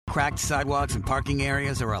Cracked sidewalks and parking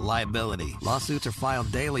areas are a liability. Lawsuits are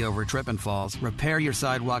filed daily over trip and falls. Repair your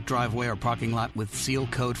sidewalk, driveway, or parking lot with Seal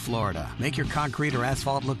Coat Florida. Make your concrete or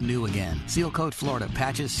asphalt look new again. Seal Coat Florida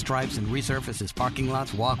patches, stripes, and resurfaces parking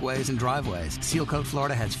lots, walkways, and driveways. Seal Coat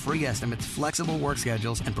Florida has free estimates, flexible work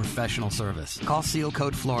schedules, and professional service. Call Seal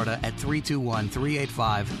Coat Florida at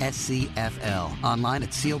 321-385-SCFL. Online at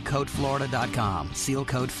sealcoatflorida.com. Seal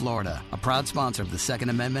Coat Florida, a proud sponsor of the Second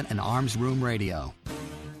Amendment and Arms Room Radio.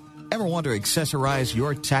 Ever want to accessorize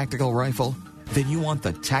your tactical rifle? Then you want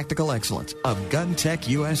the tactical excellence of GunTech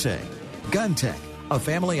USA. GunTech, a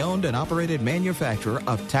family-owned and operated manufacturer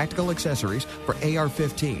of tactical accessories for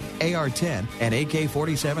AR-15, AR-10, and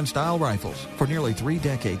AK-47 style rifles. For nearly 3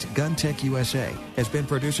 decades, GunTech USA has been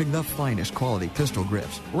producing the finest quality pistol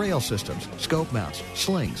grips, rail systems, scope mounts,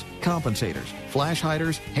 slings, compensators, flash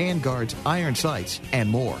hiders, hand guards, iron sights, and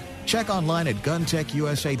more. Check online at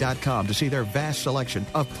GunTechUSA.com to see their vast selection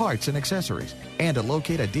of parts and accessories and to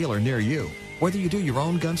locate a dealer near you. Whether you do your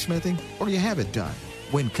own gunsmithing or you have it done,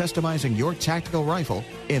 when customizing your tactical rifle,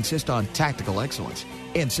 insist on tactical excellence.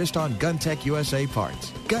 Insist on GunTech USA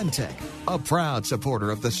parts. GunTech, a proud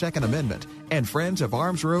supporter of the Second Amendment and friends of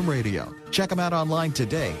Arms Room Radio. Check them out online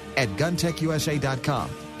today at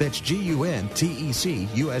GunTechUSA.com. That's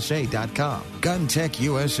GUNTECUSA.com. GunTech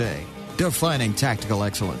USA. Defining tactical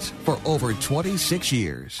excellence for over 26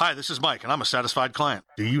 years. Hi, this is Mike, and I'm a satisfied client.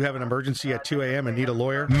 Do you have an emergency at 2 a.m. and need a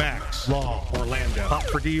lawyer? Max Law Orlando. Pop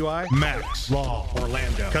for DUI? Max Law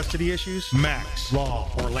Orlando. Custody issues? Max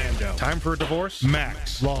Law Orlando. Time for a divorce?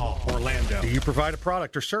 Max Law Orlando. Do you provide a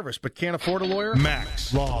product or service but can't afford a lawyer?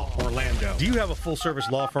 Max Law Orlando. Do you have a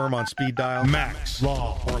full-service law firm on speed dial? Max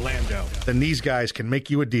Law Orlando. Then these guys can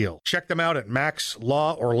make you a deal. Check them out at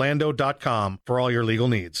maxlaworlando.com for all your legal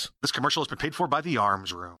needs. This commercial has been paid for by the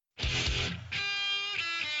Arms Room.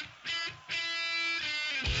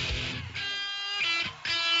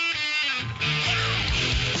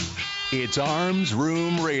 It's Arms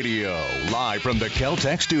Room Radio, live from the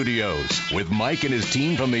Keltec studios, with Mike and his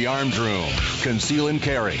team from the Arms Room. Conceal and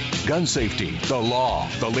carry, gun safety, the law,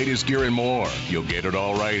 the latest gear and more. You'll get it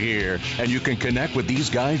all right here, and you can connect with these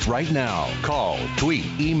guys right now. Call, tweet,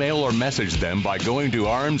 email, or message them by going to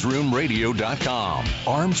armsroomradio.com.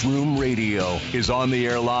 Arms Room Radio is on the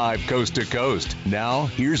air live coast to coast. Now,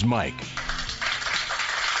 here's Mike.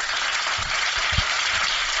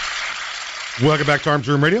 Welcome back to Arms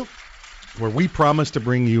Room Radio, where we promise to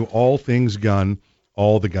bring you all things gun,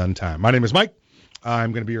 all the gun time. My name is Mike.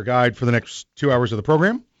 I'm going to be your guide for the next 2 hours of the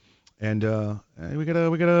program, and we got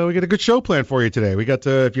a good show planned for you today. We got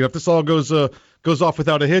if this all goes off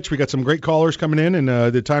without a hitch, we got some great callers coming in, and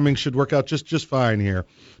the timing should work out just fine here.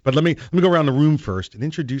 But let me go around the room first and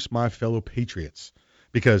introduce my fellow Patriots,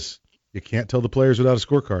 because you can't tell the players without a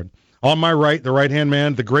scorecard. On my right, the right-hand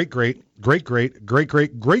man, the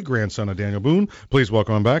great-great-great-great-great-great-grandson of Daniel Boone. Please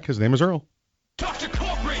welcome him back. His name is Earl. Talk to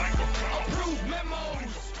corporate. Approve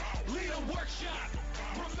memos. Lead a workshop.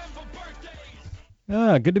 Remember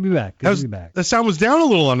birthdays. Good to be back. The sound was down a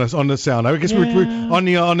little on the sound. I guess we're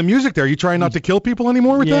on the music there. Are you trying not to kill people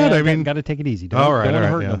anymore with that? I mean, got to take it easy. Don't want to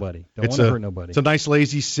hurt nobody. Don't want to hurt nobody. It's a nice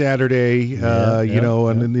lazy Saturday,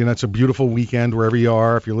 and it's a beautiful weekend wherever you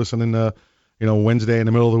are. If you're listening to Wednesday in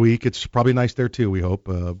the middle of the week, it's probably nice there too, we hope.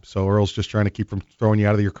 So Earl's just trying to keep from throwing you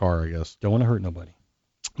out of your car, I guess. Don't want to hurt nobody.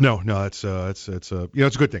 No, it's a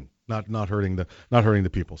good thing. Not hurting the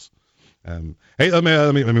peoples. Hey,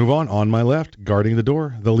 let me move on. On my left, guarding the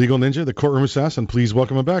door, the legal ninja, the courtroom assassin. Please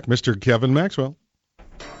welcome him back, Mr. Kevin Maxwell.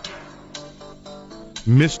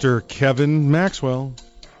 Mr. Kevin Maxwell.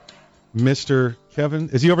 Mr. Kevin,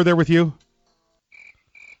 is he over there with you?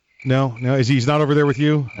 No, he's not over there with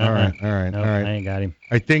you. All right. I ain't got him.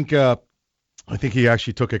 I think he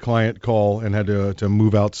actually took a client call and had to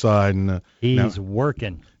move outside, and he's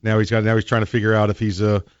working. Now he's trying to figure out if he's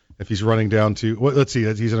running down to. Well, let's see.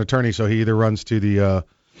 He's an attorney, so he either runs to the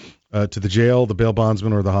jail, the bail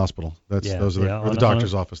bondsman, or the hospital. Or the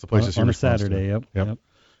doctor's office. The places on a Saturday. Yep.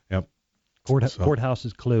 Courthouse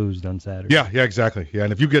is closed on Saturday. Yeah, exactly. Yeah,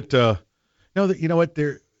 and if you get there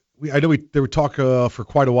were talk for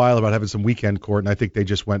quite a while about having some weekend court, and I think they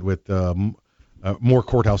just went with more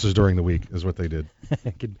courthouses during the week is what they did.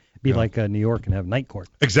 It could be like New York and have night court.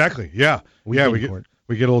 Exactly. Yeah. Weekend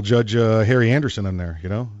We get old Judge Harry Anderson in there,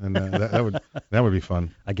 and that would be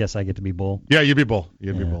fun. I guess I get to be Bull. Yeah, you'd be Bull.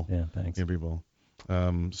 Be Bull. Yeah, thanks. You'd be Bull.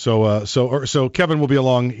 So Kevin will be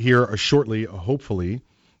along here shortly, hopefully.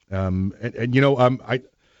 I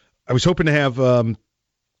was hoping to have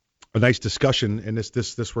a nice discussion, and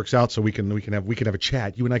this works out, so we can have a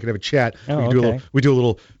chat. You and I can have a chat. Oh, we do a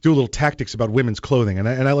little tactics about women's clothing, and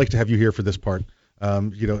I like to have you here for this part.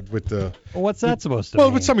 With the. Well, what's that supposed to Well,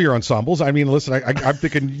 mean? with some of your ensembles, I mean, listen, I'm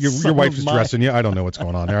thinking your wife is dressing you. I don't know what's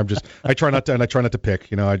going on there. I try not to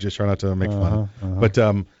pick. I just try not to make fun. But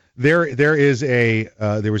there's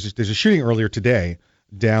a shooting earlier today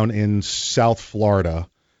down in South Florida.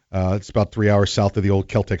 It's about 3 hours south of the old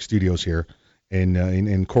Kel-Tec studios here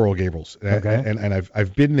in Coral Gables. Okay. And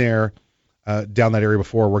I've been there down that area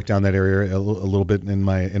before. Worked down that area a little bit in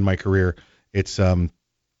my career. It's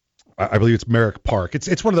I believe it's Merrick Park.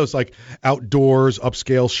 It's one of those like outdoors,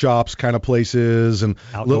 upscale shops kind of places and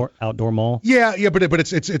outdoor mall. Yeah, but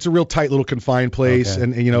it's a real tight little confined place, okay.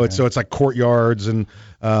 and it's like courtyards and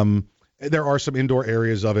there are some indoor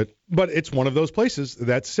areas of it, but it's one of those places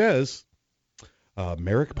that says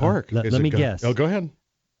Merrick Park. Let me guess. Oh, go ahead.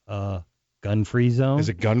 Gun-free zone. Is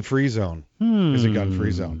a gun-free zone. Is a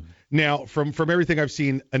gun-free zone. Now, from everything I've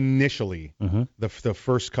seen initially, the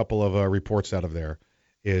first couple of reports out of there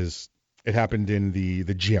is it happened in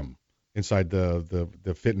the gym inside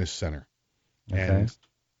the fitness center. Okay.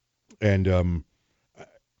 And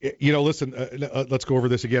listen, let's go over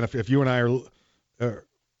this again. If you and I are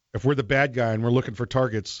if we're the bad guy and we're looking for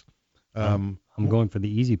targets, I'm going for the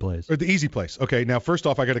easy place. Or the easy place. Okay. Now, first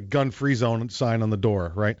off, I got a gun-free zone sign on the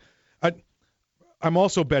door, right? I'm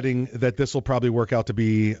also betting that this will probably work out to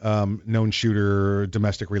be known shooter,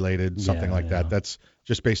 domestic related, something like that. That's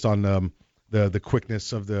just based on the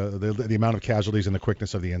quickness of the amount of casualties and the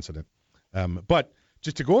quickness of the incident. But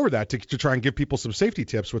just to go over that, to try and give people some safety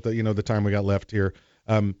tips with the time we got left here.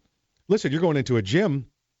 Listen, you're going into a gym,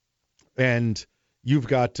 and you've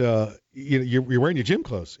got you're wearing your gym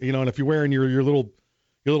clothes, and if you're wearing your little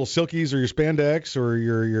silkies or your spandex or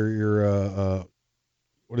your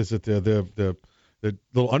what is it, the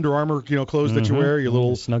little Under Armour clothes that you wear, your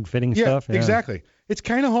little snug fitting stuff. Yeah, exactly. It's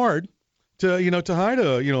kind of hard to hide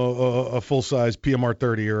a full size PMR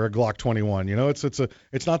 30 or a Glock 21.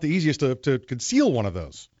 It's not the easiest to conceal one of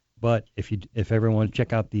those. But if everyone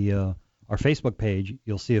check out our Facebook page,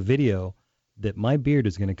 you'll see a video that my beard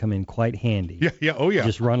is going to come in quite handy. Yeah. Oh yeah.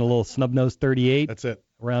 Just run a little snub nose 38. That's it.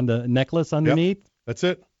 Around the necklace underneath. Yep. That's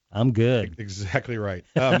it. I'm good. Exactly right.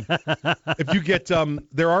 If you get,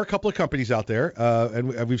 there are a couple of companies out there,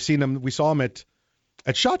 and we've seen them. We saw them at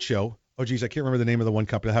SHOT Show. Oh geez, I can't remember the name of the one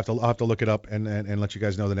company. I'll have to look it up and let you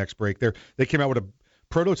guys know the next break. They came out with a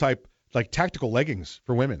prototype like tactical leggings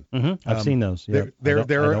for women. I've seen those. Yeah.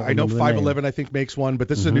 I know 511 I think makes one, but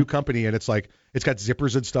this is a new company, and it's got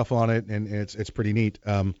zippers and stuff on it, and it's pretty neat.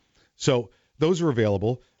 So those are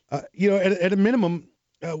available. At a minimum.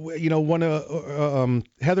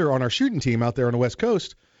 Heather on our shooting team out there on the West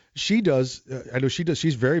Coast, she does.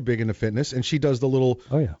 She's very big into fitness, and she does the little,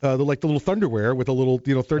 the little Thunderwear with a little,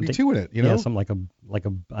 32 in it. Yeah, something like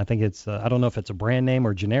a. I think it's. I don't know if it's a brand name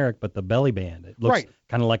or generic, but the belly band. It looks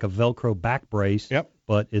kind of like a Velcro back brace. Yep.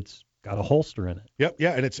 But it's got a holster in it. Yep.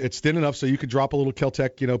 Yeah, and it's thin enough so you could drop a little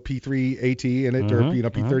Kel-Tec, P3 AT in it, or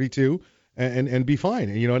P32, and be fine,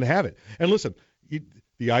 and have it. And listen,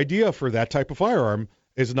 the idea for that type of firearm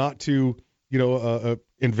is not to,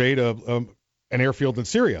 invade an airfield in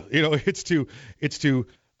Syria. It's to,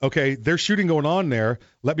 okay, there's shooting going on there.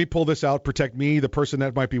 Let me pull this out, protect me, the person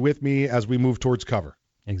that might be with me as we move towards cover.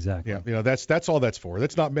 Exactly. Yeah, that's all that's for.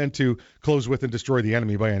 That's not meant to close with and destroy the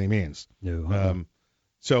enemy by any means. No.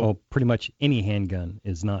 So pretty much any handgun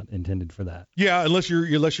is not intended for that. Yeah, unless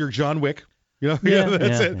you're John Wick. That's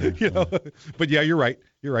it. But yeah, you're right.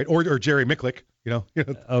 Or Jerry Micklick.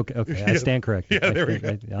 Okay. I stand corrected. Yeah, there we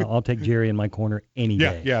go. I'll take Jerry in my corner any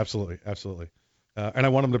day. Yeah, absolutely. And I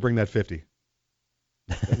want him to bring that 50.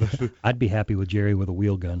 I'd be happy with Jerry with a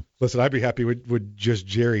wheel gun. Listen, I'd be happy with just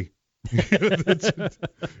Jerry.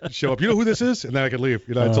 Show up. You know who this is? And then I could leave.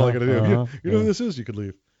 That's all I got to do. You know who this is? You could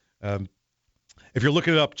leave. If you're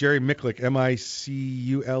looking it up, Jerry Micklick,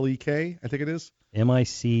 Miculek, I think it is.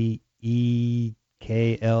 Micekl.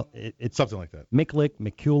 It's something like that.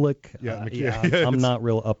 Miculek. Yeah, I'm not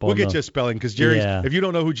real up on. We'll get you a spelling because Jerry. Yeah. If you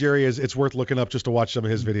don't know who Jerry is, it's worth looking up just to watch some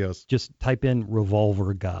of his videos. Just type in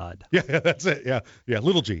Revolver God. Yeah, that's it. Yeah,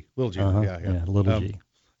 little G. Yeah, little G.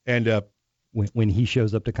 And when he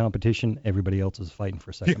shows up to competition, everybody else is fighting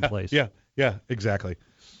for second place. Yeah, exactly.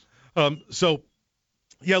 So.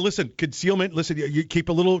 Yeah, listen, concealment. Listen, you keep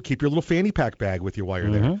your little fanny pack bag with you while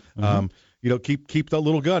you're there. Keep that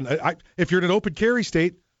little gun. If you're in an open carry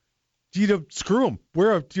state, screw them.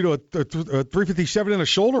 Wear a 357 in a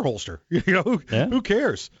shoulder holster. Who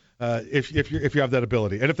cares? If you have that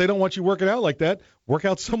ability, and if they don't want you working out like that, work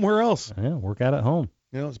out somewhere else. Yeah, work out at home.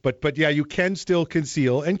 But yeah, you can still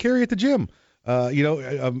conceal and carry at the gym.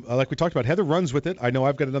 Like we talked about, Heather runs with it. I know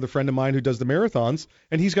I've got another friend of mine who does the marathons,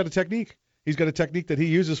 and he's got a technique. He's got a technique that he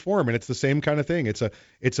uses for him, and it's the same kind of thing.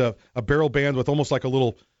 It's a barrel band with almost like a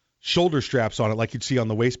little shoulder straps on it, like you'd see on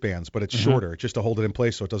the waistbands, but it's shorter, just to hold it in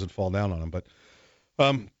place so it doesn't fall down on him. But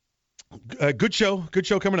good show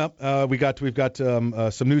coming up. We've got some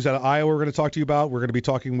news out of Iowa we're going to talk to you about. We're going to be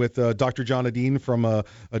talking with Dr. John Adine from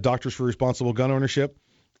Doctors for Responsible Gun Ownership.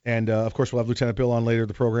 And, of course, we'll have Lieutenant Bill on later in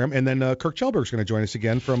the program. And then Kirk Chelberg's going to join us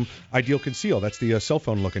again from Ideal Conceal. That's the cell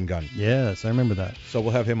phone-looking gun. Yes, I remember that. So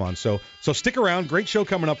we'll have him on. So stick around. Great show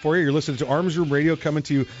coming up for you. You're listening to Arms Room Radio coming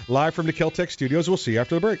to you live from the Kel-Tec studios. We'll see you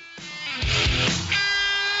after the break.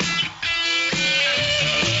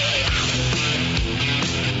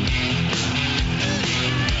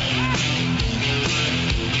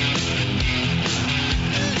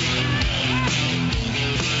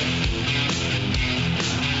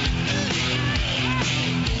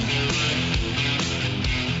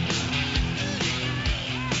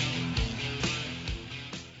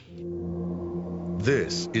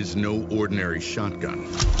 This is no ordinary shotgun.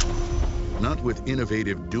 Not with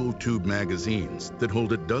innovative dual-tube magazines that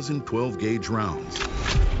hold a dozen 12-gauge rounds,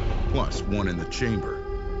 plus one in the chamber.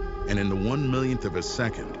 And in the 1/1,000,000th of a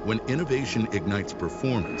second, when innovation ignites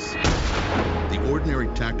performance, the ordinary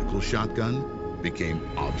tactical shotgun became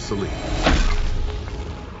obsolete.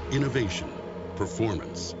 Innovation,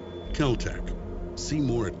 performance, Kel-Tec. See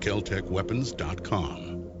more at keltecweapons.com.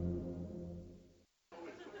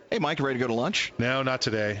 Hey, Mike, you ready to go to lunch? No, not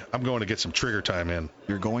today. I'm going to get some trigger time in.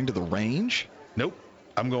 You're going to the range? Nope.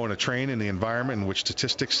 I'm going to train in the environment in which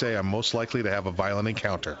statistics say I'm most likely to have a violent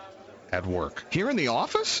encounter. At work. Here in the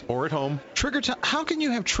office? Or at home. Trigger time? How can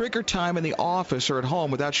you have trigger time in the office or at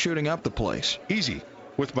home without shooting up the place? Easy.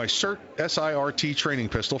 With my SIRT SIRT training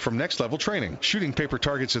pistol from Next Level Training. Shooting paper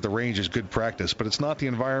targets at the range is good practice, but it's not the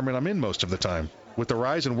environment I'm in most of the time. With the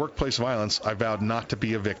rise in workplace violence, I vowed not to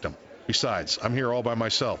be a victim. Besides, I'm here all by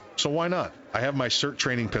myself, so why not? I have my SIRT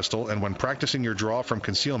training pistol, and when practicing your draw from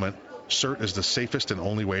concealment, SIRT is the safest and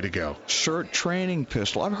only way to go. SIRT training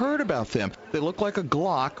pistol. I've heard about them. They look like a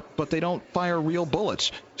Glock, but they don't fire real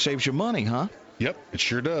bullets. Saves you money, huh? Yep, it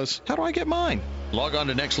sure does. How do I get mine? Log on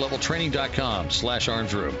to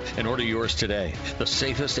nextleveltraining.com/armsroom and order yours today. The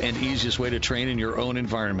safest and easiest way to train in your own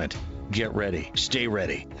environment. Get ready. Stay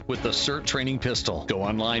ready with the SIRT training pistol. Go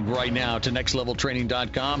online right now to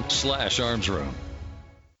nextleveltraining.com/armsroom.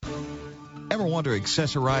 Ever want to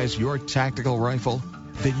accessorize your tactical rifle?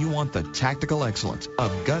 Then you want the tactical excellence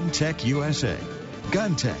of GunTech USA.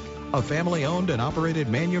 GunTech, a family-owned and operated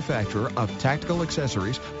manufacturer of tactical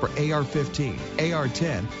accessories for AR-15,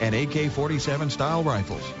 AR-10, and AK-47 style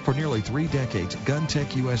rifles. For nearly 3 decades,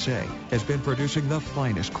 GunTech USA has been producing the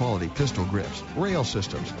finest quality pistol grips, rail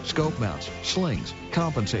systems, scope mounts, slings,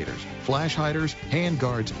 compensators, flash hiders, hand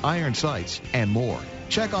guards, iron sights, and more.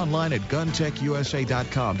 Check online at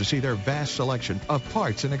GunTechUSA.com to see their vast selection of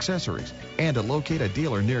parts and accessories and to locate a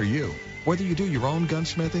dealer near you. Whether you do your own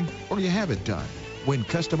gunsmithing or you have it done, when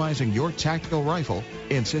customizing your tactical rifle,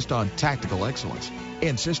 insist on tactical excellence.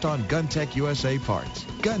 Insist on GunTech USA parts.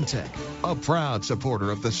 GunTech, a proud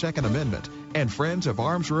supporter of the Second Amendment and friends of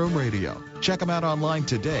Arms Room Radio. Check them out online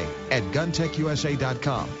today at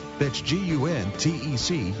GunTechUSA.com. That's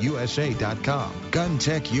GUNTECUSA.com.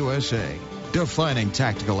 GunTech USA. Defining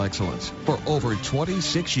tactical excellence for over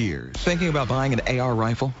 26 years. Thinking about buying an AR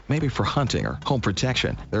rifle? Maybe for hunting or home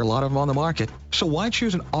protection. There are a lot of them on the market. So why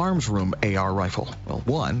choose an Arms Room AR rifle? Well,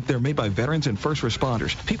 1, they're made by veterans and first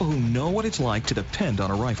responders, people who know what it's like to depend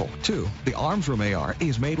on a rifle. 2, the Arms Room AR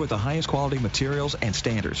is made with the highest quality materials and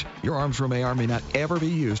standards. Your Arms Room AR may not ever be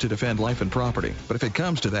used to defend life and property, but if it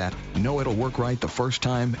comes to that, know it'll work right the first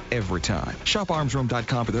time, every time. Shop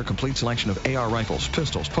armsroom.com for their complete selection of AR rifles,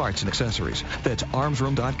 pistols, parts, and accessories. That's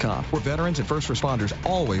armsroom.com, where veterans and first responders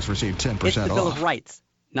always receive 10% off. It's the Bill of Rights,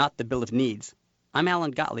 not the Bill of Needs. I'm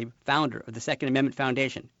Alan Gottlieb, founder of the Second Amendment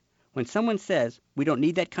Foundation. When someone says we don't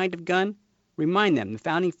need that kind of gun, remind them the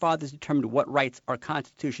Founding Fathers determined what rights our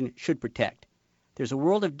Constitution should protect. There's a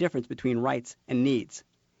world of difference between rights and needs.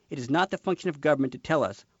 It is not the function of government to tell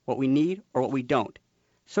us what we need or what we don't.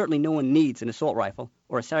 Certainly no one needs an assault rifle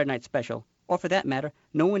or a Saturday Night Special, or for that matter,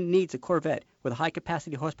 no one needs a Corvette with a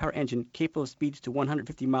high-capacity horsepower engine capable of speeds to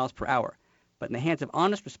 150 miles per hour. But in the hands of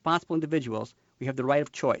honest, responsible individuals, we have the right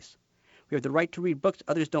of choice. We have the right to read books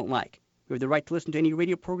others don't like. We have the right to listen to any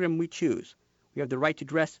radio program we choose. We have the right to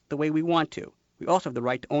dress the way we want to. We also have the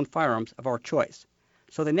right to own firearms of our choice.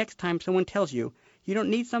 So the next time someone tells you you don't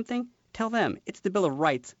need something, tell them it's the Bill of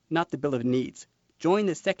Rights, not the Bill of Needs. Join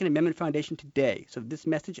the Second Amendment Foundation today so that this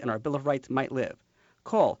message and our Bill of Rights might live.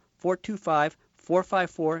 Call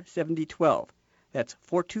 425-454-7012. That's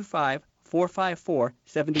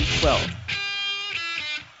 425-454-7012.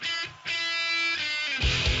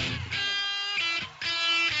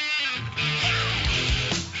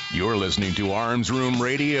 You're listening to Arms Room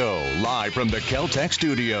Radio, live from the Kel-Tec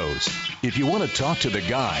studios. If you want to talk to the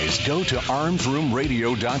guys, go to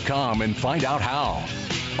armsroomradio.com and find out how.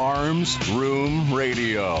 Arms Room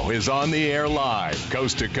Radio is on the air live,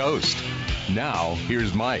 coast to coast. Now,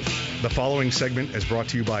 here's Mike. The following segment is brought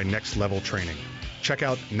to you by Next Level Training. Check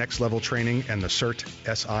out Next Level Training and the SIRT,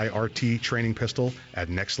 S-I-R-T training pistol at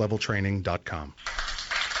nextleveltraining.com.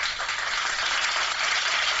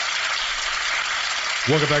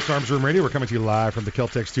 Welcome back to Arms Room Radio. We're coming to you live from the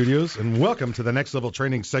Kel-Tec studios, and welcome to the Next Level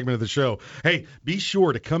Training segment of the show. Hey, be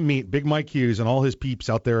sure to come meet Big Mike Hughes and all his peeps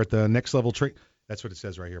out there at the Next Level Training. That's what it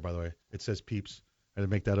says right here, by the way. It says peeps. I didn't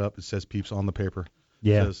make that up. It says peeps on the paper.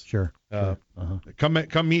 Yeah, says, sure.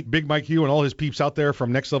 Come meet Big Mike Hughes and all his peeps out there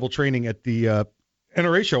from Next Level Training at the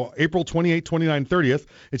NRA show, April 28, 29, 30th.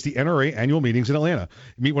 It's the NRA annual meetings in Atlanta.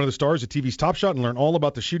 Meet one of the stars of TV's Top Shot and learn all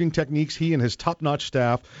about the shooting techniques he and his top-notch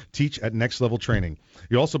staff teach at Next Level Training.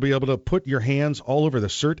 You'll also be able to put your hands all over the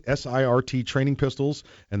SIRT, S-I-R-T training pistols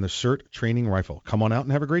and the SIRT training rifle. Come on out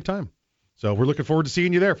and have a great time. So we're looking forward to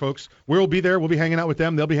seeing you there, folks. We'll be there. We'll be hanging out with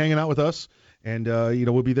them. They'll be hanging out with us. And,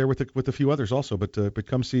 we'll be there with a few others also. But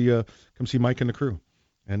come see Mike and the crew.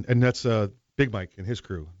 And that's Big Mike and his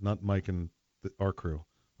crew, not Mike and our crew.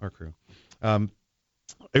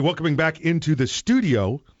 Hey, welcoming back into the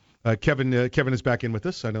studio, Kevin is back in with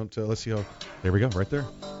us. Let's see how. There we go, right there.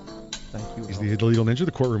 Thank you. He's the legal ninja,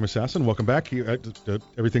 the courtroom assassin. Welcome back.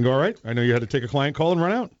 Everything go all right? I know you had to take a client call and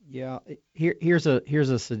run out. Yeah. Here's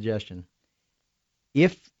a suggestion.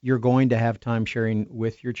 If you're going to have time sharing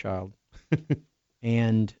with your child,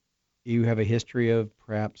 and you have a history of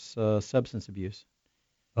perhaps substance abuse,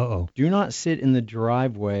 do not sit in the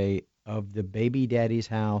driveway of the baby daddy's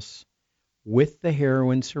house with the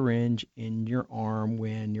heroin syringe in your arm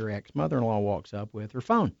when your ex-mother-in-law walks up with her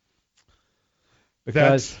phone.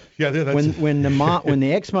 Because when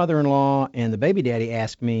the ex-mother-in-law and the baby daddy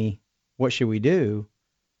ask me, what should we do?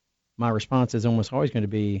 My response is almost always going to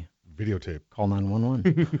be videotape. Call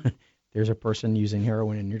 911. There's a person using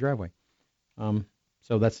heroin in your driveway.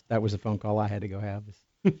 So that was the phone call I had to go have.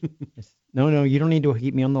 No, you don't need to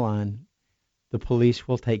keep me on the line. The police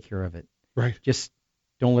will take care of it. Right. Just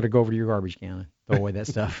don't let her go over to your garbage can and throw away that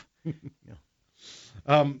stuff.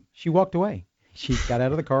 She walked away. She got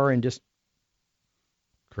out of the car and just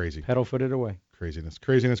crazy pedal-footed away. Craziness.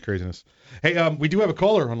 Hey, we do have a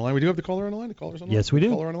caller on the line. We do have the caller on the line. The caller's on the line. Yes, we do.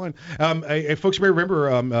 Caller on the line. Folks may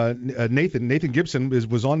remember Nathan Gibson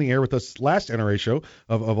was on the air with us last NRA show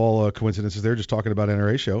of all coincidences there, just talking about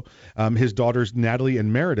NRA show. His daughters Natalie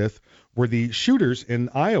and Meredith were the shooters in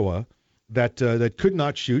Iowa that could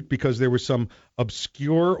not shoot because there was some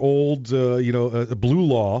obscure old blue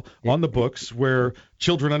law on the books where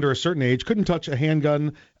children under a certain age couldn't touch a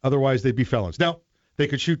handgun, otherwise they'd be felons. Now, they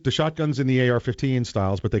could shoot the shotguns in the AR-15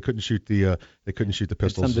 styles, but they couldn't shoot the pistols.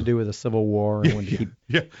 It's something to do with the Civil War and when to keep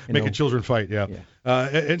making children fight.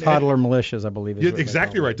 Toddler militias, I believe. Is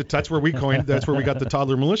exactly right. That's where we coined. That's where we got the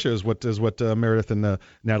toddler militia. Is what Meredith and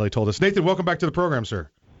Natalie told us. Nathan, welcome back to the program, sir.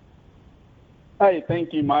 Hey,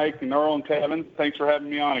 thank you, Mike and Earl and Kevin. Thanks for having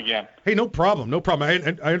me on again. Hey, no problem. I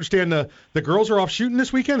understand the girls are off shooting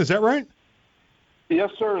this weekend. Is that right? Yes,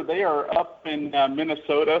 sir. They are up in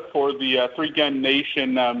Minnesota for the Three Gun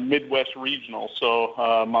Nation Midwest Regional.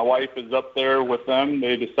 So my wife is up there with them.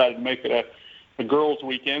 They decided to make it a girls'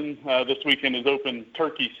 weekend. This weekend is open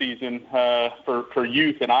turkey season for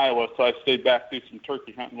youth in Iowa, so I stayed back to do some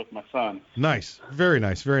turkey hunting with my son. Nice. Very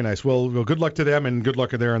nice. Very nice. Well, good luck to them, and good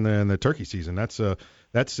luck there in the turkey season. Listen,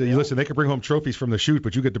 they can bring home trophies from the shoot,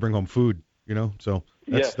 but you get to bring home food, so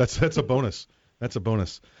that's a bonus. That's a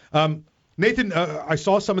bonus. Nathan, I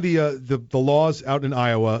saw some of the laws out in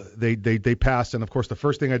Iowa. They passed, and of course, the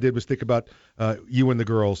first thing I did was think about you and the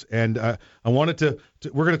girls. And I wanted to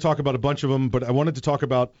we're going to talk about a bunch of them, but I wanted to talk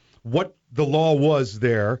about what the law was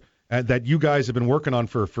there that you guys have been working on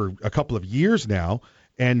for a couple of years now.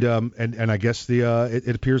 And I guess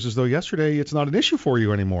it appears as though yesterday it's not an issue for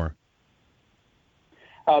you anymore.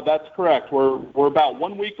 That's correct. We're about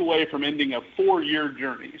 1 week away from ending a 4-year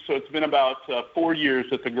journey. So it's been about 4 years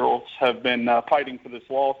that the girls have been fighting for this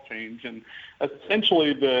law change. And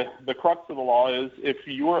essentially the crux of the law is if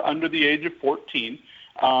you are under the age of 14,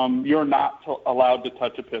 you're not allowed to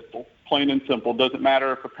touch a pistol, plain and simple. Doesn't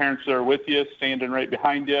matter if a parent's there with you, standing right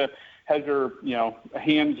behind you, has her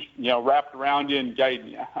hands wrapped around you and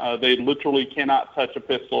guiding you. They literally cannot touch a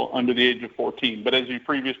pistol under the age of 14. But as you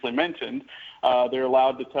previously mentioned, they're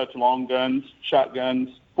allowed to touch long guns, shotguns,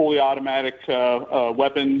 fully automatic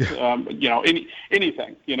weapons,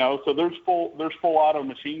 anything, So there's full auto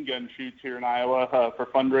machine gun shoots here in Iowa for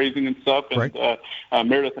fundraising and stuff. And Right.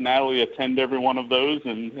 Meredith and Natalie attend every one of those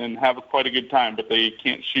and have quite a good time, but they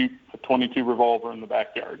can't shoot a .22 revolver in the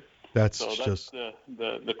backyard. That's just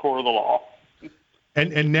the core of the law.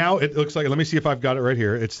 And now it looks like, let me see if I've got it right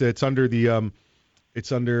here. It's under the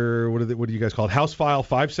it's under what do you guys call it? House File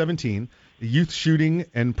 517, Youth Shooting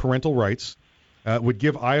and Parental Rights, would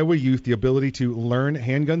give Iowa youth the ability to learn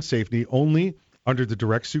handgun safety only under the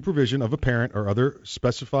direct supervision of a parent or other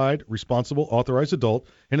specified responsible authorized adult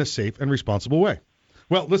in a safe and responsible way.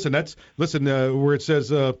 Well, listen, where it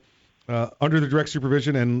says under the direct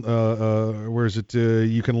supervision and where is it?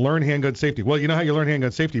 You can learn handgun safety. Well, you know how you learn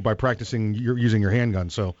handgun safety? By practicing using your handgun.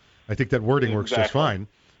 So I think that wording works just fine.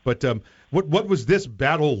 But what was this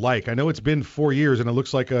battle like? I know it's been 4 years and it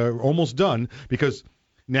looks like almost done, because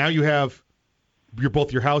now you have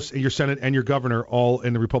both your House and your Senate and your governor all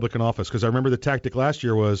in the Republican office. Because I remember the tactic last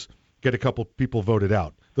year was get a couple people voted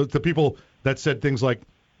out. The people that said things like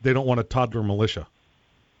they don't want a toddler militia.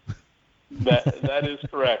 That is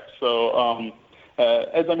correct. So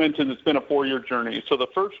as I mentioned, it's been a 4-year journey. So the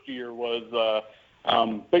first year was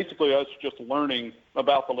basically us just learning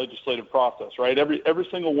about the legislative process, right? Every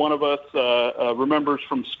single one of us remembers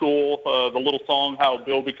from school the little song, How a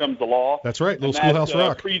Bill Becomes a Law. That's right, little Schoolhouse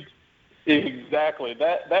Rock. Exactly.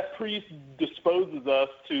 That predisposes us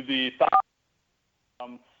to the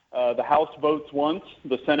House votes once,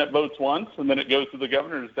 the Senate votes once, and then it goes to the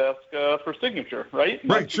governor's desk for signature, right?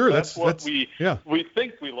 Right, sure. That's what we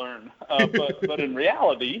think we learn. But in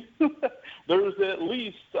reality, there's at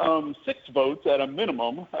least 6 votes at a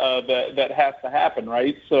minimum that has to happen,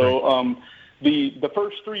 right? So the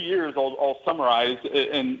first 3 years I'll summarize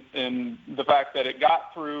in the fact that it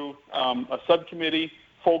got through a subcommittee,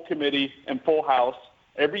 full committee, and full House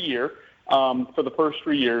every year. For the first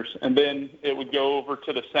 3 years, and then it would go over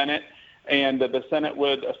to the Senate, and the Senate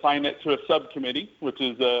would assign it to a subcommittee, which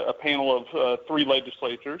is a panel of 3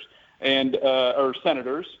 legislators or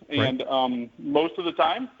senators, and most of the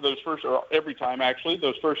time, every time actually,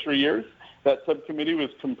 those first 3 years, that subcommittee was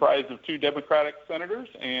comprised of 2 Democratic senators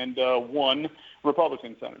and 1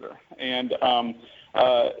 Republican senator, and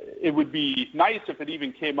it would be nice if it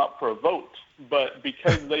even came up for a vote. But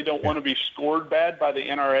because they don't want to be scored bad by the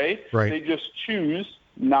NRA, they just choose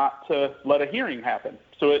not to let a hearing happen.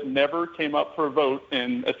 So it never came up for a vote,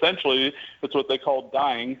 and essentially that's what they call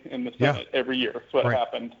dying in the Senate every year. That's what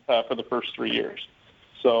happened for the first 3 years.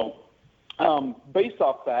 So based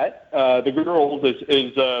off that, the girls,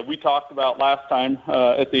 as we talked about last time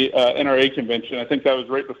at the NRA convention, I think that was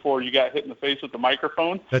right before you got hit in the face with the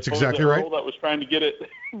microphone. That's exactly right. That was trying to get it.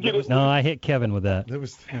 No, I hit Kevin with that. That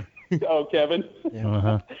was. Oh, Kevin.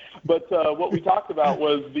 But what we talked about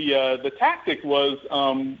was the tactic was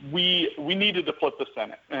we needed to flip the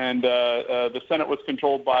Senate, and the Senate was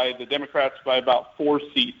controlled by the Democrats by about 4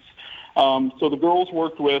 seats. So the girls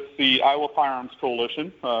worked with the Iowa Firearms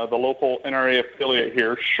Coalition, the local NRA affiliate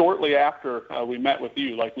here, shortly after we met with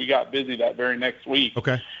you. Like, we got busy that very next week.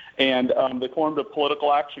 Okay. And they formed a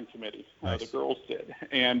political action committee, the girls did,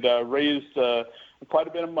 and raised quite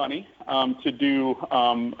a bit of money to do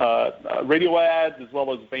radio ads as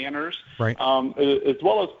well as banners, as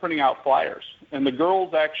well as printing out flyers. And the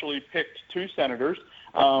girls actually picked 2 senators,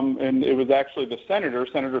 and it was actually the Senator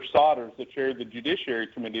Sodders, that chaired the Judiciary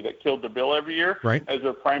Committee that killed the bill every year, as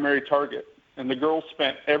their primary target. And the girls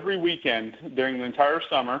spent every weekend during the entire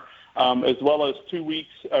summer, as well as 2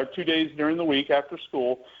 days during the week after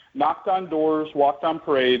school, knocked on doors, walked on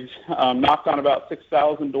parades, knocked on about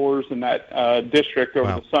 6,000 doors in that district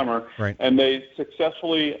over the summer, and they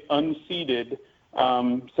successfully unseated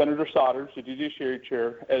Senator Sodders, the Judiciary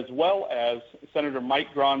Chair, as well as Senator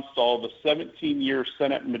Mike Gronstall, the 17-year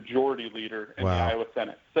Senate Majority Leader in the Iowa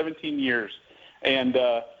Senate. 17 years. And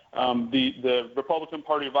the Republican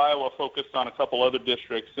Party of Iowa focused on a couple other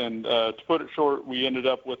districts, and to put it short, we ended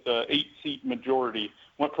up with an 8-seat majority.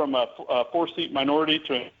 Went from a 4-seat minority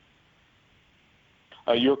to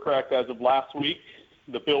you're correct, as of last week,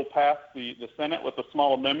 the bill passed the Senate with a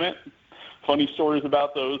small amendment. Funny stories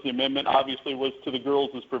about those. The amendment obviously was to the girls'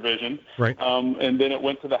 provision. And then it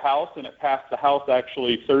went to the House, and it passed the House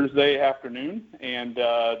actually Thursday afternoon, and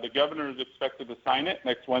the governor is expected to sign it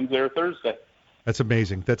next Wednesday or Thursday. That's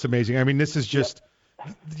amazing. I mean, this is just,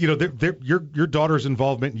 your daughter's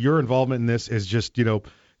involvement, your involvement in this is just,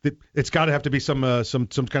 it's got to have to be some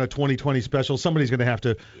kind of 2020 special. Somebody's going to have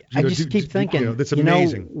to. I just keep thinking. That's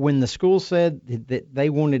amazing. When the school said that they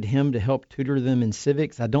wanted him to help tutor them in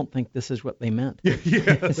civics, I don't think this is what they meant.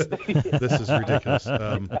 Yeah, this is ridiculous.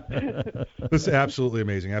 This is absolutely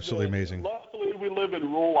amazing. Absolutely amazing. Luckily, we live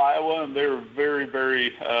in rural Iowa, and they're very,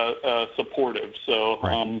 very supportive. So,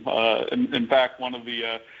 right. In fact, one of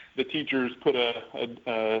the teachers put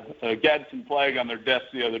a Gadsden flag on their desk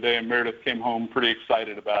the other day, and Meredith came home pretty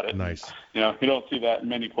excited about it. Nice. You don't see that in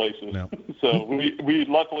many places. No. So we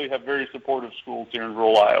luckily have very supportive schools here in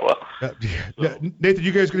rural Iowa. Nathan,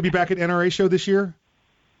 you guys going to be back at NRA show this year?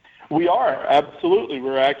 We are, absolutely.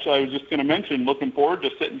 I was just going to mention, looking forward to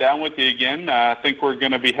sitting down with you again. I think we're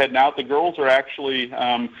going to be heading out. The girls are actually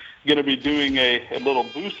going to be doing a little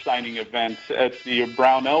booth signing event at the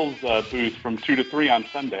Brownells booth from 2 to 3 on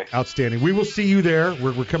Sunday. Outstanding. We will see you there.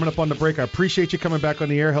 We're coming up on the break. I appreciate you coming back on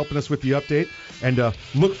the air, helping us with the update, and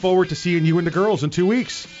look forward to seeing you and the girls in 2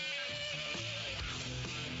 weeks.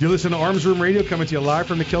 You listen to Arms Room Radio, coming to you live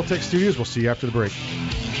from the Kel-Tec studios. We'll see you after the break.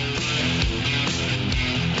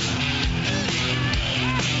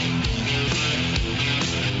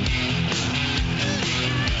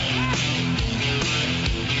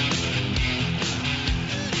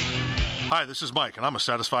 Hi, this is Mike, and I'm a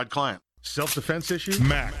satisfied client. Self-defense issue?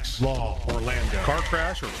 Max Law Orlando. Car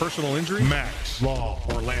crash or personal injury? Max Law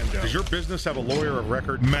Orlando. Does your business have a lawyer of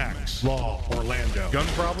record? Max Law Orlando. Gun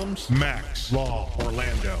problems? Max Law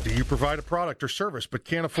Orlando. Do you provide a product or service but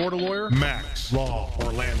can't afford a lawyer? Max Law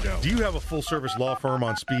Orlando. Do you have a full-service law firm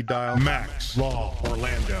on speed dial? Max Law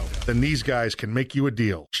Orlando. Then these guys can make you a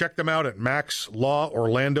deal. Check them out at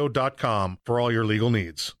maxlaworlando.com for all your legal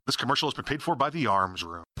needs. This commercial has been paid for by the Arms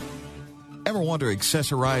Room. Ever want to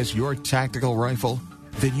accessorize your tactical rifle?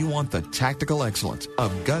 Then you want the tactical excellence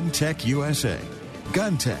of GunTech USA.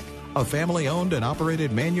 GunTech, a family-owned and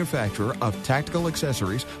operated manufacturer of tactical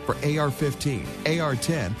accessories for AR-15,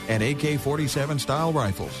 AR-10, and AK-47 style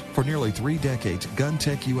rifles. For nearly 3 decades,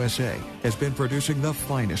 GunTech USA has been producing the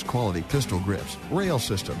finest quality pistol grips, rail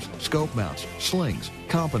systems, scope mounts, slings,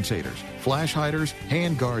 compensators, flash hiders,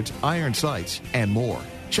 hand guards, iron sights, and more.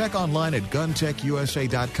 Check online at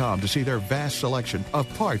GunTechUSA.com to see their vast selection of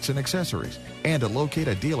parts and accessories and to locate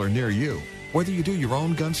a dealer near you. Whether you do your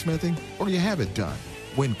own gunsmithing or you have it done,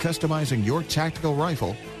 when customizing your tactical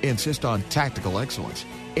rifle, insist on tactical excellence.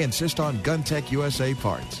 Insist on GunTech USA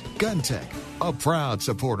parts. GunTech, a proud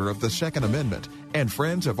supporter of the Second Amendment and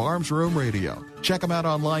friends of Arms Room Radio. Check them out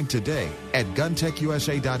online today at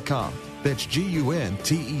GunTechUSA.com. That's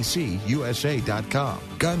GUNTECUSA.com.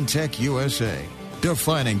 GunTech USA.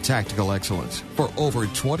 Defining tactical excellence for over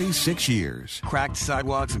 26 years. Cracked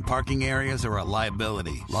sidewalks and parking areas are a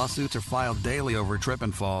liability. Lawsuits are filed daily over trip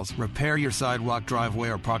and falls. Repair your sidewalk, driveway,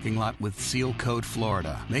 or parking lot with Seal Coat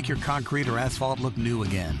Florida. Make your concrete or asphalt look new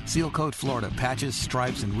again. Seal Coat Florida patches,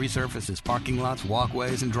 stripes, and resurfaces parking lots,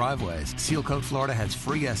 walkways, and driveways. Seal Coat Florida has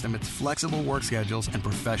free estimates, flexible work schedules, and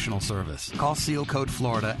professional service. Call Seal Coat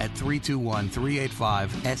Florida at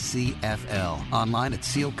 321-385-SCFL. Online at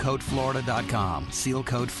sealcoatflorida.com. Seal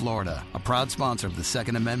Coat Florida, a proud sponsor of the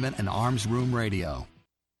Second Amendment and Arms Room Radio.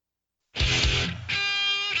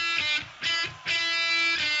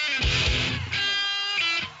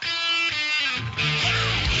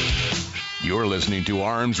 You're listening to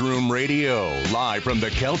Arms Room Radio, live from the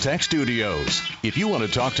Kel-Tec studios. If you want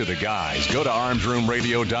to talk to the guys, go to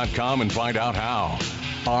armsroomradio.com and find out how.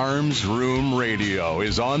 Arms Room Radio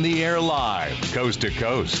is on the air live, coast to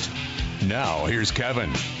coast. Now, here's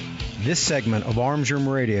Kevin. This segment of Arms Room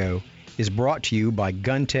Radio is brought to you by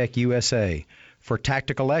GunTech USA. For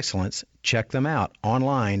tactical excellence, check them out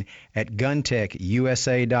online at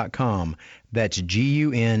GunTechUSA.com. That's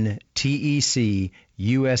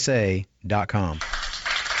GUNTECUSA.com.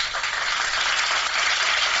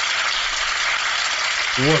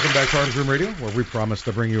 Welcome back to Arms Room Radio, where we promise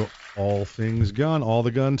to bring you all things gun, all the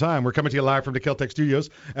gun time. We're coming to you live from the Kel-Tec studios,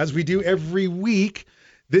 as we do every week.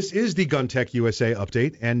 This is the GunTech USA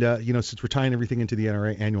update, and since we're tying everything into the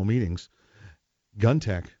NRA annual meetings,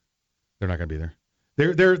 GunTech, they're not going to be there.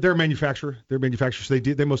 They're a manufacturer. They're manufacturers. So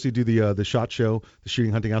they mostly do the SHOT Show, the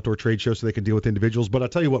Shooting, Hunting, Outdoor Trade Show, so they can deal with individuals. But I'll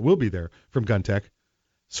tell you what will be there from GunTech: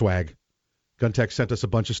 swag. GunTech sent us a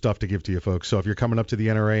bunch of stuff to give to you folks. So if you're coming up to the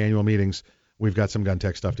NRA annual meetings, we've got some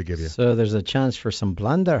GunTech stuff to give you. So there's a chance for some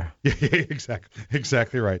plunder. Yeah,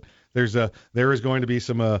 exactly right. There is going to be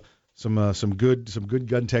some good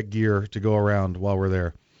GunTech gear to go around while we're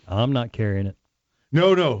there. I'm not carrying it.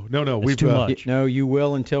 No. It's too much. No, you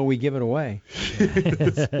will until we give it away.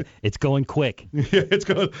 It's going quick. Yeah, it's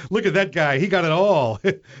going. Look at that guy. He got it all.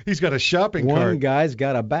 He's got a shopping cart. One guy's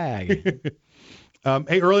got a bag.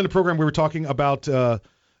 Hey, early in the program, we were talking about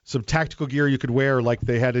some tactical gear you could wear, like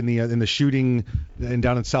they had in the shooting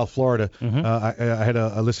down in South Florida. I had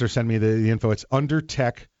a listener send me the info. It's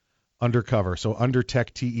Undertech Undercover. So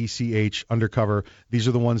Undertech, TECH, Undercover. These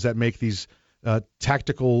are the ones that make these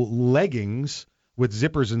tactical leggings with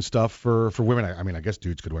zippers and stuff for women. I mean, I guess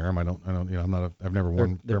dudes could wear them. I've never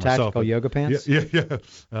worn they're them myself. Tactical yoga pants. Yeah.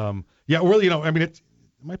 Well, I mean, it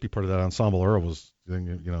might be part of that Ensemble Earl was thing.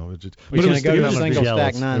 We're going to go to a single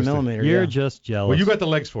stack 9mm. You're just jealous. Well, you got the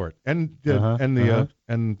legs for it, and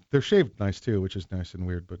and they're shaved nice too, which is nice and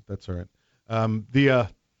weird, but that's all right.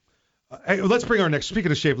 Hey, let's bring our next.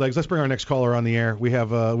 Speaking of shaved legs, let's bring our next caller on the air. We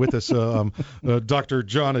have with us Dr.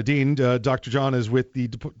 John Adine. Dr. John is with the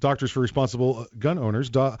Doctors for Responsible Gun Owners.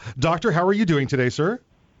 Doctor, how are you doing today, sir?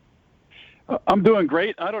 I'm doing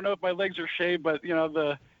great. I don't know if my legs are shaved, but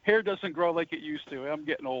the hair doesn't grow like it used to. I'm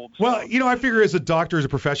getting old. So. Well, I figure as a doctor, as a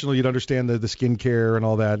professional, you'd understand the skin care and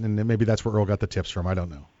all that, and maybe that's where Earl got the tips from. I don't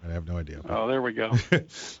know. I have no idea. Oh, there we go.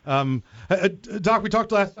 Doc, we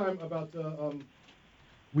talked last time about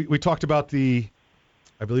we talked about I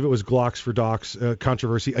believe it was Glocks for Docs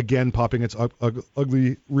controversy, again popping its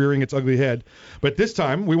rearing its ugly head. But this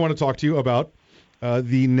time we want to talk to you about the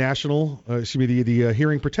the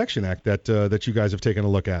Hearing Protection Act that you guys have taken a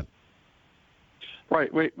look at.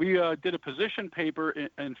 Right. We did a position paper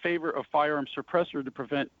in favor of firearm suppressor to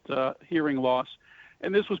prevent hearing loss.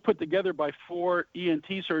 And this was put together by 4 ENT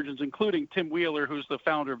surgeons, including Tim Wheeler, who's the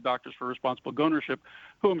founder of Doctors for Responsible Gunownership,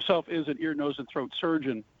 who himself is an ear, nose, and throat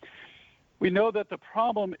surgeon. We know that the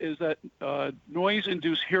problem is that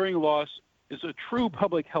noise-induced hearing loss is a true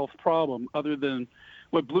public health problem, other than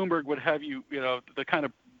what Bloomberg would have the kind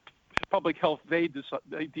of public health they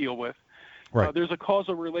deal with. Right. There's a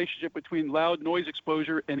causal relationship between loud noise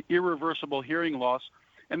exposure and irreversible hearing loss,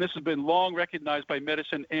 and this has been long recognized by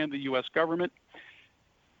medicine and the U.S. government.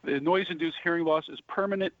 The noise-induced hearing loss is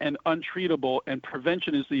permanent and untreatable, and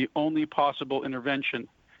prevention is the only possible intervention.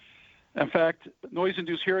 In fact,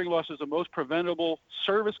 noise-induced hearing loss is the most preventable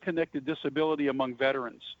service-connected disability among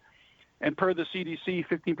veterans. And per the CDC,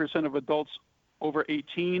 15% of adults over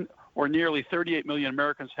 18, or nearly 38 million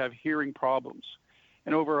Americans, have hearing problems.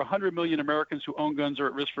 And over 100 million Americans who own guns are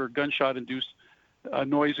at risk for gunshot-induced,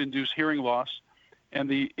 noise-induced hearing loss. And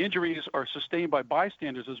the injuries are sustained by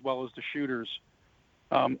bystanders as well as the shooters.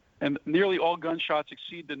 And nearly all gunshots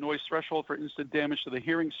exceed the noise threshold for instant damage to the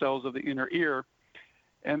hearing cells of the inner ear.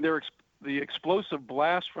 And the explosive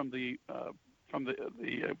blast from the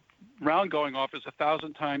round going off is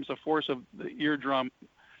 1,000 times the force of the eardrum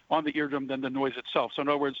than the noise itself. So in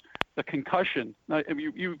other words, the concussion. Now,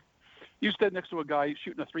 you stand next to a guy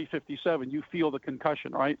shooting a .357, you feel the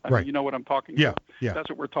concussion, right? I mean, you know what I'm talking about. Yeah. That's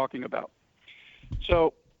what we're talking about.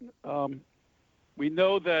 So we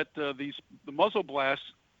know that the muzzle blast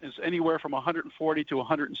is anywhere from 140 to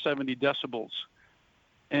 170 decibels.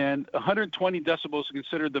 And 120 decibels is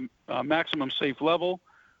considered the maximum safe level,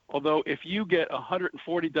 although if you get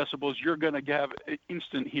 140 decibels, you're going to have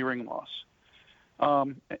instant hearing loss.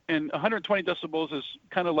 And 120 decibels is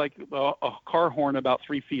kind of like a car horn about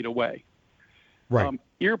 3 feet away. Right.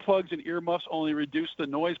 Earplugs and earmuffs only reduce the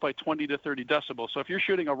noise by 20 to 30 decibels. So if you're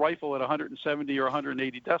shooting a rifle at 170 or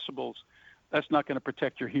 180 decibels, that's not going to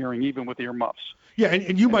protect your hearing, even with earmuffs. Yeah,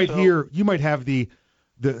 and you might have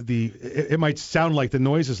it might sound like the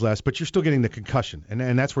noise is less, but you're still getting the concussion,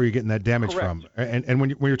 and that's where you're getting that damage Correct. from. And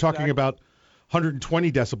when you're talking about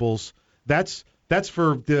 120 decibels, that's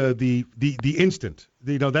for the instant.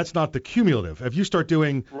 That's not the cumulative. If you start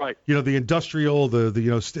doing, the industrial,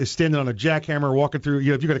 standing on a jackhammer, walking through,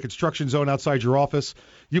 if you got a construction zone outside your office,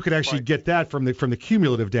 you could actually get that from the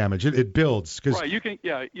cumulative damage. It builds. Right. You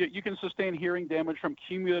can sustain hearing damage from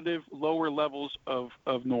cumulative lower levels of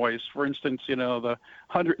noise. For instance, the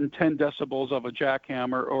 110 decibels of a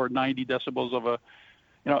jackhammer or 90 decibels of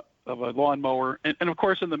a lawnmower. And of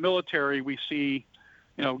course, in the military, we see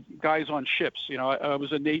guys on ships. I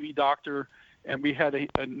was a Navy doctor, and we had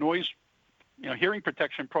a noise, hearing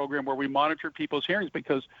protection program where we monitored people's hearings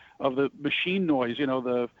because of the machine noise.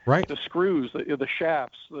 The screws, the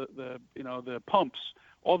shafts, the pumps.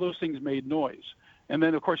 All those things made noise. And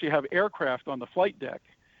then, of course, you have aircraft on the flight deck.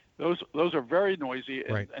 Those are very noisy,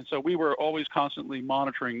 and so we were always constantly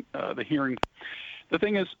monitoring the hearing. The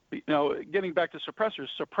thing is, getting back to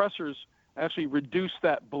suppressors actually reduce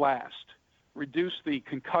that blast, reduce the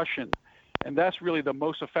concussion, and that's really the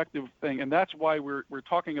most effective thing. And that's why we're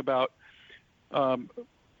talking about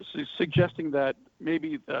suggesting that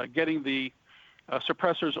maybe getting the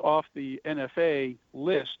suppressors off the NFA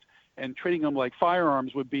list and treating them like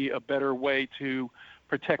firearms would be a better way to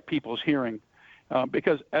protect people's hearing.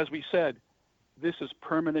 Because, as we said, this is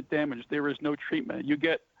permanent damage. There is no treatment. You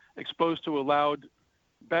get exposed to a loud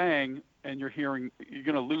bang, and you're going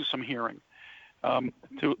to lose some hearing.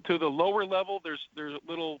 To the lower level, there's a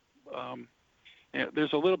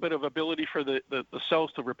little bit of ability for the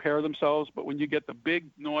cells to repair themselves, but when you get the big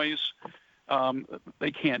noise,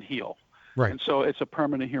 they can't heal. Right. And so it's a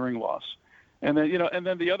permanent hearing loss. And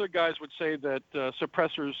then the other guys would say that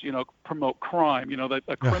suppressors, promote crime. That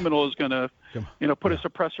a criminal is going to, put a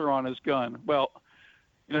suppressor on his gun. Well,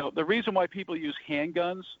 the reason why people use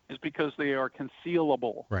handguns is because they are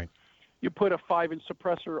concealable. Right. You put a 5-inch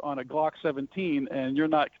suppressor on a Glock 17, and you're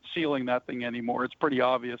not concealing that thing anymore. It's pretty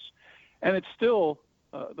obvious, and it's still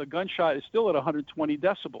the gunshot is still at 120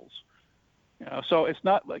 decibels. So it's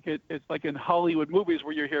not like it's like in Hollywood movies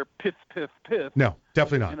where you hear piff, piff, piff. No,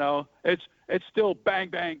 definitely not. It's still bang,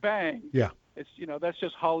 bang, bang. Yeah. It's that's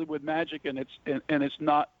just Hollywood magic, and it's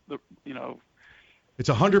not the It's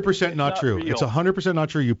 100% not true. real. It's 100% not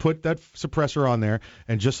true. You put that suppressor on there,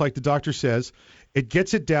 and just like the doctor says, it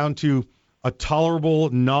gets it down to a tolerable,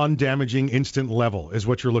 non-damaging instant level is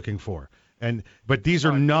what you're looking for. But these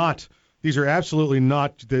are not. These are absolutely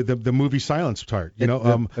not the movie silence part.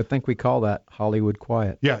 I think we call that Hollywood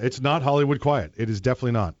quiet. Yeah, it's not Hollywood quiet. It is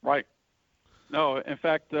definitely not. Right. No, in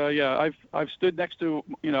fact, I've stood next to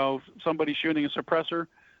somebody shooting a suppressor.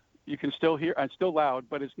 You can still hear. It's still loud,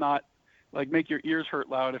 but it's not like make your ears hurt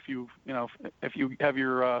loud if you have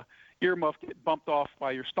your earmuff get bumped off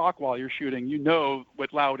by your stock while you're shooting. You know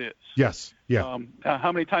what loud is. Yes. Yeah.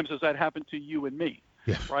 How many times has that happened to you and me?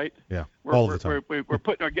 Yeah. Right. Yeah. All the time. We're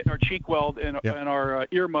getting our cheek weld and our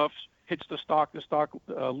earmuffs hits the stock. The stock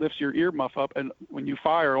lifts your earmuff up, and when you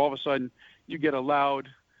fire, all of a sudden you get a loud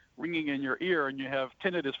ringing in your ear, and you have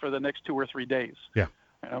tinnitus for the next 2 or 3 days. Yeah.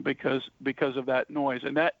 Because of that noise,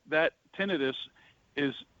 and that tinnitus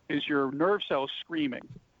is your nerve cells screaming.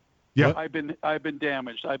 Yeah. I've been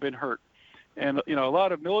damaged. I've been hurt. And a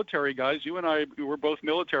lot of military guys, you and I, we're both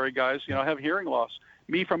military guys, have hearing loss.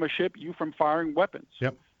 Me from a ship, you from firing weapons.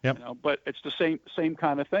 Yep. But it's the same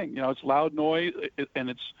kind of thing. It's loud noise, and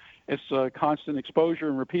it's constant exposure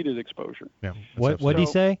and repeated exposure. Yeah. What did he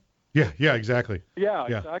say? Yeah. Exactly. Yeah.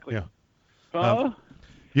 Exactly. Yeah.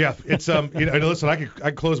 Yeah, it's listen, I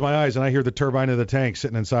can close my eyes and I hear the turbine of the tank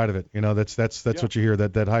sitting inside of it. That's what you hear,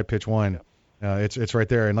 that high pitched whine. It's right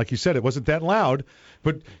there, and like you said, it wasn't that loud,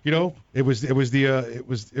 but it was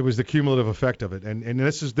the cumulative effect of it, and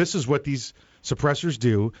this is what these suppressors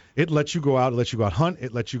do. It lets you go out, hunt,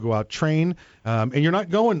 it lets you go out train, and you're not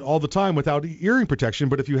going all the time without hearing protection,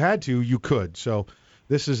 but if you had to, you could. So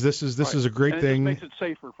this is a great and thing. It just makes it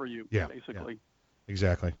safer for you, basically. Yeah.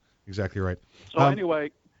 Exactly right. So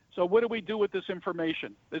anyway. So what do we do with this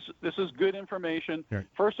information? This is good information. Right.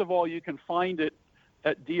 First of all, you can find it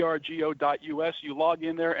at drgo.us. You log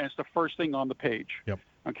in there, and it's the first thing on the page. Yep.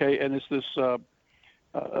 Okay, and it's this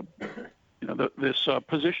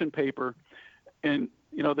position paper, and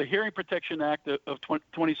the Hearing Protection Act of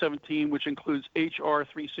 2017, which includes HR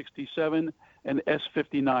 367 and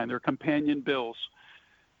S59, their companion bills,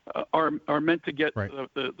 are meant to get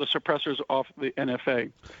the suppressors off the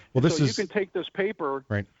NFA. Well, you can take this paper.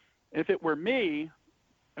 Right. If it were me,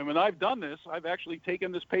 and when I've done this, I've actually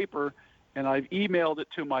taken this paper and I've emailed it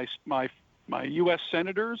to my U.S.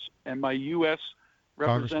 senators and my U.S.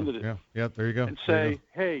 representatives. Yeah, there you go. And say,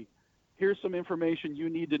 hey, here's some information you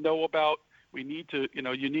need to know about. We need to,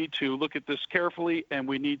 you need to look at this carefully, and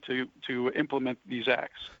we need to implement these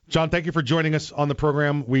acts. John, thank you for joining us on the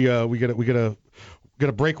program. We get a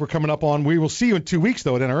break we're coming up on. We will see you in 2 weeks,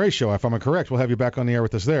 though, at NRA Show. If I'm correct, we'll have you back on the air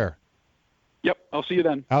with us there. Yep, I'll see you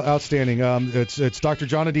then. Outstanding. It's Dr.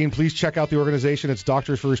 John Adine. Please check out the organization. It's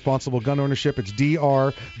Doctors for Responsible Gun Ownership. It's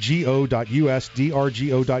drgo.us,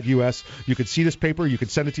 drgo.us. You can see this paper. You can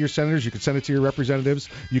send it to your senators. You can send it to your representatives.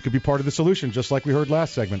 You could be part of the solution, just like we heard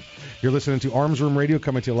last segment. You're listening to Arms Room Radio,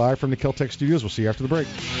 coming to you live from the Kel-Tec studios. We'll see you after the break.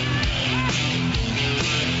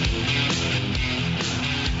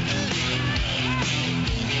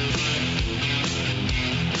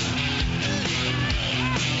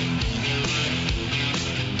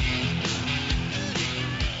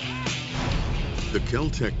 The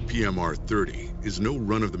Kel-Tec PMR-30 is no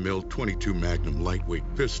run-of-the-mill .22 Magnum lightweight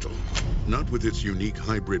pistol, not with its unique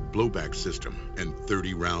hybrid blowback system and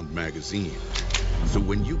 30-round magazine. So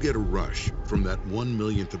when you get a rush from that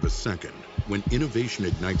 1/1,000,000th of a second, when innovation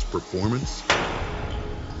ignites performance,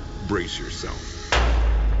 brace yourself.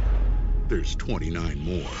 There's 29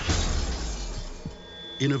 more.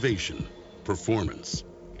 Innovation, performance,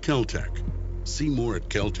 Kel-Tec. See more at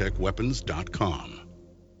keltecweapons.com.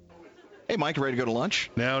 Hey, Mike, ready to go to lunch?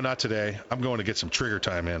 No, not today. I'm going to get some trigger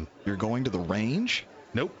time in. You're going to the range?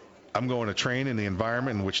 Nope. I'm going to train in the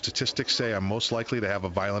environment in which statistics say I'm most likely to have a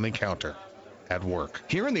violent encounter. At work.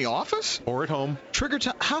 Here in the office? Or at home. Trigger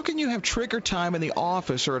time? How can you have trigger time in the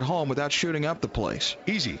office or at home without shooting up the place?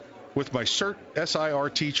 Easy. With my SIRT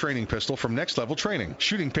SIRT training pistol from Next Level Training.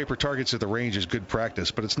 Shooting paper targets at the range is good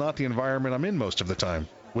practice, but it's not the environment I'm in most of the time.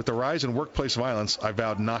 With the rise in workplace violence, I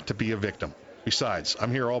vowed not to be a victim. Besides,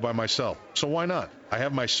 I'm here all by myself, so why not? I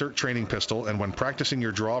have my SIRT training pistol, and when practicing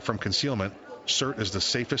your draw from concealment, SIRT is the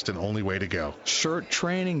safest and only way to go. SIRT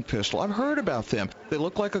training pistol. I've heard about them. They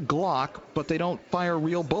look like a Glock, but they don't fire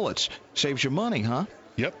real bullets. Saves you money, huh?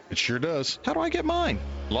 Yep, it sure does. How do I get mine?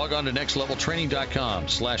 Log on to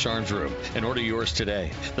nextleveltraining.com/armsroom and order yours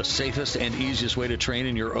today. The safest and easiest way to train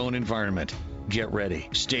in your own environment. Get ready.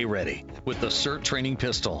 Stay ready with the SIRT training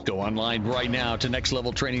pistol. Go online right now to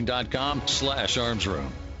nextleveltraining.com/armsroom.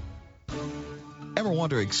 Ever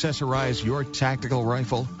want to accessorize your tactical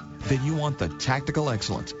rifle? Then you want the tactical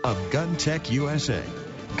excellence of GunTech USA.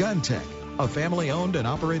 GunTech, a family-owned and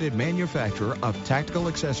operated manufacturer of tactical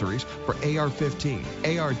accessories for AR-15,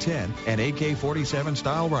 AR-10, and AK-47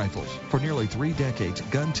 style rifles. For nearly 3 decades,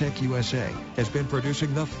 GunTech USA has been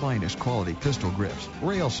producing the finest quality pistol grips,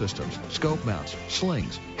 rail systems, scope mounts,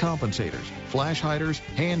 slings, compensators, flash hiders,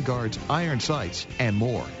 hand guards, iron sights, and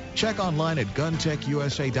more. Check online at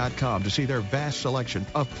GunTechUSA.com to see their vast selection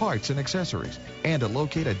of parts and accessories and to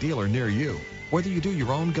locate a dealer near you. Whether you do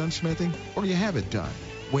your own gunsmithing or you have it done,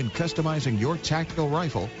 when customizing your tactical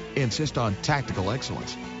rifle, insist on tactical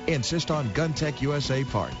excellence. Insist on GunTech USA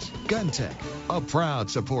parts. GunTech, a proud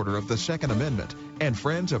supporter of the Second Amendment and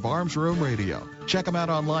friends of Arms Room Radio. Check them out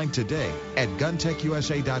online today at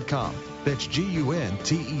GunTechUSA.com. That's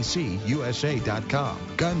GUNTECUSA.com.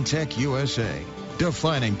 GunTech USA.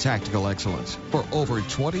 Defining tactical excellence for over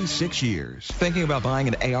 26 years. Thinking about buying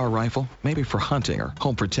an AR rifle? Maybe for hunting or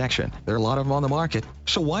home protection. There are a lot of them on the market.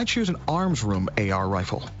 So why choose an Arms Room AR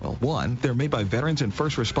rifle? Well, 1, they're made by veterans and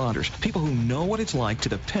first responders, people who know what it's like to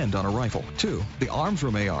depend on a rifle. 2, the Arms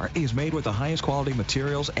Room AR is made with the highest quality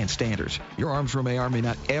materials and standards. Your Arms Room AR may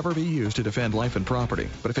not ever be used to defend life and property,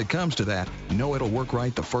 but if it comes to that, know it'll work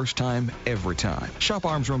right the first time, every time. Shop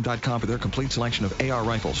armsroom.com for their complete selection of AR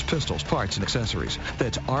rifles, pistols, parts, and accessories.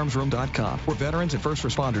 That's armsroom.com, where veterans and first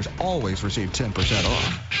responders always receive 10%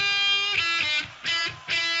 off.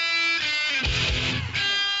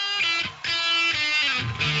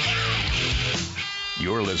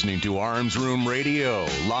 You're listening to Arms Room Radio,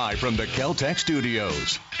 live from the Kel-Tec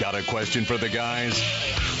studios. Got a question for the guys?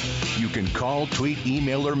 You can call, tweet,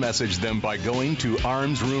 email, or message them by going to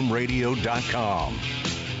armsroomradio.com.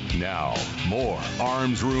 Now, more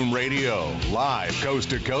Arms Room Radio, live coast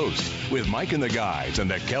to coast, with Mike and the guys in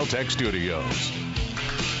the Kel-Tec studios.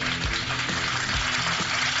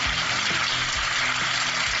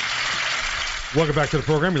 Welcome back to the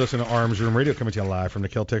program. You're listening to Arms Room Radio, coming to you live from the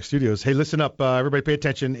Kel-Tec studios. Hey, listen up, everybody pay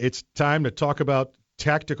attention. It's time to talk about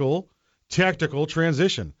tactical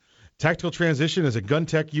transition. Tactical Transition is a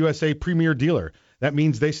GunTech USA premier dealer. That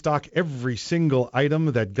means they stock every single item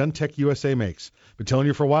that GunTech USA makes. Been telling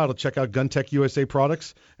you for a while to check out GunTech USA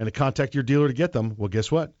products and to contact your dealer to get them. Well,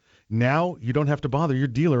 guess what? Now you don't have to bother your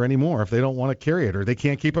dealer anymore if they don't want to carry it or they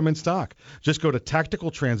can't keep them in stock. Just go to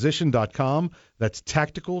tacticaltransition.com. That's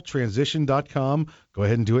tacticaltransition.com. Go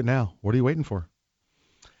ahead and do it now. What are you waiting for?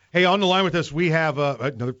 Hey, on the line with us, we have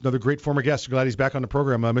another great former guest. Glad he's back on the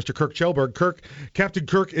program, Mr. Kirk Kjellberg. Captain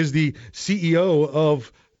Kirk is the CEO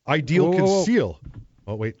of Ideal Conceal.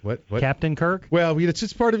 Oh, wait, what? Captain Kirk? Well, it's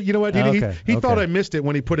just part of, you know what? He thought I missed it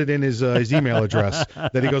when he put it in his email address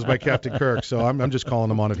that he goes by Captain Kirk. So I'm just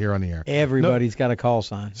calling him on it here on the air. Everybody's got a call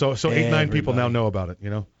sign. So 8-9 people now know about it, you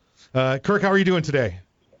know. Kirk, how are you doing today?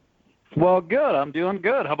 Well, good. I'm doing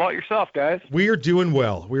good. How about yourself, guys? We are doing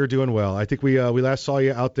well. I think we last saw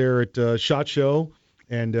you out there at SHOT Show,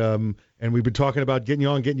 and we've been talking about getting you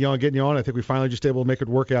on. I think we finally just able to make it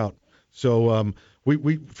work out. So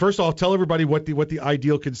we first of all tell everybody what the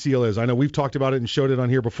Ideal Conceal is. I know we've talked about it and showed it on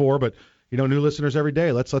here before, but new listeners every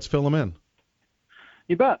day. Let's fill them in.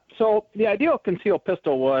 You bet. So the Ideal Conceal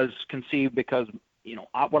pistol was conceived because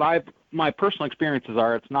my personal experiences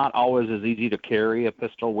are it's not always as easy to carry a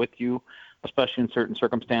pistol with you, especially in certain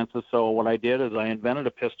circumstances. So what I did is I invented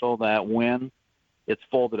a pistol that when it's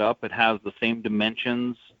folded up, it has the same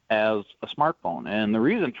dimensions as a smartphone. And the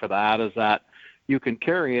reason for that is that you can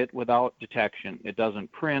carry it without detection. It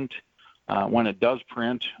doesn't print. When it does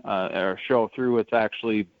print or show through, it's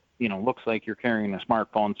actually, looks like you're carrying a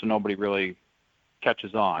smartphone, so nobody really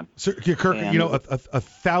catches on. So, Kirk, and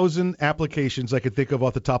 1,000 applications I could think of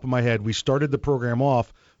off the top of my head. We started the program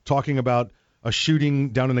off talking about a shooting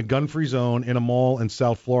down in a gun-free zone in a mall in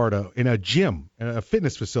South Florida, in a gym, a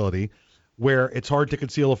fitness facility, where it's hard to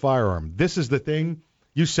conceal a firearm. This is the thing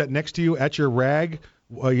you set next to you at your rag,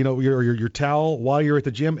 your towel while you're at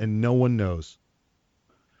the gym, and no one knows.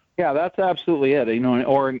 Yeah, that's absolutely it.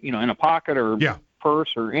 Or in a pocket or purse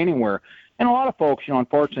or anywhere. And a lot of folks,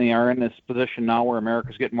 unfortunately, are in this position now where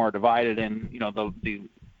America's getting more divided, and the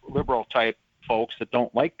liberal type folks that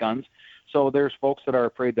don't like guns. So there's folks that are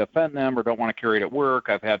afraid to offend them or don't want to carry it at work.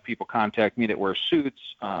 I've had people contact me that wear suits.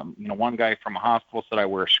 One guy from a hospital said I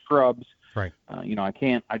wear scrubs. Right.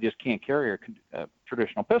 I just can't carry a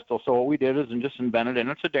traditional pistol. So what we did is just invented, and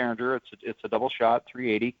it's a Derringer. It's a double shot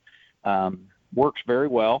 380. Works very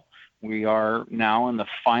well. We are now in the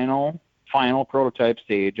final prototype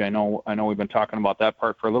stage. I know we've been talking about that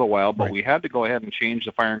part for a little while, but we had to go ahead and change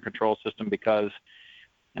the firing control system because,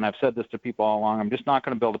 and I've said this to people all along, I'm just not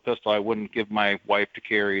going to build a pistol I wouldn't give my wife to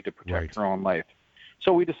carry to protect her own life.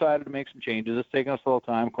 So we decided to make some changes. It's taken us a little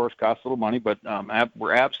time, of course, costs a little money, but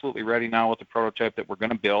we're absolutely ready now with the prototype that we're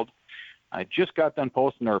going to build. I just got done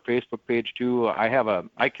posting to our Facebook page too. I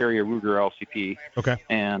carry a Ruger LCP. Okay.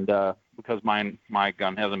 And because my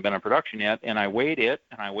gun hasn't been in production yet, and I weighed it,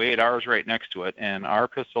 and I weighed ours right next to it, and our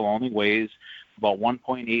pistol only weighs about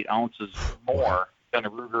 1.8 ounces more than a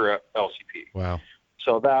Ruger LCP. Wow.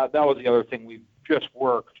 So that was the other thing. We just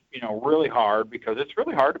worked, really hard, because it's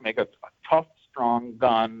really hard to make a tough, strong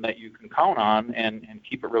gun that you can count on and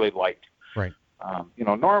keep it really light. Right.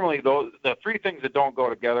 Normally the three things that don't go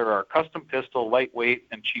together are custom pistol, lightweight,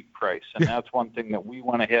 and cheap price. And that's one thing that we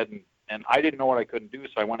went ahead and I didn't know what I couldn't do,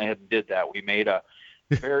 so I went ahead and did that. We made a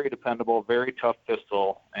very dependable, very tough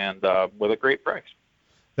pistol, and with a great price.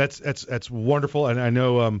 That's wonderful, and I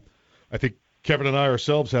know I think Kevin and I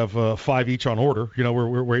ourselves have 5 each on order.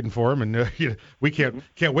 We're waiting for them, and we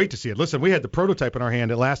can't wait to see it. Listen, we had the prototype in our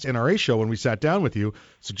hand at last NRA show when we sat down with you,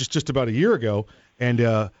 so just about a year ago, and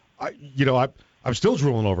I'm still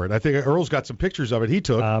drooling over it. I think Earl's got some pictures of it he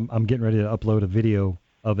took. I'm getting ready to upload a video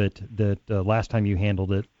of it that last time you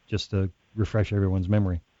handled it, just to refresh everyone's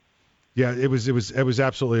memory. Yeah, it was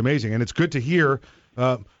absolutely amazing, and it's good to hear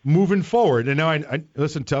moving forward. And now I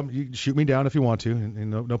listen, Tom, you can shoot me down if you want to,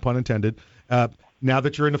 and no pun intended. Now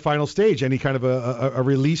that you're in the final stage, any kind of a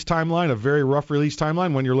release timeline, a very rough release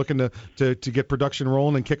timeline when you're looking to get production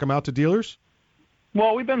rolling and kick them out to dealers?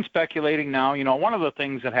 Well, we've been speculating now. One of the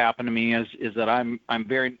things that happened to me is that I'm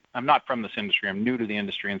not from this industry. I'm new to the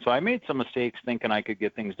industry, and so I made some mistakes thinking I could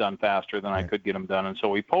get things done faster than I could get them done. And so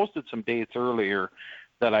we posted some dates earlier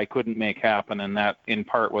that I couldn't make happen, and that in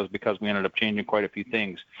part was because we ended up changing quite a few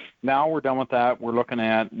things. Now we're done with that. We're looking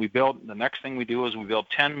at the next thing we do is we build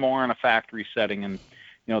 10 more in a factory setting, and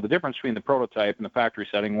the difference between the prototype and the factory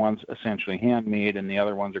setting, one's essentially handmade and the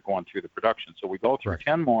other ones are going through the production. So we go through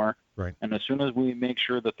 10 more, and as soon as we make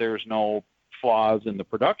sure that there's no flaws in the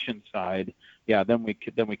production side, then we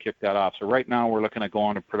kick that off. So right now we're looking at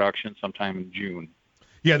going to production sometime in June.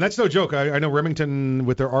 Yeah, that's no joke. I know Remington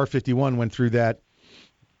with their R51 went through that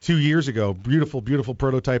 2 years ago. Beautiful, beautiful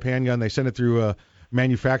prototype handgun. They sent it through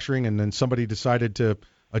manufacturing, and then somebody decided to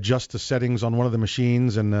adjust the settings on one of the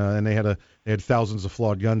machines, and they had thousands of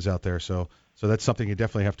flawed guns out there. So that's something you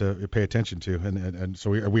definitely have to pay attention to, and so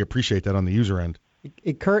we appreciate that on the user end.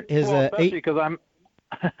 Kurt is especially because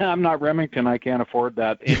I'm not Remington. I can't afford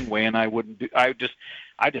that anyway, and I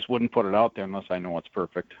just wouldn't put it out there unless I know it's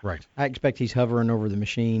perfect. Right. I expect he's hovering over the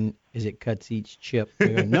machine as it cuts each chip.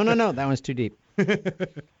 No, that one's too deep.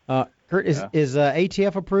 Kurt, is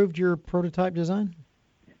ATF approved your prototype design?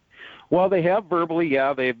 Well, they have verbally,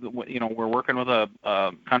 we're working with a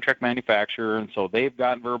contract manufacturer, and so they've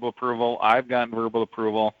gotten verbal approval. I've gotten verbal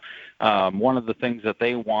approval. One of the things that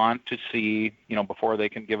they want to see, before they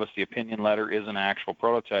can give us the opinion letter is an actual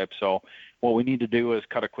prototype. So what we need to do is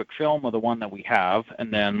cut a quick film of the one that we have,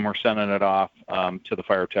 and then we're sending it off to the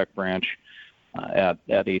fire tech branch at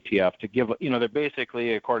ATF to give, they're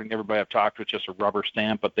basically, according to everybody I've talked with, just a rubber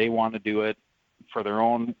stamp, but they want to do it for their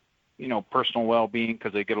own personal well-being,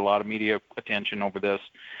 because they get a lot of media attention over this.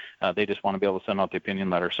 They just want to be able to send out the opinion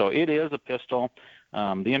letter. So it is a pistol.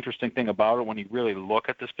 The interesting thing about it, when you really look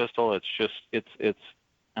at this pistol,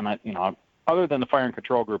 other than the firing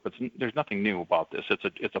control group, there's nothing new about this.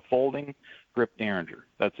 It's a folding grip Derringer.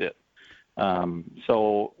 That's it.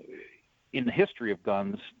 So in the history of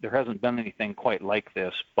guns, there hasn't been anything quite like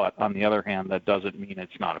this, but on the other hand, that doesn't mean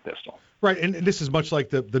it's not a pistol. Right, and this is much like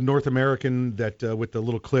the North American that with the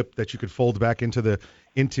little clip that you could fold back into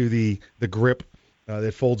the grip.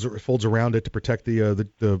 It folds around it to protect the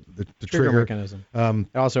trigger mechanism.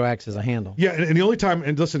 It also acts as a handle. Yeah, and the only time,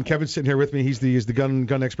 and listen, Kevin's sitting here with me. He's the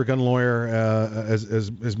gun expert, gun lawyer,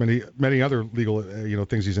 as many other legal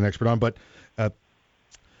things he's an expert on. But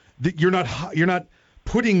you're not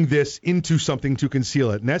putting this into something to conceal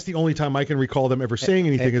it, and that's the only time I can recall them ever saying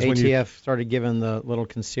anything. Is when ATF started giving the little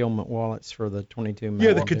concealment wallets for the 22.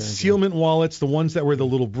 Yeah, the concealment wallets, the ones that were the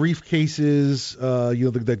little briefcases.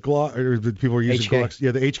 That Glock, or the people are using HK. Glocks.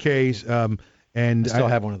 Yeah, the HKs. And I still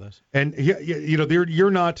have one of those. And you're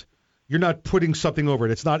not putting something over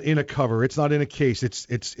it. It's not in a cover. It's not in a case. It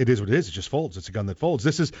is what it is. It just folds. It's a gun that folds.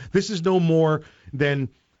 This is no more than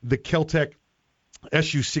the Kel-Tec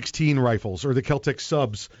SU-16 rifles or the Kel-Tec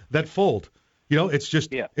subs that fold. It's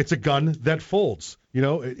just it's a gun that folds.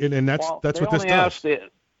 And that's what this does.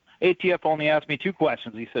 ATF only asked me 2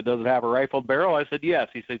 questions. He said, "Does it have a rifled barrel?" I said, "Yes."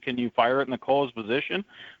 He said, "Can you fire it in the closed position?"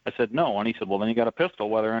 I said, "No." And he said, "Well, then you got a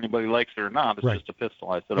pistol, whether anybody likes it or not. It's just a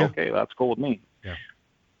pistol." I said, "Okay, that's cool with me." Yeah,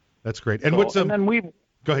 that's great. And and then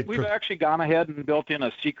go ahead. We've actually gone ahead and built in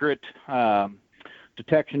a secret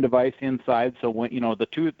detection device inside. So when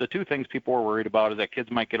the two things people were worried about is that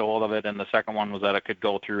kids might get a hold of it, and the second one was that it could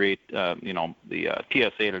go through the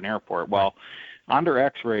TSA at an airport. Well, under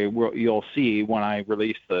X-ray, you'll see when I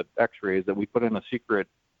release the X-rays that we put in a secret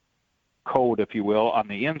code, if you will, on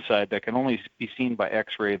the inside that can only be seen by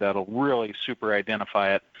X-ray. That'll really super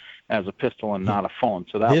identify it as a pistol and not a phone.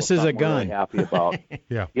 So this is a gun. We're really happy about.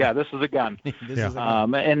 Yeah, this is a gun.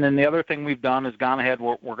 And then the other thing we've done is gone ahead.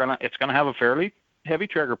 It's gonna have a fairly heavy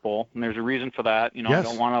trigger pull, and there's a reason for that. I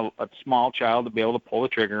don't want a small child to be able to pull the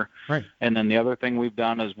trigger. Right. And then the other thing we've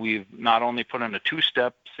done is we've not only put in a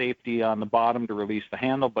 2-step safety on the bottom to release the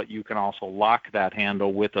handle, but you can also lock that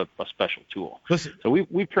handle with a special tool. Listen, so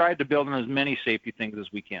we've tried to build in as many safety things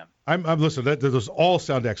as we can. I'm listen. Those all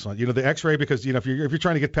sound excellent. The X-ray, because if you're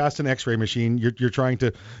trying to get past an X-ray machine, you're trying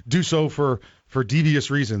to do so for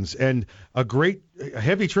devious reasons. And a great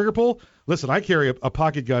heavy trigger pull. Listen, I carry a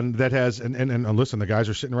pocket gun that has and listen, the guys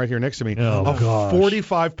are sitting right here next to me. Oh, a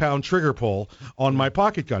 45-pound trigger pull on my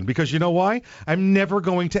pocket gun, because you know why? I'm never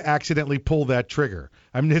going to accidentally pull that trigger.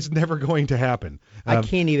 It's never going to happen. I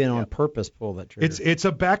can't even on purpose pull that trigger. It's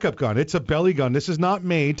a backup gun. It's a belly gun. This is not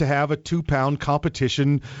made to have a 2-pound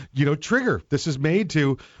competition, trigger. This is made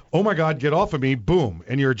to, oh my God, get off of me, boom,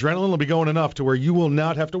 and your adrenaline will be going enough to where you will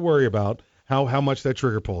not have to worry about how much that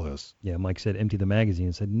trigger pull is. Yeah, Mike said empty the magazine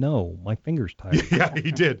and said, "No, my finger's tired." Yeah,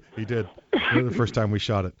 he did. The first time we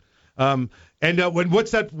shot it.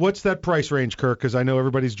 What's that price range, Kirk? Because I know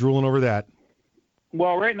everybody's drooling over that.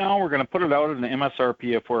 Well, right now we're going to put it out at an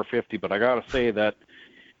MSRP of $450, but I got to say that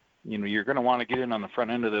you're going to want to get in on the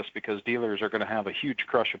front end of this because dealers are going to have a huge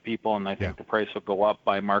crush of people, and I think the price will go up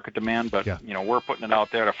by market demand. But we're putting it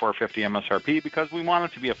out there at a $450 MSRP because we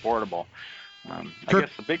want it to be affordable. I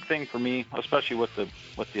guess the big thing for me, especially with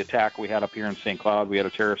the attack we had up here in St. Cloud, we had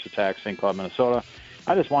a terrorist attack in St. Cloud, Minnesota.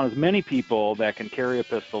 I just want as many people that can carry a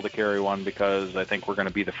pistol to carry one, because I think we're going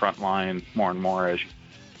to be the front line more and more as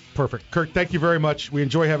Perfect. Kurt, thank you very much. We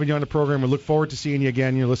enjoy having you on the program. We look forward to seeing you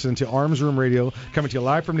again. You're listening to Arms Room Radio, coming to you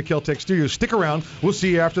live from the Kel-Tec studios. Stick around. We'll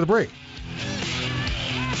see you after the break.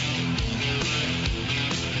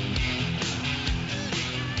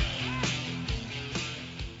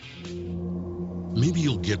 Maybe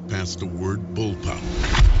you'll get past the word bullpup.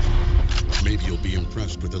 Maybe you'll be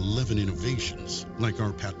impressed with 11 innovations, like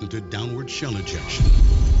our patented downward shell ejection.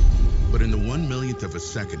 But in the 1/1,000,000th of a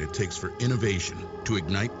second it takes for innovation to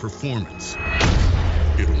ignite performance,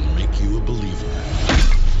 it'll make you a believer.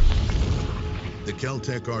 The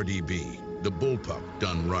Kel-Tec RDB, the bullpup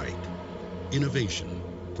done right. Innovation,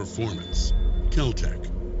 performance, Kel-Tec.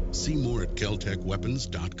 See more at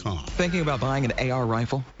keltecweapons.com. Thinking about buying an AR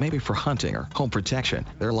rifle? Maybe for hunting or home protection.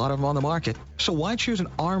 There are a lot of them on the market. So why choose an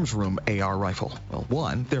Arms Room AR rifle? Well,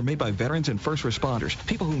 1, they're made by veterans and first responders,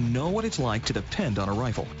 people who know what it's like to depend on a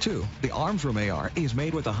rifle. 2, the Arms Room AR is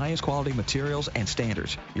made with the highest quality materials and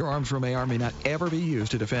standards. Your Arms Room AR may not ever be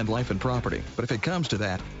used to defend life and property, but if it comes to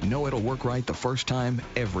that, know it'll work right the first time,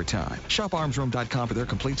 every time. Shop armsroom.com for their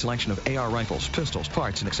complete selection of AR rifles, pistols,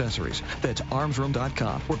 parts, and accessories. That's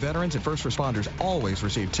armsroom.com, where veterans and first responders always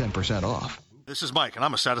receive 10% off. This is Mike, and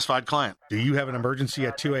I'm a satisfied client. Do you have an emergency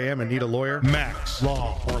at 2 a.m. and need a lawyer? Max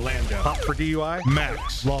Law Orlando. Pop for DUI?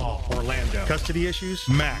 Max Law Orlando. Custody issues?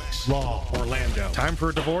 Max Law Orlando. Time for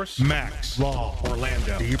a divorce? Max Law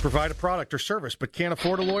Orlando. Do you provide a product or service but can't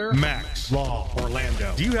afford a lawyer? Max Law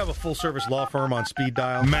Orlando. Do you have a full-service law firm on speed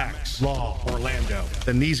dial? Max Law Orlando.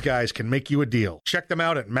 Then these guys can make you a deal. Check them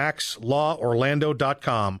out at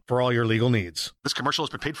maxlaworlando.com for all your legal needs. This commercial has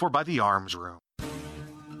been paid for by the Arms Room.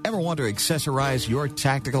 Ever want to accessorize your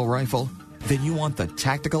tactical rifle? Then you want the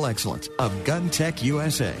tactical excellence of GunTech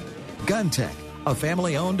USA. GunTech, a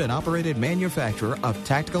family-owned and operated manufacturer of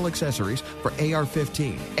tactical accessories for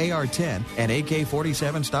AR-15, AR-10, and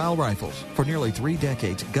AK-47 style rifles. For nearly 3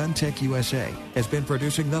 decades, GunTech USA has been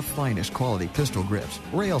producing the finest quality pistol grips,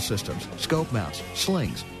 rail systems, scope mounts,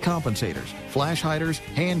 slings, compensators, flash hiders,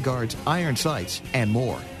 hand guards, iron sights, and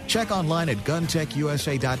more. Check online at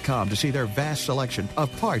GunTechUSA.com to see their vast selection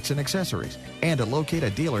of parts and accessories and to locate a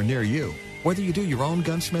dealer near you. Whether you do your own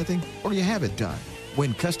gunsmithing or you have it done,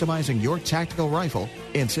 when customizing your tactical rifle,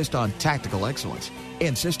 insist on tactical excellence.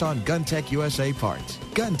 Insist on GunTech USA parts.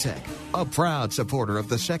 GunTech, a proud supporter of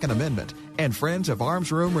the Second Amendment and friends of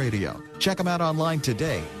Arms Room Radio. Check them out online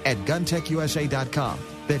today at GunTechUSA.com.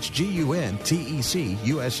 That's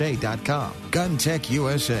GUNTECUSA.com. GunTech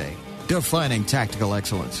USA, defining tactical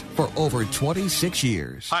excellence for over 26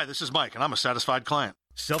 years. Hi, this is Mike, and I'm a satisfied client.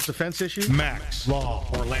 Self-defense issue? Max Law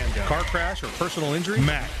Orlando. Car crash or personal injury?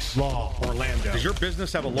 Max Law Orlando. Does your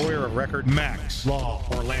business have a lawyer of record? Max Law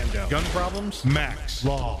Orlando. Gun problems? Max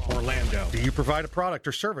Law Orlando. Do you provide a product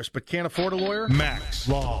or service but can't afford a lawyer? Max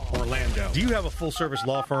Law Orlando. Do you have a full-service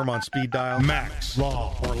law firm on speed dial? Max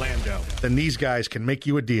Law Orlando. Then these guys can make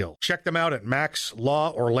you a deal. Check them out at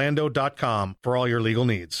maxlaworlando.com for all your legal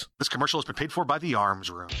needs. This commercial has been paid for by the Arms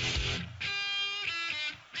Room.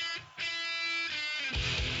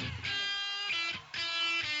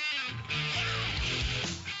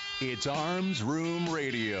 It's Arms Room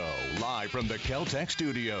Radio, live from the Kel-Tec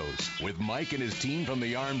Studios, with Mike and his team from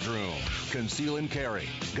the Arms Room. Conceal and carry,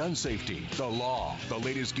 gun safety, the law, the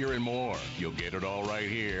latest gear and more. You'll get it all right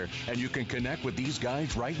here, and you can connect with these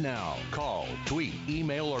guys right now. Call, tweet,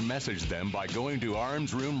 email, or message them by going to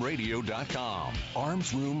armsroomradio.com.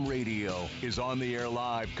 Arms Room Radio is on the air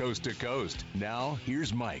live coast to coast. Now,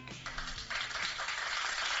 here's Mike.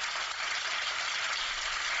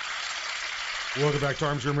 Welcome back to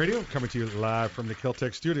Arms Room Radio, coming to you live from the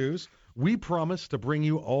Kel-Tec Studios. We promise to bring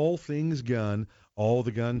you all things gun, all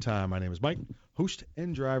the gun time. My name is Mike, host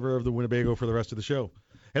and driver of the Winnebago for the rest of the show.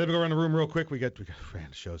 Hey, let me go around the room real quick. We got man,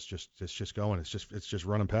 the show's just going. It's just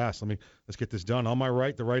running past. Let's get this done. On my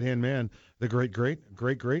right, the right-hand man, the great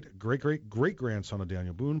grandson of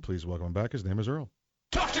Daniel Boone. Please welcome him back. His name is Earl.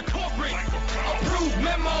 Dr. Corporate, approved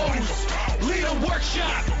memos, lead a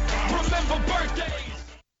workshop, remember birthdays.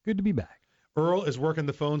 Good to be back. Earl is working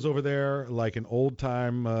the phones over there like an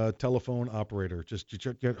old-time telephone operator. Just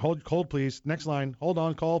hold, please. Next line. Hold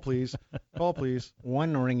on. Call, please. Call, please.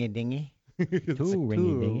 One ringy-dingy. Two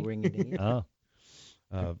ringy-dingy. Oh.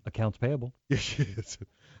 Accounts payable. It's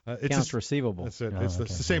accounts receivable. That's it. It's the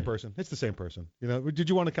same person. It's the same person. You know, did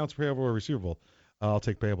you want accounts payable or receivable? I'll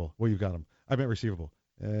take payable. Well, you got them. I meant receivable.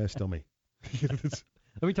 Still me.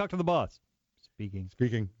 Let me talk to the boss. Speaking.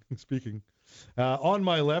 On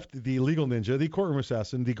my left, the legal ninja, the courtroom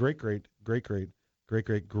assassin, the great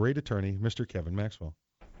attorney, Mr. Kevin Maxwell.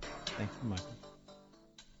 Thank you, Michael.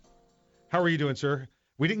 How are you doing, sir?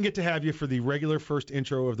 We didn't get to have you for the regular first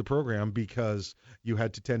intro of the program because you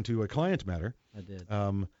had to tend to a client matter. I did.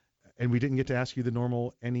 And we didn't get to ask you the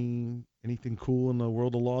normal anything cool in the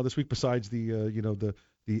world of law this week besides the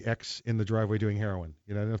ex in the driveway doing heroin.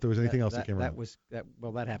 I don't know if there was anything else that came around.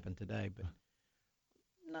 That happened today, but.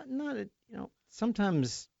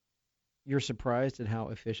 Sometimes you're surprised at how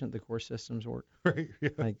efficient the court systems work. Right.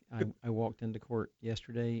 Yeah. I walked into court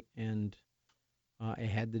yesterday and I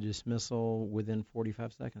had the dismissal within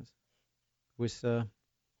 45 seconds. They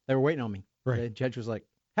were waiting on me. Right. The judge was like,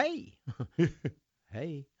 "Hey,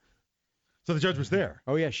 hey." So the judge was there.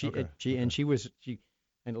 Oh yeah, she and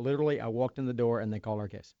literally I walked in the door and they called our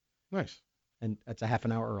case. Nice. And that's a half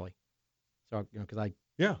an hour early. So because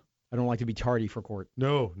I don't like to be tardy for court.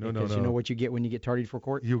 No. Because you know what you get when you get tardy for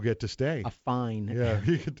court? You get to stay. A fine. Yeah.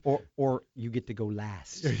 or you get to go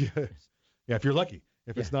last. Yeah, if you're lucky.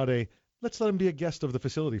 If it's not let's let him be a guest of the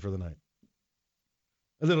facility for the night.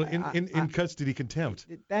 A little in custody contempt.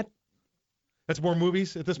 That's more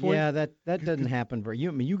movies at this point? Yeah, that doesn't happen very.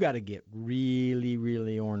 You got to get really,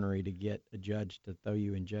 really ornery to get a judge to throw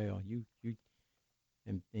you in jail.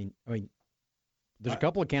 There's a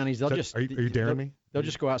couple of counties they'll just. Are you daring me? They'll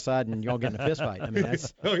just go outside and y'all get in a fist fight. I mean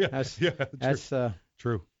that's. That's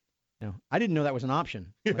true. I didn't know that was an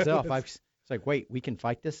option myself. It's like, wait, we can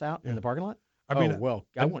fight this out in the parking lot?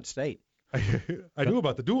 I want state. I knew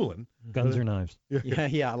about the dueling. Guns or knives?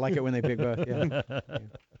 Yeah. I like it when they pick both. Yeah.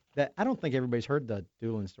 I don't think everybody's heard the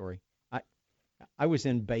dueling story. I was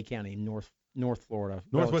in Bay County, North Florida.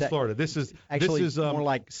 Northwest Florida. This is more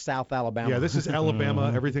like South Alabama. Yeah, this is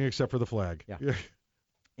Alabama. Everything except for the flag. Yeah.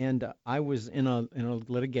 And I was in a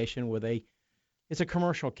litigation with a It's a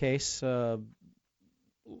commercial case,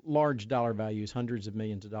 large dollar values, hundreds of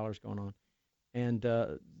millions of dollars going on. And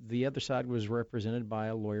the other side was represented by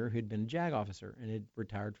a lawyer who'd been a JAG officer and had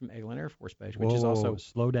retired from Eglin Air Force Base, which is also...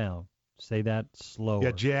 Slow down. Say that slower.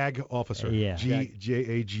 Yeah, JAG officer. Yeah.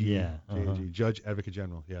 J-A-G. Yeah. J-A-G. Judge Advocate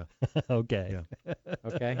General. Yeah. Okay. Yeah.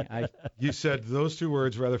 Okay. You said those two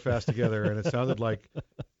words rather fast together, and it sounded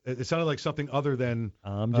like something other than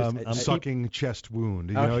I'm sucking chest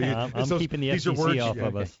wound. You okay. know, I'm keeping the FCC off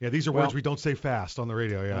of us. Yeah, these are words we don't say fast on the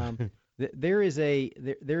radio. Yeah. There is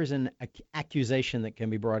an accusation that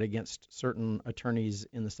can be brought against certain attorneys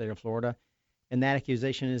in the state of Florida, and that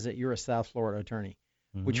accusation is that you're a South Florida attorney,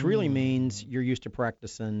 which really means you're used to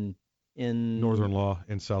practicing in Northern law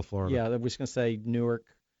in South Florida. Yeah, I was going to say Newark.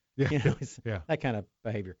 Yeah, you know, yeah. That kind of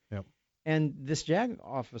behavior. Yep. And this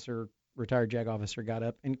retired JAG officer, got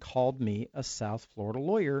up and called me a South Florida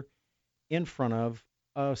lawyer in front of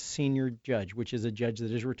a senior judge, which is a judge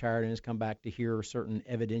that is retired and has come back to hear certain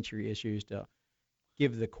evidentiary issues to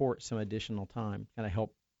give the court some additional time, kind of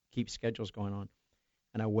help keep schedules going on.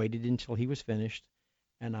 And I waited until he was finished,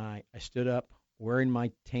 and I stood up wearing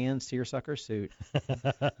my tan seersucker suit,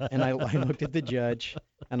 and I looked at the judge,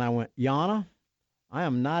 and I went, Yana, I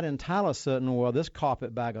am not entirely certain where this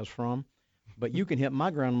carpetbagger is from, but you can hit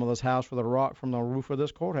my grandmother's house with a rock from the roof of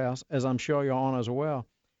this courthouse, as I'm sure your honor as well.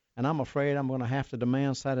 And I'm afraid I'm going to have to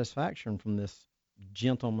demand satisfaction from this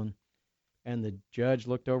gentleman. And the judge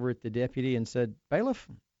looked over at the deputy and said, Bailiff,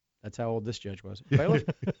 that's how old this judge was. Bailiff,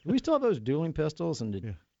 do we still have those dueling pistols? And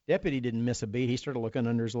the deputy didn't miss a beat. He started looking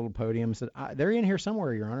under his little podium and said, they're in here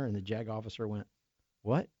somewhere, Your Honor. And the JAG officer went,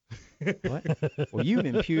 what? What? Well, you've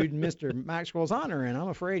impugned Mr. Maxwell's honor, and I'm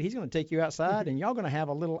afraid he's going to take you outside, and y'all going to have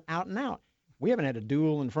a little out and out. We haven't had a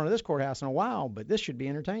duel in front of this courthouse in a while, but this should be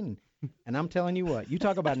entertaining. And I'm telling you what, you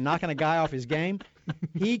talk about knocking a guy off his game.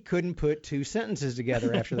 He couldn't put two sentences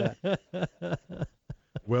together after that.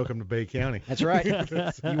 Welcome to Bay County. That's right.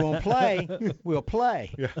 You won't play, we'll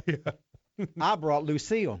play. Yeah. I brought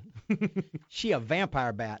Lucille. She a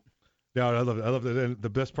vampire bat. No, I love it. I love it. And the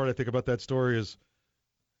best part I think about that story is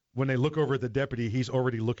when they look over at the deputy, he's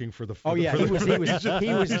already looking for the. He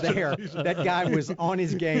was there. That guy was on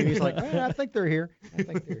his game. He's like, I think they're here.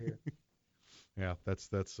 Yeah, that's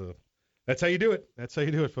how you do it. That's how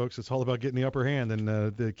you do it, folks. It's all about getting the upper hand,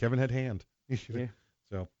 and Kevin had hand. Yeah.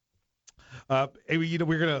 So, hey, I'm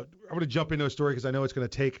gonna jump into a story because I know it's gonna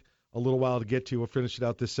take a little while to get to. We'll finish it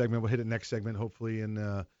out this segment. We'll hit it next segment, hopefully,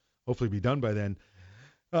 and hopefully be done by then.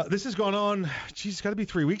 This has gone on, it's got to be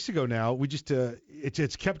 3 weeks ago now. We just,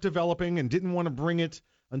 it's kept developing and didn't want to bring it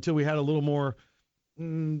until we had a little more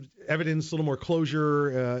evidence, a little more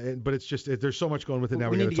closure. But it's just, there's so much going with it now.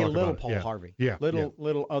 We need to get a little Paul Harvey. Yeah.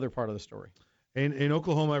 Little other part of the story. And in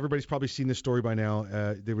Oklahoma, everybody's probably seen this story by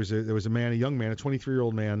now. There was a man, a young man, a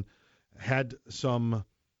 23-year-old man, had some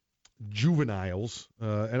juveniles,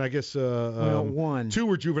 and I guess one. Two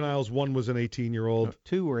were juveniles, one was an 18-year-old. No,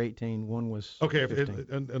 two were 18, one was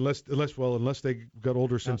 15. Unless they got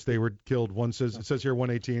older since they were killed. One says it says here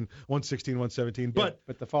 118, 116, 117. Yeah,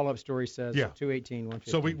 but the follow-up story says 218,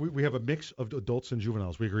 115. So we have a mix of adults and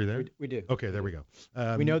juveniles. We agree there? We do. Okay, there we go.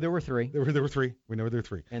 We know there were three. There were three. We know there were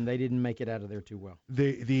three. And they didn't make it out of there too well.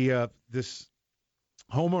 This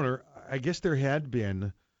homeowner, I guess there had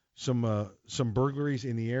been some burglaries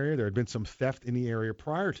in the area. There had been some theft in the area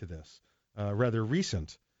prior to this, rather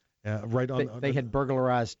recent. They had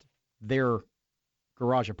burglarized their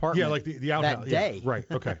garage apartment. Yeah, like the outhouse that day. Yeah, right.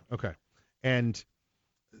 Okay. And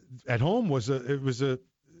at home was the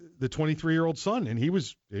 23-year-old son, and he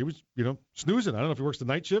was snoozing. I don't know if he works the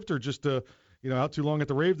night shift or just out too long at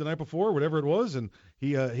the rave the night before, whatever it was, and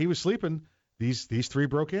he was sleeping. These three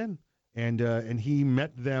broke in, and he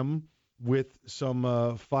met them with some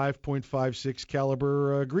 5.56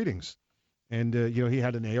 caliber greetings, and he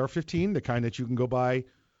had an AR-15, the kind that you can go buy,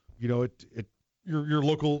 at your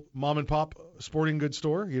local mom and pop sporting goods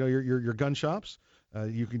store, your gun shops.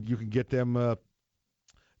 You can get them.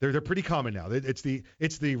 They're pretty common now. It's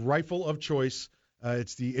the rifle of choice.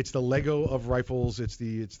 It's the Lego of rifles. It's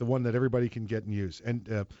the one that everybody can get and use.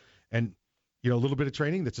 And a little bit of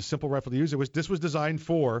training. That's a simple rifle to use.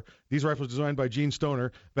 These rifles designed by Gene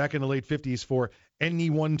Stoner back in the late 50s for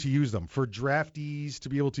anyone to use them, for draftees to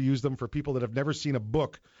be able to use them, for people that have never seen a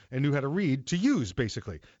book and knew how to read to use,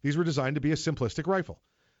 basically. These were designed to be a simplistic rifle.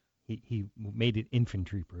 He made it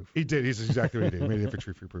infantry proof. He did. He's exactly what he did. He made it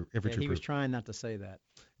infantry proof. He was trying not to say that.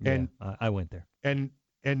 And I went there. And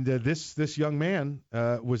this young man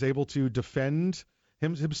was able to defend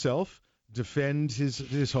himself, defend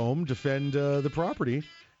his home, defend the property,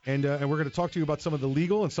 and we're going to talk to you about some of the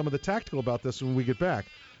legal and some of the tactical about this when we get back.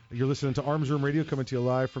 You're listening to Arms Room Radio, coming to you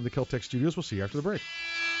live from the Kel-Tec studios. We'll see you after the break.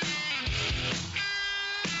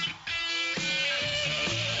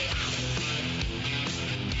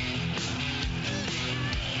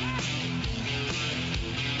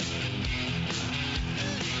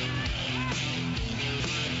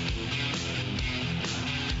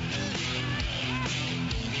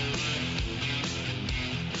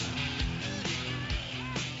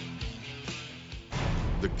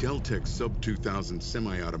 The Kel-Tec Sub-2000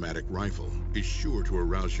 semi-automatic rifle is sure to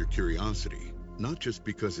arouse your curiosity, not just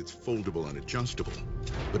because it's foldable and adjustable,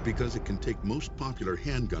 but because it can take most popular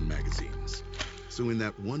handgun magazines. So in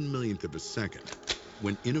that 1/1,000,000th of a second,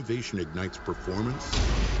 when innovation ignites performance,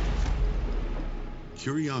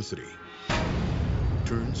 curiosity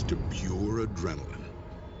turns to pure adrenaline.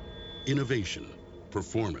 Innovation,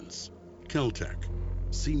 performance, Kel-Tec.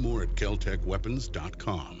 See more at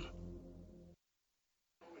keltecweapons.com.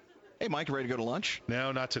 Hey, Mike, you ready to go to lunch?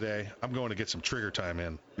 No, not today. I'm going to get some trigger time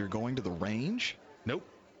in. You're going to the range? Nope.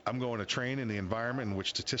 I'm going to train in the environment in which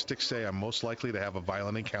statistics say I'm most likely to have a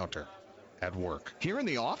violent encounter. At work. Here in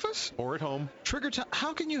the office? Or at home. Trigger time?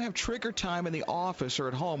 How can you have trigger time in the office or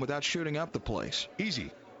at home without shooting up the place? Easy.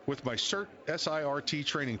 With my SIRT SIRT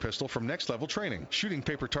training pistol from Next Level Training. Shooting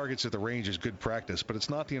paper targets at the range is good practice, but it's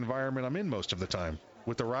not the environment I'm in most of the time.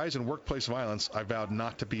 With the rise in workplace violence, I vowed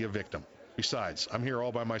not to be a victim. Besides, I'm here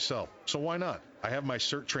all by myself, so why not? I have my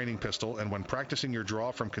SIRT training pistol, and when practicing your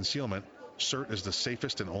draw from concealment, SIRT is the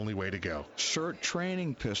safest and only way to go. SIRT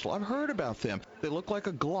training pistol. I've heard about them. They look like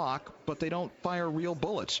a Glock, but they don't fire real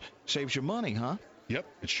bullets. Saves you money, huh? Yep,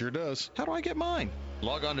 it sure does. How do I get mine?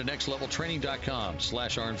 Log on to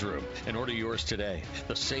nextleveltraining.com/armsroom and order yours today.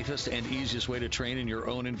 The safest and easiest way to train in your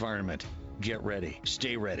own environment. Get ready.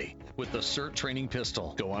 Stay ready with the SIRT training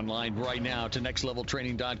pistol. Go online right now to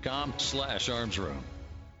nextleveltraining.com/armsroom.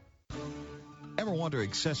 Ever want to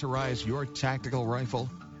accessorize your tactical rifle?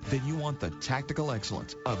 Then you want the tactical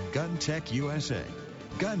excellence of GunTech USA.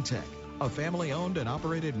 GunTech, a family-owned and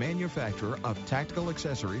operated manufacturer of tactical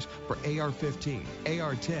accessories for AR-15,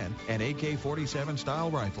 AR-10, and AK-47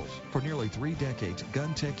 style rifles. For nearly 3 decades,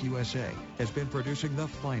 GunTech USA has been producing the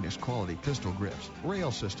finest quality pistol grips,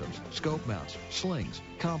 rail systems, scope mounts, slings,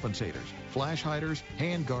 compensators, flash hiders,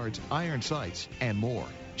 hand guards, iron sights, and more.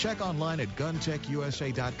 Check online at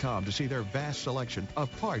GunTechUSA.com to see their vast selection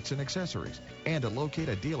of parts and accessories and to locate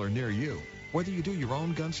a dealer near you. Whether you do your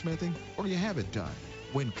own gunsmithing or you have it done,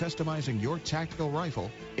 when customizing your tactical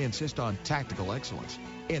rifle, insist on tactical excellence.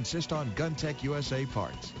 Insist on GunTech USA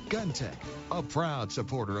parts. GunTech, a proud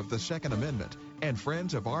supporter of the Second Amendment and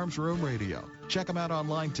friends of Arms Room Radio. Check them out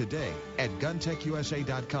online today at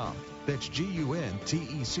GunTechUSA.com. That's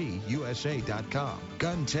GUNTECUSA.com.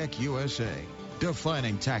 GunTech USA.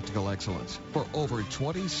 Defining tactical excellence for over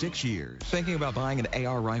 26 years. Thinking about buying an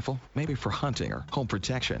AR rifle? Maybe for hunting or home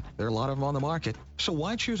protection. There are a lot of them on the market. So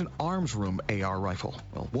why choose an Arms Room AR rifle?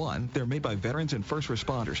 Well, 1, they're made by veterans and first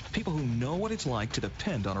responders, people who know what it's like to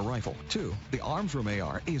depend on a rifle. 2, the Arms Room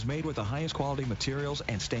AR is made with the highest quality materials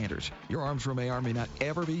and standards. Your Arms Room AR may not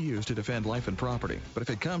ever be used to defend life and property, but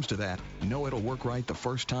if it comes to that, know it'll work right the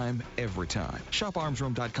first time, every time. Shop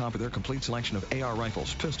armsroom.com for their complete selection of AR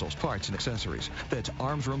rifles, pistols, parts, and accessories. That's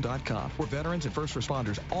armsroom.com, where veterans and first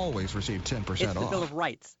responders always receive 10% off. It's the Bill of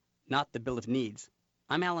Rights, not the Bill of Needs.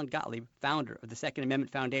 I'm Alan Gottlieb, founder of the Second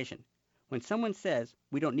Amendment Foundation. When someone says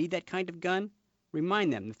we don't need that kind of gun,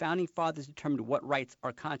 remind them the Founding Fathers determined what rights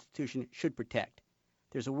our Constitution should protect.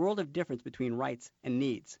 There's a world of difference between rights and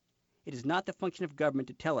needs. It is not the function of government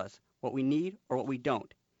to tell us what we need or what we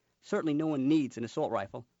don't. Certainly no one needs an assault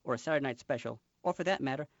rifle or a Saturday night special, or for that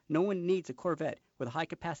matter, no one needs a Corvette with a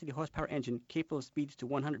high-capacity horsepower engine capable of speeds to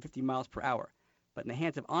 150 miles per hour. But in the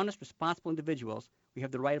hands of honest, responsible individuals, we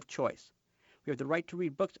have the right of choice. We have the right to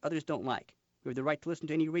read books others don't like. We have the right to listen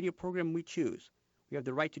to any radio program we choose. We have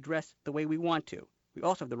the right to dress the way we want to. We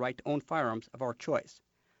also have the right to own firearms of our choice.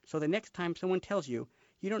 So the next time someone tells you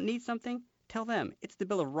you don't need something, tell them it's the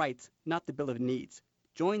Bill of Rights, not the Bill of Needs.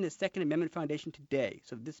 Join the Second Amendment Foundation today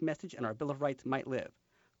so that this message and our Bill of Rights might live.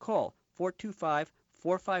 Call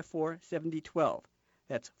 425-454-7012.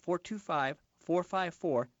 That's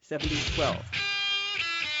 425-454-7012.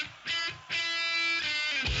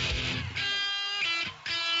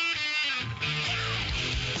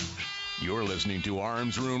 You're listening to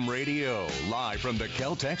Arms Room Radio, live from the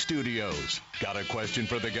Kel-Tec studios. Got a question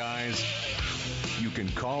for the guys? You can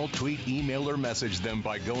call, tweet, email, or message them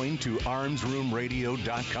by going to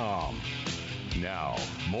armsroomradio.com. Now,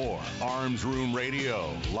 more Arms Room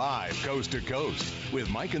Radio, live coast to coast, with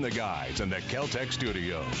Mike and the guys in the Kel-Tec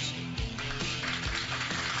studios.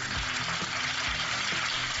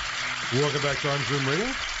 Welcome back to Arms Room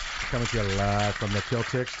Radio. coming to you live from the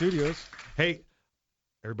Kel-Tec studios. Hey,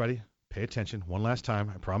 everybody, pay attention one last time.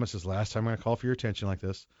 I promise this last time I'm going to call for your attention like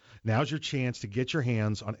this. Now's your chance to get your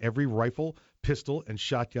hands on every rifle, pistol, and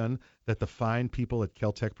shotgun that the fine people at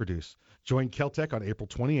Kel-Tec produce. Join Kel-Tec on April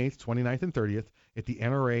 28th, 29th, and 30th at the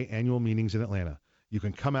NRA annual meetings in Atlanta. You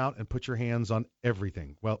can come out and put your hands on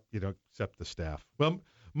everything. Well, except the staff. Well,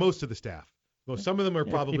 most of the staff. Well, some of them are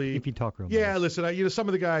probably. If you talk real Yeah, nice. listen. Some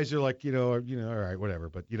of the guys are like, all right, whatever.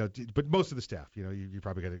 But but most of the staff, you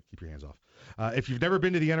probably got to keep your hands off. If you've never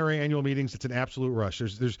been to the NRA annual meetings, it's an absolute rush.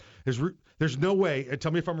 There's no way. And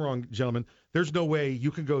tell me if I'm wrong, gentlemen. There's no way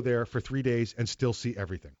you can go there for 3 days and still see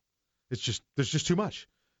everything. There's just too much.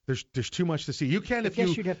 There's too much to see. You can if you. I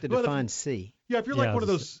guess you'd have to define see. Yeah, if you're like one of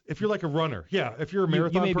those, if you're like a runner, if you're a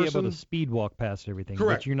marathon you may person, be able to speed walk past everything,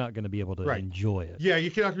 correct. but you're not going to be able to enjoy it. Yeah, you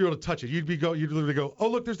cannot be able to touch it. You'd literally go, oh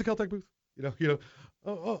look, there's the Kel-Tec booth. Look, there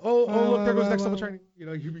goes next level training.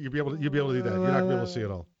 You'd be able to do that. You're not going to be able to see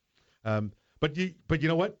it all. But you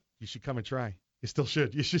know what? You should come and try. You still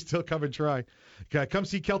should. You should still come and try. Come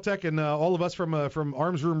see Kel-Tec and all of us from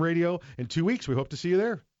Arms Room Radio in 2 weeks. We hope to see you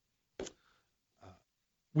there.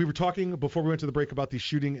 We were talking before we went to the break about the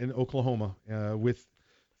shooting in Oklahoma with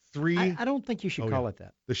three. I don't think you should call it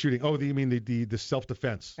that. The shooting. Oh, you mean the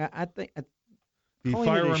self-defense? I think the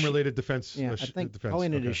firearm-related defense. Yeah, I think defense.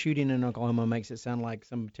 calling it a shooting in Oklahoma makes it sound like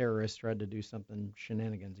some terrorists tried to do something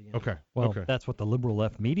shenanigans. Okay. Well, that's what the liberal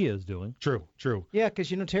left media is doing. True. Yeah,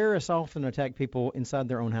 because terrorists often attack people inside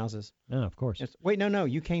their own houses. Yeah, of course. Wait, no,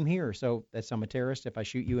 you came here, so I'm a terrorist if I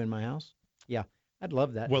shoot you in my house? Yeah. I'd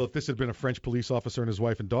love that. Well, if this had been a French police officer and his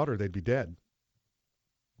wife and daughter, they'd be dead.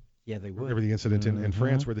 Yeah, they would. Remember the incident in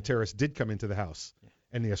France where the terrorists did come into the house. Yeah.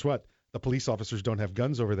 And guess what? The police officers don't have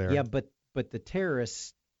guns over there. Yeah, but the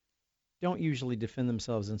terrorists don't usually defend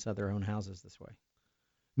themselves inside their own houses this way.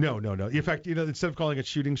 No. In fact, instead of calling it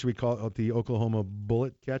shooting, should we call it the Oklahoma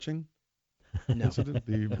bullet catching incident?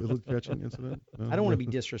 The bullet catching incident? No? I don't want to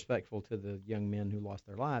be disrespectful to the young men who lost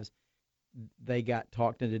their lives. They got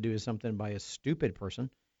talked into doing something by a stupid person,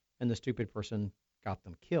 and the stupid person got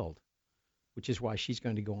them killed, which is why she's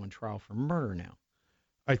going to go on trial for murder now.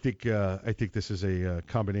 I think this is a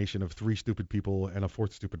combination of three stupid people and a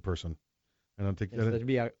fourth stupid person. I don't think that'd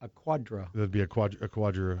be a quadra. That'd be a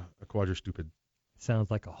quadra stupid. Sounds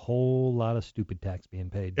like a whole lot of stupid tax being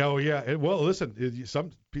paid. Oh yeah. Well, listen,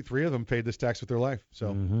 three of them paid this tax with their life.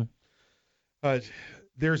 So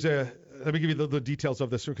let me give you the details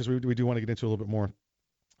of this because we do want to get into a little bit more.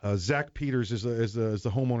 Zach Peters is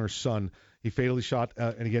the homeowner's son. He fatally shot,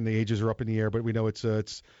 and again the ages are up in the air, but we know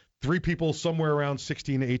it's three people somewhere around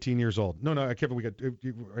 16 to 18 years old. No, Kevin,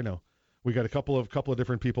 I know. We got a couple of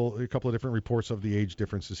different people, a couple of different reports of the age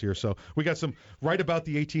differences here. So we got some right about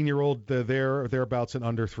the 18-year-old thereabouts and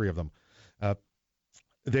under, three of them.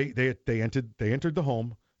 They entered the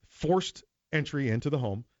home, forced entry into the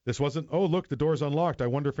home. This wasn't, oh look, the door's unlocked. I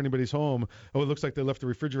wonder if anybody's home. Oh, it looks like they left the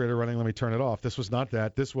refrigerator running. Let me turn it off. This was not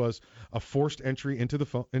that. This was a forced entry into the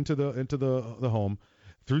home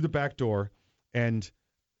through the back door, and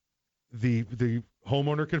the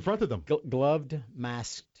homeowner confronted them. Gloved,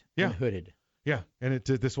 masked, and hooded. Yeah, and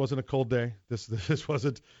this wasn't a cold day. There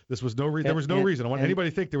was no reason. I want anybody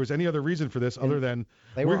to think there was any other reason for this other than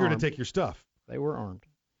we're here to take your stuff. They were armed.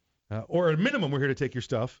 Or at a minimum, we're here to take your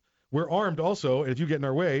stuff. We're armed also, and if you get in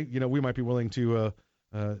our way, we might be willing to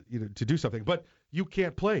do something. But you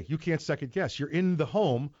can't play. You can't second guess. You're in the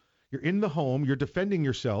home. You're defending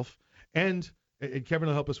yourself. And Kevin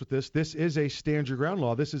will help us with this. This is a stand your ground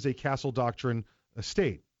law. This is a castle doctrine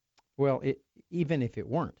state. Well, even if it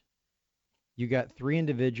weren't, you got three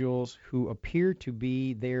individuals who appear to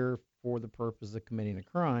be there for the purpose of committing a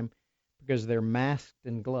crime because they're masked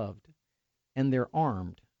and gloved, and they're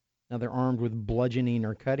armed. Now, they're armed with bludgeoning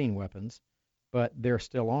or cutting weapons, but they're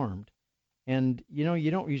still armed. And, you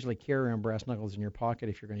don't usually carry around brass knuckles in your pocket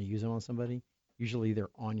if you're going to use them on somebody. Usually they're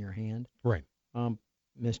on your hand. Right.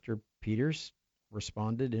 Mr. Peters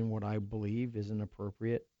responded in what I believe is an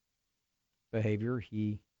appropriate behavior.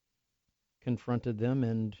 He confronted them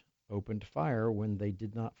and opened fire when they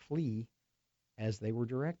did not flee as they were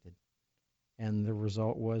directed. And the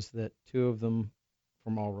result was that two of them,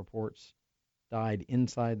 from all reports, died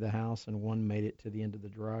inside the house, and one made it to the end of the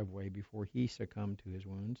driveway before he succumbed to his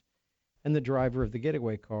wounds. And the driver of the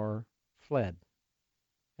getaway car fled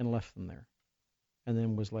and left them there, and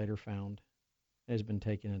then was later found and has been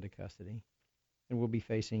taken into custody and will be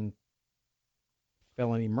facing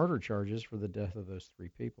felony murder charges for the death of those three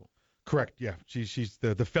people. Correct. Yeah, she's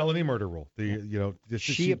the felony murder rule.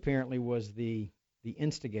 She apparently was the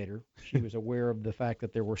instigator. She was aware of the fact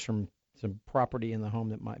that there were some property in the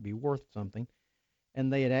home that might be worth something,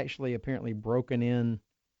 and they had actually apparently broken in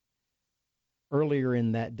earlier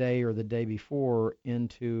in that day or the day before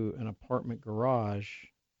into an apartment garage,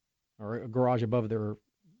 or a garage above an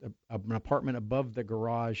apartment above the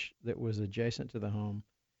garage that was adjacent to the home,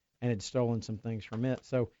 and had stolen some things from it.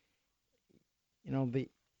 So, the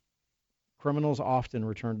criminals often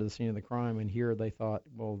return to the scene of the crime, and here they thought,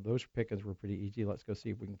 well, those pickings were pretty easy. Let's go see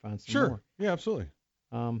if we can find some more. Sure. Yeah, absolutely.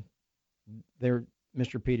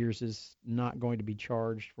 Mr. Peters is not going to be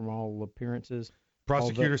charged from all appearances.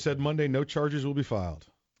 Prosecutor said Monday no charges will be filed.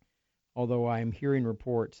 Although I am hearing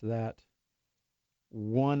reports that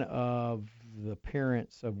one of the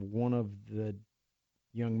parents of one of the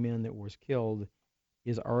young men that was killed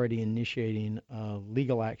is already initiating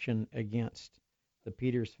legal action against the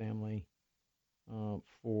Peters family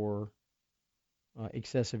for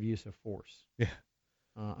excessive use of force. Yeah.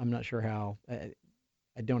 I'm not sure how.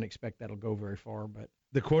 I don't expect that'll go very far, but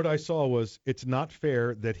the quote I saw was, "It's not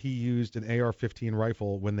fair that he used an AR-15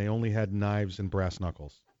 rifle when they only had knives and brass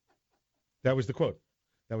knuckles." That was the quote.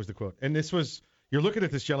 And this was, you're looking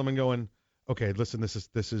at this gentleman going, okay, listen, this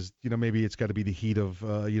is maybe it's got to be the heat of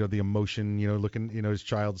the emotion, looking, his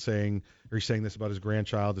child saying, or he's saying this about his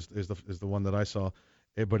grandchild is the one that I saw,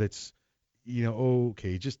 but it's,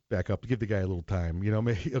 okay, just back up, give the guy a little time,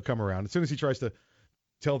 maybe he'll come around. As soon as he tries to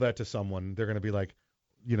tell that to someone, they're going to be like,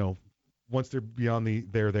 once they're beyond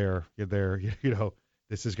you're there,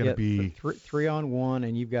 this is going to be 3-on-1,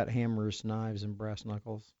 and you've got hammers, knives, and brass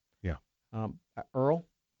knuckles. Yeah. Earl?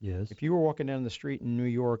 Yes. If you were walking down the street in New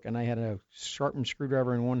York and I had a sharpened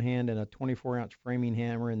screwdriver in one hand and a 24-ounce framing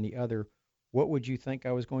hammer in the other, what would you think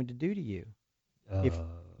I was going to do to you if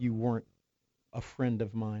you weren't a friend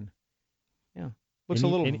of mine? Yeah. Looks a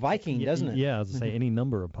little Viking, doesn't it? Yeah, I was going to say any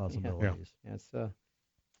number of possibilities. Yeah. The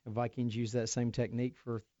Vikings use that same technique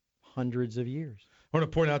for hundreds of years. I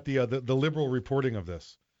want to point out the liberal reporting of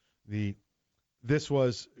this. This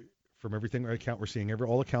was, from everything account we're seeing,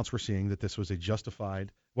 all accounts we're seeing, that this was a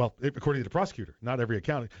justified, well, according to the prosecutor, not every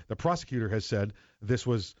account, the prosecutor has said this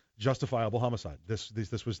was justifiable homicide. This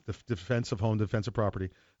was the defense of home, defense of property,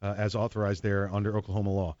 as authorized there under Oklahoma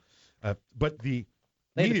law. But they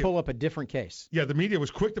had to pull up a different case. Yeah, the media was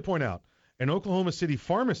quick to point out an Oklahoma City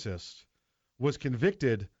pharmacist was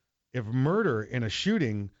convicted of murder in a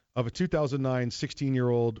shooting of a 2009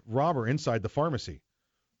 16-year-old robber inside the pharmacy.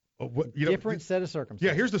 Different set of circumstances.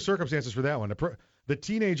 Yeah, here's the circumstances for that one. The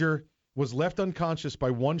teenager was left unconscious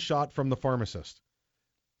by one shot from the pharmacist,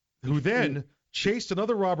 who then chased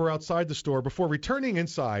another robber outside the store before returning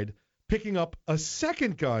inside, picking up a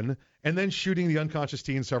second gun, and then shooting the unconscious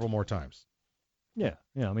teen several more times. Yeah.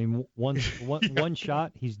 I mean, one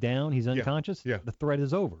shot, he's down, he's unconscious. Yeah. The threat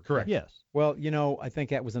is over. Correct. Yes. Well, I think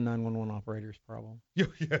that was a 911 operator's problem. Yeah.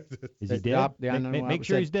 Is he dead? Make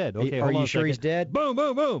sure he's dead. Okay. Are you sure he's dead? Boom,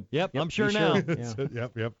 boom, boom. Yep. I'm sure now.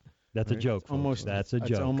 Yep. That's a joke. That's a joke.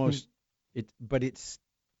 It's almost. But it's.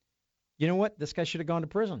 You know what? This guy should have gone to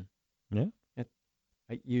prison. Yeah.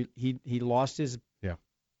 He lost his. Yeah.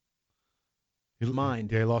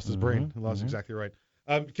 Mind. Yeah, he lost his brain. He lost exactly right.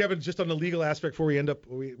 Kevin, just on the legal aspect before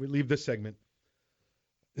we leave this segment.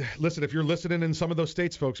 Listen, if you're listening in some of those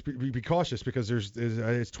states, folks, be cautious, because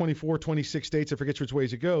it's 24, 26 states, I forget which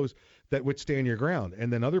ways it goes, that would stand your ground.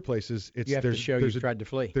 And then other places, you have to show you tried to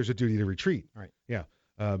flee. There's a duty to retreat. Right. Yeah.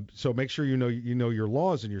 So make sure you know your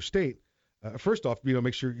laws in your state. First off,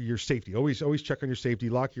 make sure your safety. Always check on your safety.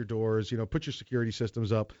 Lock your doors. Put your security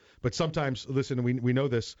systems up. But sometimes, listen, we know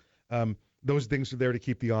this. Those things are there to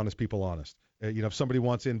keep the honest people honest. If somebody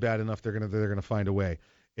wants in bad enough, they're gonna find a way.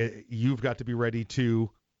 You've got to be ready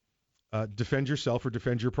to defend yourself or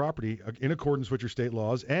defend your property in accordance with your state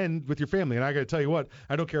laws and with your family. And I got to tell you what,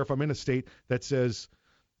 I don't care if I'm in a state that says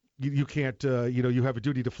you can't, you have a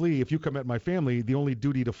duty to flee. If you come at my family, the only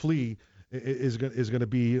duty to flee is going to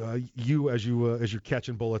be you as you're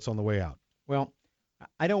catching bullets on the way out. Well,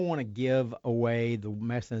 I don't want to give away the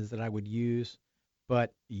methods that I would use.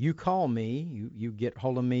 But you call me, you get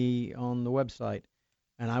hold of me on the website,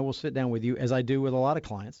 and I will sit down with you, as I do with a lot of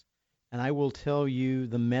clients, and I will tell you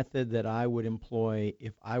the method that I would employ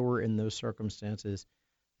if I were in those circumstances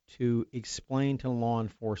to explain to law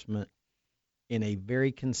enforcement in a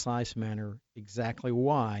very concise manner exactly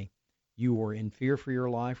why you were in fear for your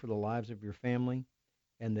life or the lives of your family,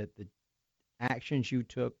 and that the actions you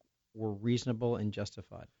took were reasonable and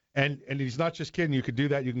justified. And he's not just kidding. You could do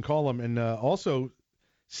that. You can call him, and also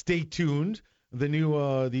stay tuned. The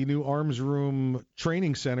new Arms Room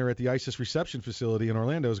Training Center at the ISIS Reception Facility in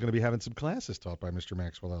Orlando is going to be having some classes taught by Mr.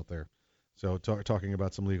 Maxwell out there. So talking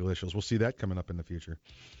about some legal issues. We'll see that coming up in the future.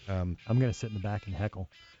 I'm going to sit in the back and heckle.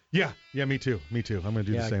 Yeah, me too. I'm going to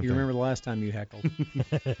do the same you thing. remember the last time you heckled?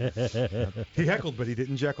 He heckled, but he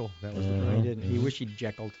didn't jekyll. That was the No, problem. he didn't. He wished he'd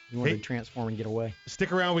jeckled. He wanted Hey. to transform and get away.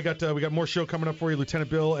 Stick around. We got more show coming up for you. Lieutenant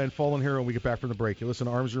Bill and Fallen Hero when we get back from the break. You listen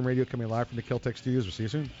to Arms Room Radio coming live from the Kel-Tec studios. We'll see you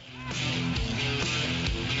soon.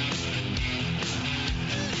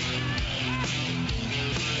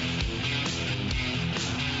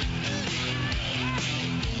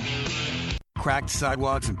 Cracked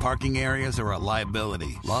sidewalks and parking areas are a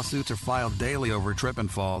liability. Lawsuits are filed daily over trip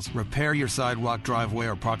and falls. Repair your sidewalk, driveway,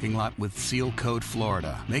 or parking lot with Seal Coat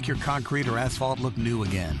Florida. Make your concrete or asphalt look new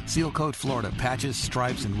again. Seal Coat Florida patches,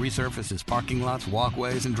 stripes, and resurfaces parking lots,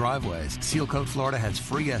 walkways, and driveways. Seal Coat Florida has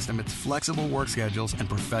free estimates, flexible work schedules, and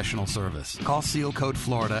professional service. Call Seal Coat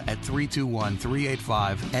Florida at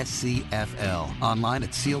 321-385-SCFL. Online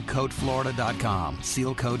at sealcoatflorida.com.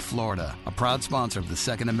 Seal Coat Florida, a proud sponsor of the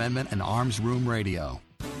Second Amendment and Arms Room Radio.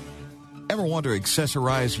 Ever want to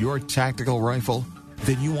accessorize your tactical rifle?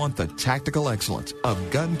 Then you want the tactical excellence of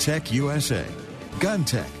GunTech USA.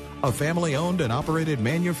 GunTech, a family-owned and operated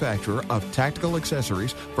manufacturer of tactical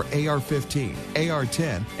accessories for AR-15,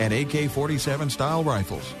 AR-10, and AK-47 style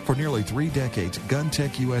rifles. For nearly 3 decades,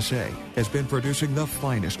 GunTech USA has been producing the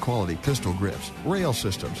finest quality pistol grips, rail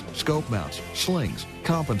systems, scope mounts, slings,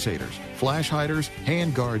 compensators, flash hiders,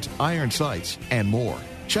 hand guards, iron sights, and more.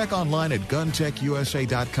 Check online at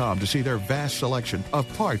GunTechUSA.com to see their vast selection of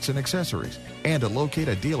parts and accessories and to locate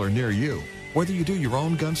a dealer near you. Whether you do your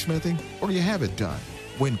own gunsmithing or you have it done,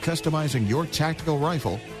 when customizing your tactical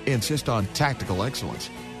rifle, insist on tactical excellence.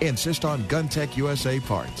 Insist on GunTech USA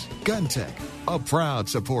parts. GunTech, a proud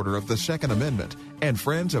supporter of the Second Amendment and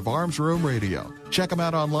friends of Arms Room Radio. Check them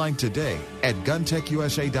out online today at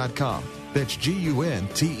GunTechUSA.com. That's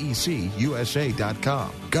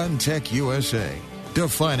GUNTECUSA.com. GunTech USA.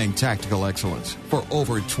 Defining tactical excellence for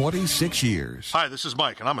over 26 years. Hi, this is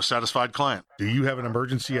Mike, and I'm a satisfied client. Do you have an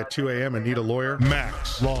emergency at 2 a.m. and need a lawyer?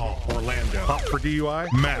 Max Law Orlando. Pop for DUI?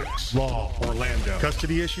 Max Law Orlando.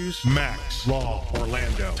 Custody issues? Max Law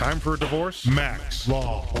Orlando. Time for a divorce? Max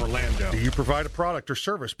Law Orlando. Do you provide a product or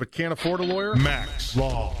service but can't afford a lawyer? Max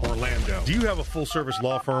Law Orlando. Do you have a full-service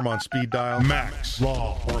law firm on speed dial? Max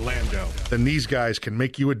Law Orlando. Then these guys can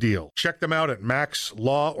make you a deal. Check them out at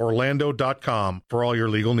maxlaworlando.com for all your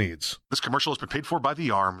legal needs. This commercial has been paid for by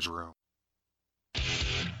the Arms Room.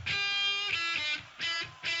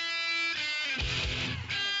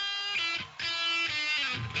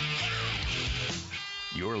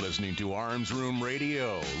 You're listening to Arms Room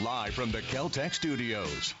Radio, live from the Kel-Tec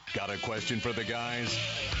studios. Got a question for the guys?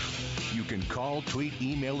 You can call, tweet,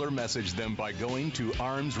 email, or message them by going to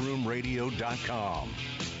armsroomradio.com.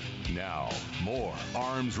 Now, more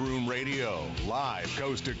Arms Room Radio, live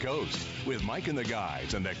coast to coast, with Mike and the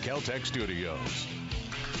guys in the Kel-Tec studios.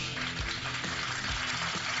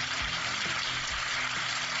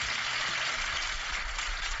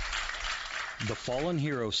 The Fallen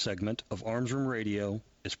Hero segment of Arms Room Radio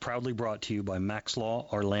is proudly brought to you by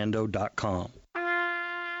MaxLawOrlando.com.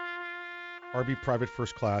 Army Private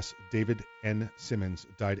First Class David N. Simmons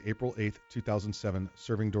died April 8, 2007,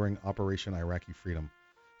 serving during Operation Iraqi Freedom.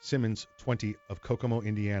 Simmons, 20, of Kokomo,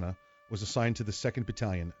 Indiana, was assigned to the 2nd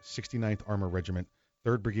Battalion, 69th Armor Regiment,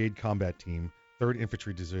 3rd Brigade Combat Team, 3rd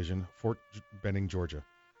Infantry Division, Fort Benning, Georgia.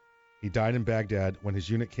 He died in Baghdad when his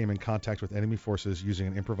unit came in contact with enemy forces using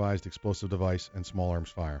an improvised explosive device and small arms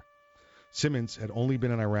fire. Simmons had only been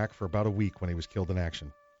in Iraq for about a week when he was killed in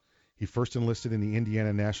action. He first enlisted in the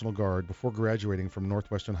Indiana National Guard before graduating from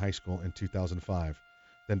Northwestern High School in 2005,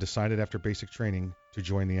 then decided after basic training to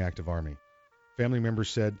join the active army. Family members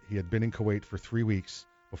said he had been in Kuwait for 3 weeks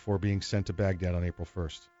before being sent to Baghdad on April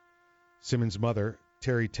 1st. Simmons' mother,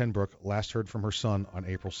 Terry Tenbrook, last heard from her son on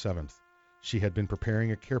April 7th. She had been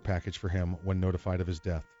preparing a care package for him when notified of his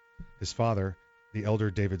death. His father, the elder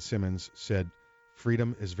David Simmons, said,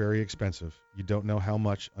 "Freedom is very expensive. You don't know how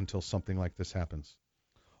much until something like this happens."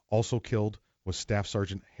 Also killed was Staff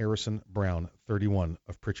Sergeant Harrison Brown, 31,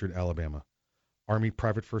 of Pritchard, Alabama. Army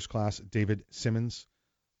Private First Class David Simmons,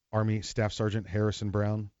 Army Staff Sergeant Harrison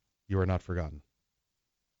Brown, you are not forgotten.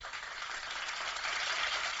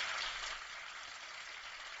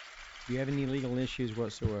 If you have any legal issues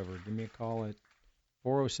whatsoever, give me a call at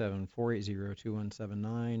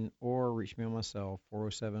 407-480-2179 or reach me on my cell,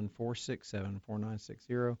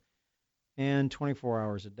 407-467-4960, and 24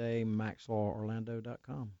 hours a day,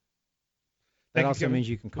 maxlaworlando.com. That also means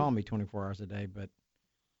you can call me 24 hours a day, but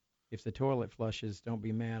if the toilet flushes, don't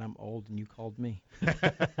be mad. I'm old and you called me.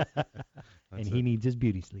 And he needs his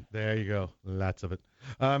beauty sleep. There you go. Lots of it.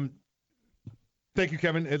 Thank you,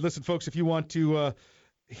 Kevin. Listen, folks, if you want to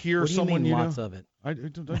hear What do you someone mean, you lots know. of it?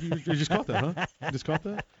 You just caught that, huh? You just caught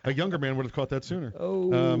that? A younger man would have caught that sooner.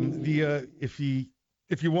 Oh.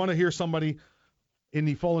 If you want to hear somebody in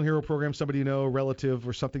the Fallen Hero program, somebody you know, a relative,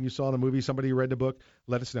 or something you saw in a movie, somebody you read in a book,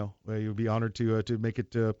 let us know. You'll be honored to make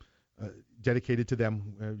it dedicated to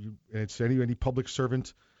them. And it's any public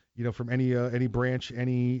servant, you know, from any branch,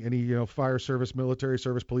 any fire service, military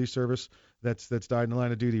service, police service that's died in the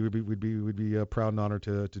line of duty. We'd be proud and honored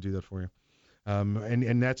to do that for you.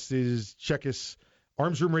 And check us.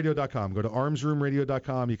 ArmsRoomRadio.com. Go to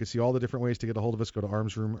ArmsRoomRadio.com. You can see all the different ways to get a hold of us. Go to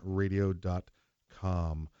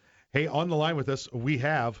ArmsRoomRadio.com. Hey, on the line with us, we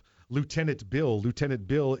have Lieutenant Bill. Lieutenant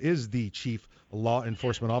Bill is the Chief Law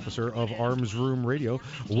Enforcement Officer of Arms Room Radio.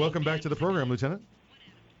 Welcome back to the program, Lieutenant.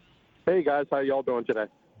 Hey, guys. How y'all doing today?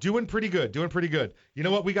 Doing pretty good. You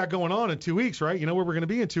know what we got going on in 2 weeks, right? You know where we're going to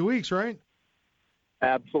be in 2 weeks, right?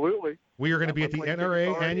 Absolutely. We are going to be at the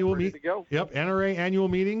NRA annual meeting. Yep, NRA annual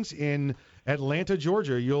meetings in Atlanta,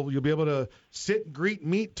 Georgia. You'll be able to sit, greet,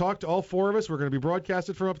 meet, talk to all four of us. We're going to be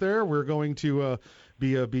broadcasted from up there. We're going to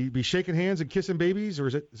be shaking hands and kissing babies, or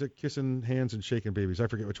is it kissing hands and shaking babies? I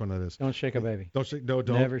forget which one that is. Don't shake a baby. Don't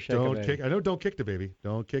Never shake don't a baby. kick. I know. Don't kick the baby.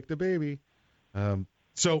 Don't kick the baby.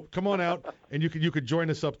 So come on out, and you could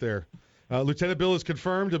join us up there. Lieutenant Bill is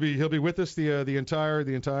confirmed. He'll be with us the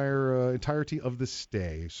entirety of the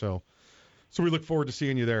stay. So we look forward to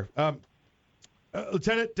seeing you there.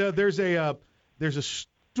 Lieutenant, there's a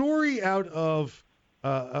story out of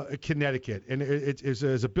Connecticut, and it's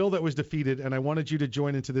a bill that was defeated, and I wanted you to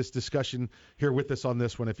join into this discussion here with us on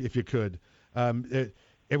this one, if you could.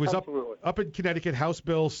 It was up in Connecticut, House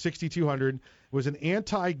Bill 6200. It was an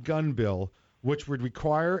anti-gun bill which would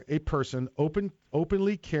require a person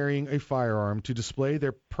openly carrying a firearm to display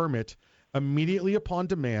their permit immediately upon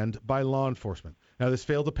demand by law enforcement. Now, this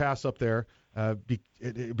failed to pass up there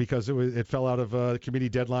because it fell out of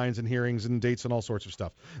committee deadlines and hearings and dates and all sorts of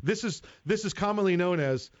stuff. This is commonly known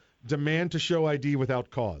as demand to show ID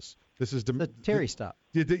without cause. This is the Terry stop.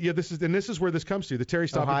 Yeah, this is where this comes to. The Terry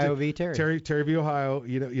stop. Ohio v. Terry. Terry v. Ohio.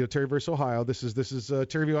 You know Terry versus Ohio. This is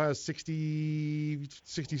Terry v. Ohio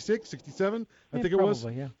 66, 67. I think it was.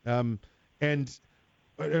 Yeah. And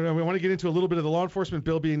we want to get into a little bit of the law enforcement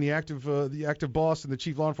bill, being the active boss and the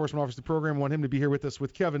chief law enforcement officer of the program. Want him to be here with us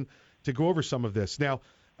with Kevin to go over some of this. Now,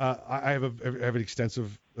 I have an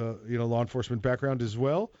extensive law enforcement background as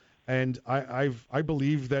well, and I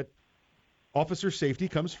believe that officer safety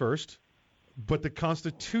comes first, but the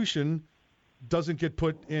Constitution doesn't get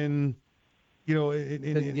put in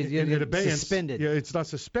abeyance. Suspended. Yeah, it's not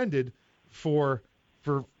suspended for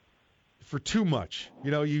too much.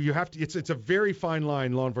 You have to. It's a very fine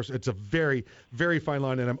line, law enforcement. It's a very, very fine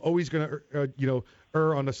line, and I'm always going to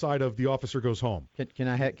err on the side of the officer goes home. Can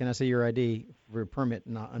I see your ID for a permit?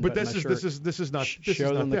 But this is not.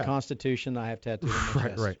 Show them the Constitution. I have tattooed on my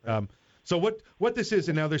chest. Right. So what this is,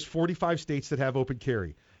 and now there's 45 states that have open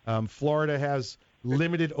carry. Florida has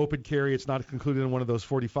limited open carry. It's not included in one of those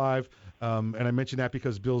 45. And I mention that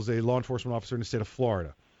because Bill's a law enforcement officer in the state of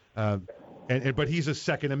Florida. But he's a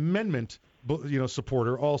Second Amendment,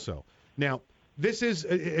 supporter also. Now, this is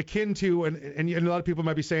akin to, and a lot of people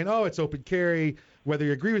might be saying, oh, it's open carry. Whether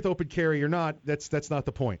you agree with open carry or not, that's not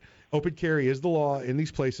the point. Open carry is the law in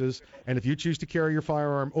these places, and if you choose to carry your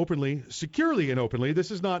firearm openly, securely and openly,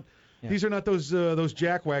 this is not. Yeah. These are not those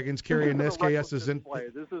jack wagons carrying SKSs. This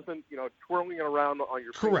isn't twirling it around on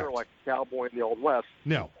your finger like a cowboy in the Old West.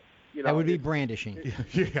 No. That would be brandishing.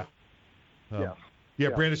 Yeah,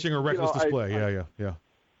 brandishing or reckless display.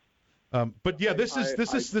 But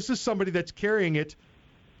this is somebody that's carrying it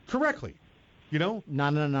correctly.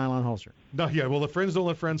 Not in a nylon holster. No, yeah. Well, the friends don't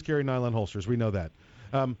let friends carry nylon holsters. We know that.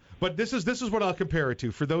 But this is what I'll compare it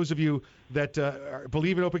to. For those of you that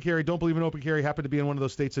believe in open carry, don't believe in open carry, happen to be in one of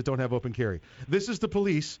those states that don't have open carry. This is the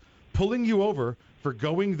police pulling you over for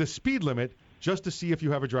going the speed limit just to see if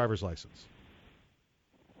you have a driver's license.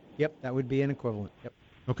 Yep, that would be an equivalent. Yep.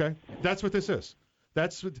 Okay, that's what this is.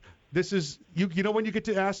 That's what this is. You know when you get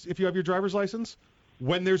to ask if you have your driver's license?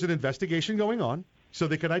 When there's an investigation going on, so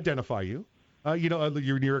they can identify you.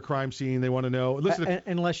 You're near a crime scene. They want to know. Listen,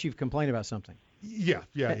 unless you've complained about something. Yeah.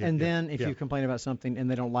 Then if you complain about something and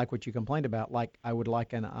they don't like what you complained about, like I'd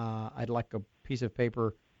like a piece of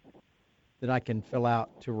paper that I can fill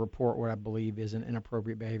out to report what I believe is an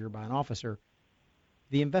inappropriate behavior by an officer.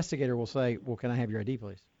 The investigator will say, "Well, can I have your ID,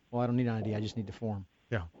 please?" "Well, I don't need an ID. I just need the form."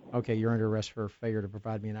 Yeah. "Okay, you're under arrest for failure to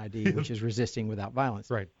provide me an ID, which is resisting without violence."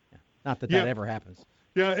 Right. Yeah. Not that ever happens.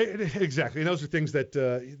 Yeah, exactly. And those are things that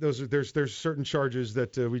there's certain charges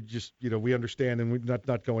that we just we understand, and we're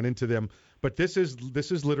not going into them. But this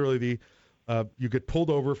is literally you get pulled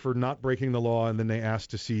over for not breaking the law, and then they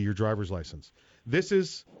ask to see your driver's license.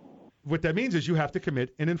 What that means is you have to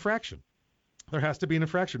commit an infraction. There has to be an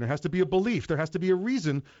infraction. There has to be a belief. There has to be a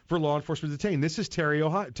reason for law enforcement to detain. This is Terry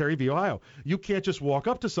v. Ohio. You can't just walk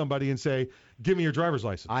up to somebody and say, give me your driver's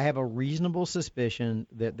license. I have a reasonable suspicion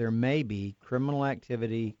that there may be criminal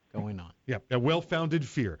activity going on. Yeah, a well-founded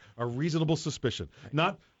fear, a reasonable suspicion. Right.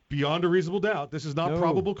 Not beyond a reasonable doubt. This is not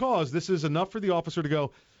probable cause. This is enough for the officer to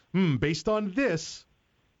go, based on this,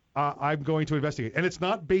 I'm going to investigate. And it's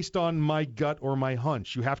not based on my gut or my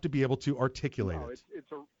hunch. You have to be able to articulate it.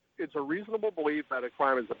 It's a reasonable belief that a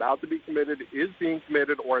crime is about to be committed, is being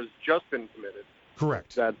committed, or has just been committed.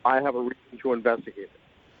 Correct. That I have a reason to investigate it.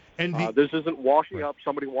 And this isn't washing up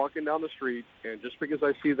somebody walking down the street, and just because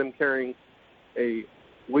I see them carrying a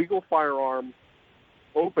legal firearm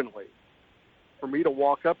openly, for me to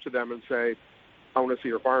walk up to them and say, I want to see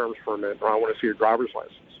your firearms permit, or I want to see your driver's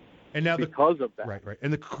license. And now because of that. Right.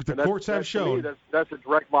 And the courts have shown. That's a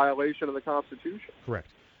direct violation of the Constitution.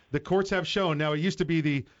 Correct. The courts have shown. Now, it used to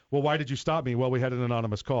be why did you stop me? Well, we had an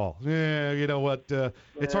anonymous call. You know what?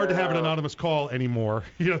 It's hard to have an anonymous call anymore.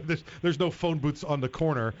 There's no phone booths on the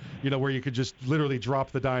corner, where you could just literally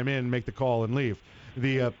drop the dime in, make the call, and leave.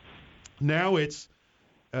 Now it's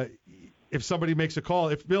if somebody makes a call,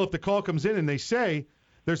 if the call comes in and they say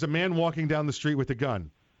there's a man walking down the street with a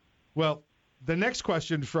gun, well, the next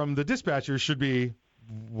question from the dispatcher should be,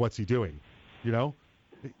 what's he doing?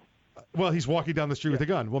 Well, he's walking down the street with a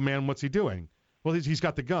gun. Well, man, what's he doing? Well, he's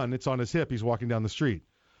got the gun. It's on his hip. He's walking down the street.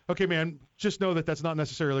 Okay, man, just know that that's not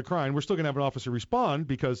necessarily a crime. We're still going to have an officer respond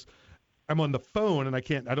because I'm on the phone and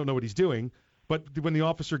I don't know what he's doing. But when the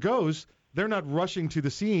officer goes, they're not rushing to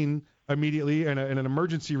the scene immediately in an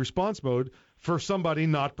emergency response mode for somebody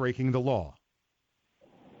not breaking the law.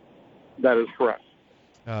 That is correct.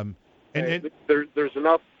 And there's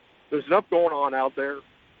enough going on out there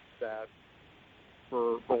that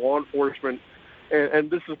for law enforcement, and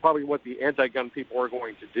this is probably what the anti-gun people are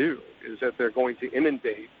going to do, is that they're going to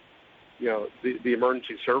inundate, the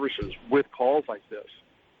emergency services with calls like this,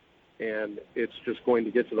 and it's just going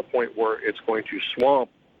to get to the point where it's going to swamp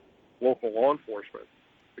local law enforcement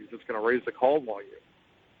because it's going to raise the call volume.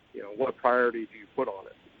 What priority do you put on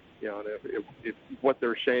it? And if what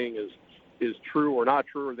they're saying is true or not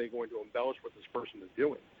true, are they going to embellish what this person is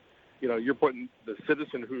doing? You're putting the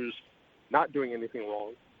citizen who's not doing anything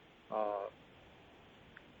wrong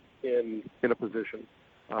in a position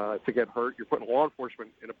to get hurt. You're putting law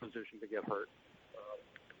enforcement in a position to get hurt.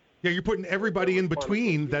 You're putting everybody in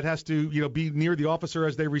between that has to, be near the officer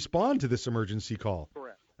as they respond to this emergency call.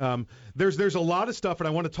 Correct. There's a lot of stuff, and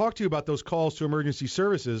I want to talk to you about those calls to emergency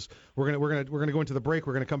services. We're gonna go into the break.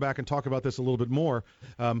 We're gonna come back and talk about this a little bit more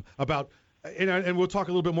and we'll talk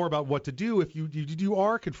a little bit more about what to do if you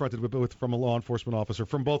are confronted with from a law enforcement officer,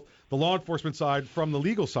 from both the law enforcement side, from the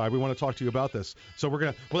legal side. We want to talk to you about this. So we'll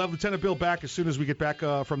have Lieutenant Bill back as soon as we get back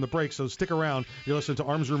from the break. So stick around. You're listening to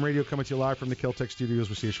Arms Room Radio, coming to you live from the Kel-Tec studios.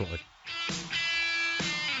 We'll see you shortly.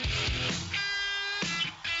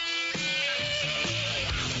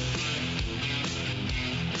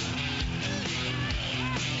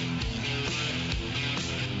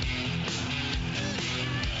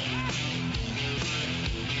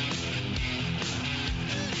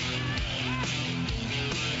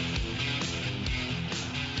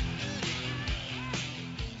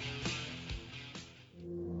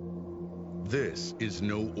 This is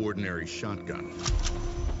no ordinary shotgun.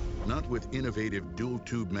 Not with innovative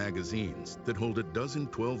dual-tube magazines that hold a dozen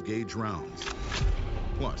 12-gauge rounds,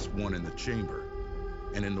 plus one in the chamber.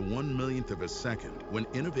 And in the 1/1,000,000th of a second, when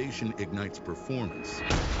innovation ignites performance,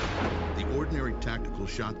 the ordinary tactical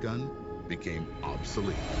shotgun became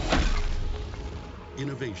obsolete.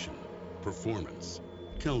 Innovation, performance,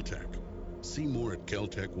 Kel-Tec. See more at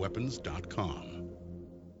keltecweapons.com.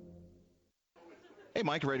 Hey,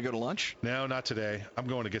 Mike, ready to go to lunch? No, not today. I'm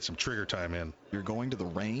going to get some trigger time in. You're going to the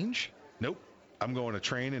range? Nope. I'm going to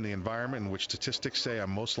train in the environment in which statistics say I'm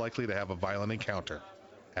most likely to have a violent encounter.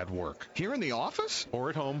 At work. Here in the office? Or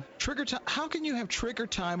at home. Trigger time? How can you have trigger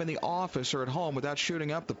time in the office or at home without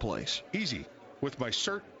shooting up the place? Easy. With my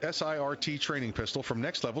SIRT SIRT training pistol from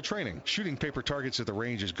Next Level Training. Shooting paper targets at the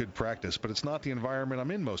range is good practice, but it's not the environment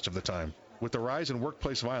I'm in most of the time. With the rise in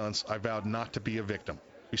workplace violence, I vowed not to be a victim.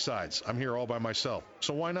 Besides, I'm here all by myself,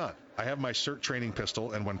 so why not? I have my SIRT training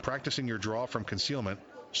pistol, and when practicing your draw from concealment,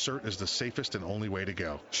 SIRT is the safest and only way to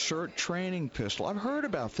go. SIRT training pistol. I've heard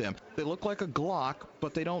about them. They look like a Glock,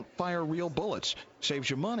 but they don't fire real bullets. Saves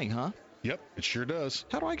you money, huh? Yep, it sure does.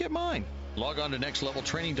 How do I get mine? Log on to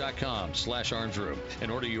nextleveltraining.com/armsroom and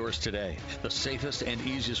order yours today. The safest and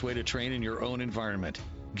easiest way to train in your own environment.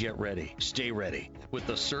 Get ready. Stay ready with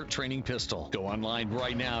the CERT Training Pistol. Go online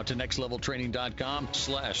right now to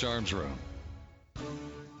nextleveltraining.com/armsroom.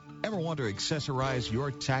 Ever want to accessorize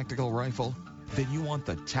your tactical rifle? Then you want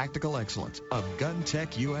the tactical excellence of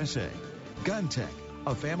GunTech USA. GunTech,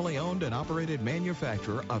 a family-owned and operated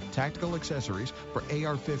manufacturer of tactical accessories for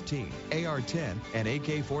AR-15, AR-10, and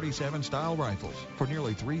AK-47 style rifles. For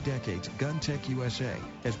nearly 3 decades, GunTech USA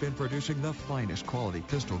has been producing the finest quality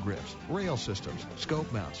pistol grips, rail systems,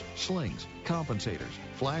 scope mounts, slings, compensators,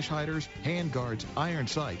 flash hiders, hand guards, iron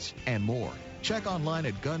sights, and more. Check online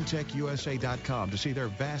at GunTechUSA.com to see their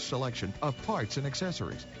vast selection of parts and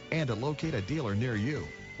accessories and to locate a dealer near you.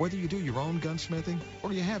 Whether you do your own gunsmithing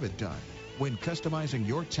or you have it done, when customizing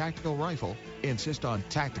your tactical rifle, insist on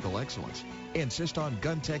tactical excellence. Insist on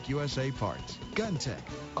GunTech USA parts. GunTech,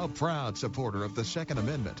 a proud supporter of the Second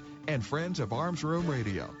Amendment and friends of Arms Room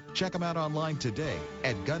Radio. Check them out online today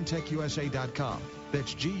at GunTechUSA.com.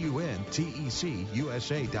 That's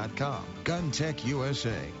GUNTECUSA.com. GunTech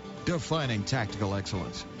USA. Defining tactical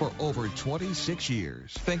excellence for over 26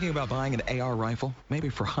 years. Thinking about buying an AR rifle? Maybe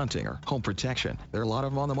for hunting or home protection. There are a lot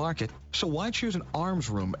of them on the market. So why choose an Arms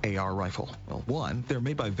Room AR rifle? Well, 1, they're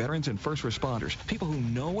made by veterans and first responders, people who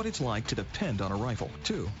know what it's like to depend on a rifle.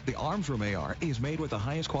 2, the Arms Room AR is made with the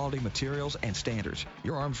highest quality materials and standards.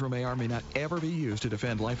 Your Arms Room AR may not ever be used to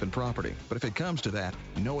defend life and property, but if it comes to that,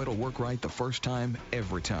 know it'll work right the first time,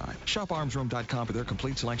 every time. Shop ArmsRoom.com for their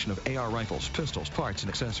complete selection of AR rifles, pistols, parts, and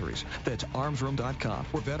accessories. That's ArmsRoom.com,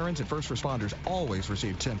 where veterans and first responders always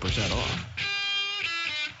receive 10% off.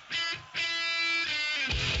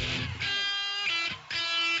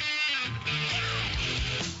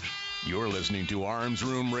 You're listening to Arms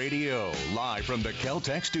Room Radio, live from the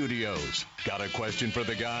Kel-Tec studios. Got a question for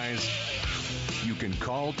the guys? You can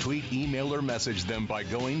call, tweet, email, or message them by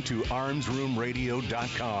going to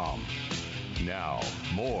armsroomradio.com. Now,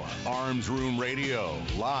 more Arms Room Radio,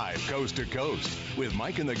 live coast to coast, with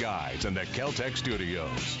Mike and the guys in the Kel-Tec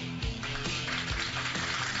studios.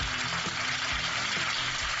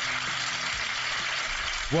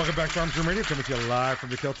 Welcome back to Arms Room Radio, coming to you live from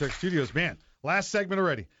the Kel-Tec studios. Man, last segment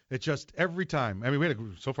already. It's just every time. I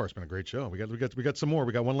mean, so far it's been a great show. We got some more.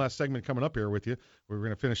 We got one last segment coming up here with you. We're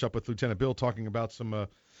going to finish up with Lieutenant Bill talking about some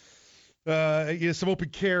open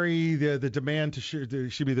carry, the demand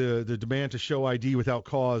the demand to show ID without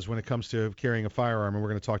cause when it comes to carrying a firearm, and we're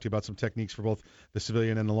going to talk to you about some techniques for both the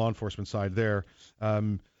civilian and the law enforcement side there.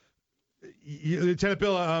 Lieutenant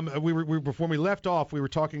Bill, before we left off, we were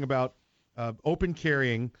talking about open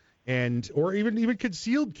carrying or even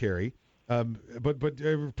concealed carry,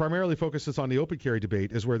 but primarily focuses on the open carry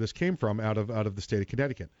debate is where this came from out of the state of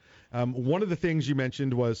Connecticut. One of the things you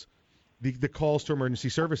mentioned was the calls to emergency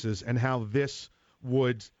services and how this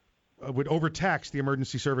would overtax the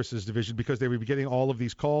emergency services division because they would be getting all of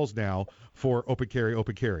these calls now for open carry.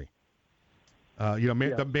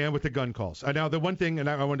 The man with the gun calls. Now, the one thing, and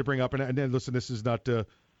I wanted to bring up, and listen, this is not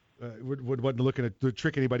wasn't looking to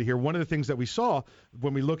trick anybody here. One of the things that we saw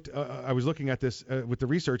when we looked, I was looking at this with the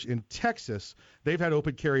research in Texas. They've had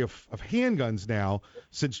open carry of handguns now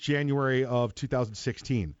since January of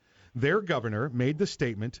 2016. Their governor made the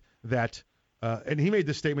statement that, and he made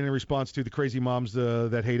this statement in response to the crazy moms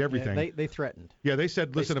that hate everything. Yeah, they threatened. Yeah, they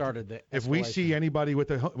said, listen, if we see anybody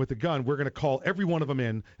with a gun, we're going to call every one of them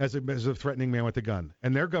in as a threatening man with a gun.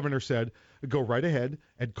 And their governor said, go right ahead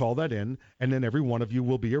and call that in, and then every one of you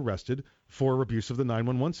will be arrested for abuse of the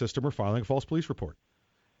 911 system or filing a false police report.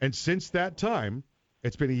 And since that time,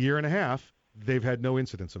 it's been a year and a half, they've had no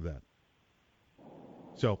incidents of that.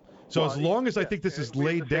 So as long as I think this is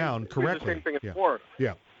laid down correctly. The same thing in Florida.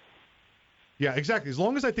 Yeah, exactly. As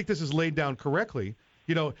long as I think this is laid down correctly,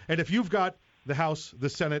 and if you've got the House, the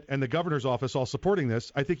Senate, and the governor's office all supporting this,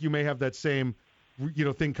 I think you may have that same,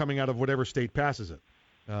 thing coming out of whatever state passes it.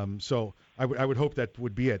 So I would hope that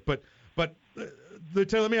would be it. But let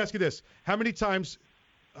me ask you this: how many times,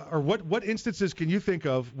 or what instances can you think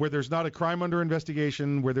of where there's not a crime under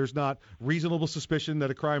investigation, where there's not reasonable suspicion that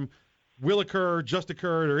a crime will occur, just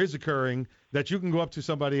occurred, or is occurring, that you can go up to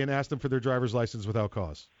somebody and ask them for their driver's license without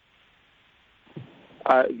cause?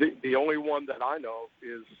 The only one that I know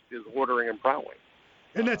is ordering and prowling.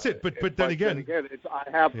 And that's it. But then again, it's I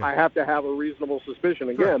have to have a reasonable suspicion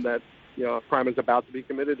that a crime is about to be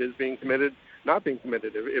committed, is being committed, not being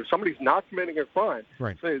committed. If somebody's not committing a crime,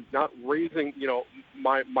 right, say it's not raising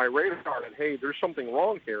my radar and hey, there's something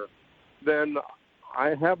wrong here, then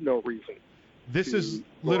I have no reason. This is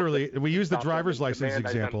literally, we use the driver's license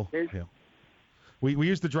example. Yeah. We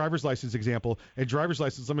use the driver's license example, and driver's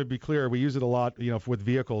license, let me be clear, we use it a lot, with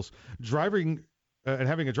vehicles. Driving and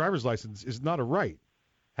having a driver's license is not a right.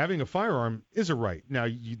 having a firearm is a right. Now,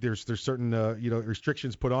 there's certain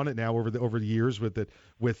restrictions put on it now over the years with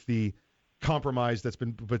the compromise that's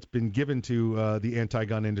been given to the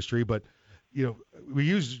anti-gun industry. But we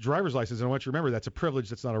use driver's license, and I want you to remember that's a privilege.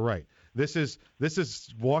 That's not a right. This is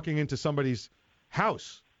walking into somebody's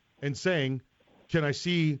house and saying, "Can I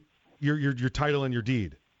see your title and your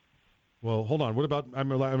deed?" Well, hold on. What about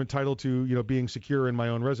I'm entitled to being secure in my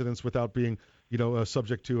own residence without being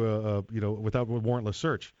subject to without a warrantless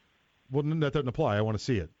search? Well, that doesn't apply. I want to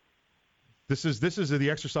see it. This is the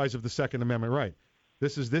exercise of the Second Amendment right.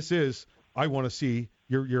 This is I want to see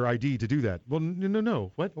your ID to do that. Well,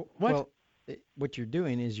 no. What? Well, what you're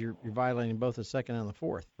doing is you're violating both the Second and the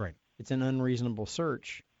Fourth. Right. It's an unreasonable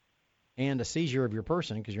search and a seizure of your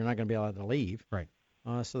person because you're not going to be allowed to leave. Right.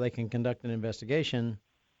 So they can conduct an investigation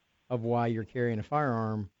of why you're carrying a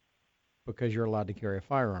firearm because you're allowed to carry a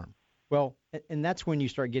firearm. Well, and that's when you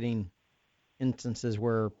start getting instances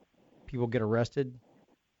where people get arrested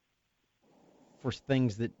for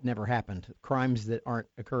things that never happened, crimes that aren't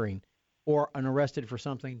occurring, or arrested for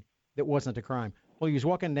something that wasn't a crime. Well, he was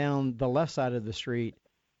walking down the left side of the street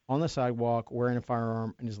on the sidewalk wearing a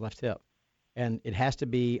firearm in his left hip. And it has to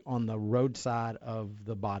be on the road side of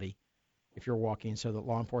the body if you're walking so that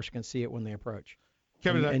law enforcement can see it when they approach.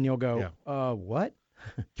 Kevin, and you'll go, what?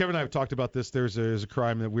 Kevin and I have talked about this. There's a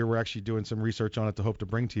crime that we were actually doing some research on it to hope to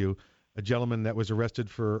bring to you. A gentleman that was arrested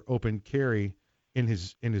for open carry at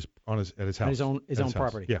his house. On his own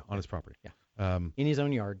property. Yeah, on his property. Yeah. In his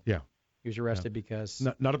own yard. Yeah. He was arrested because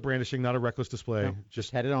not a brandishing, not a reckless display. No,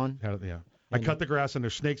 just had it on. Yeah. I cut the grass and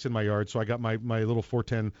there's snakes in my yard, so I got my little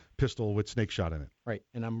 410 pistol with snake shot in it. Right.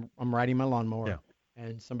 And I'm riding my lawnmower. Yeah.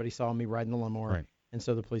 And somebody saw me riding the lawnmower. Right. And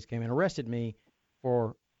so the police came and arrested me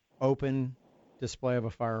for open display of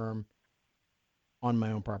a firearm on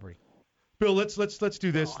my own property. Bill, let's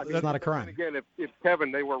do this. It's not a crime. And again, if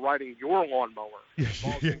Kevin, they were riding your lawnmower,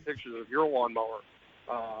 taking pictures of your lawnmower.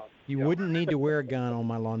 You wouldn't need to wear a gun on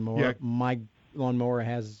my lawnmower. Yeah. My lawnmower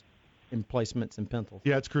has emplacements and pinnacles.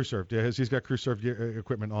 Yeah, it's crew served. Yeah, he's got crew served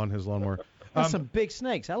equipment on his lawnmower. There's some big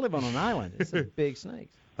snakes. I live on an island. It's some big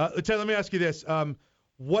snakes. Ted, let me ask you this.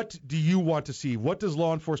 What do you want to see? What does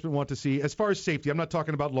law enforcement want to see as far as safety? I'm not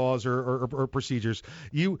talking about laws or procedures.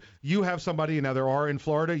 You have somebody, now there are in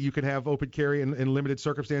Florida, you can have open carry in limited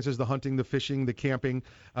circumstances, the hunting, the fishing, the camping,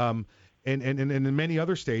 and in many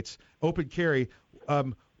other states, open carry.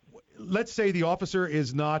 Let's say the officer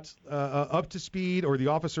is not up to speed or the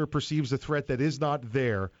officer perceives a threat that is not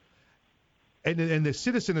there, and the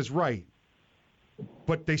citizen is right.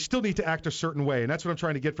 But they still need to act a certain way, and that's what I'm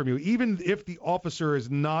trying to get from you. Even if the officer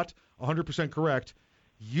is not 100% correct,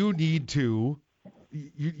 you need to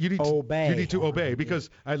obey. You need to obey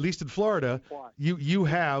because at least in Florida, you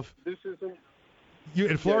have this isn't.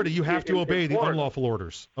 In Florida, you have to obey the unlawful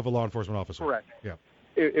orders of a law enforcement officer. Correct. Yeah.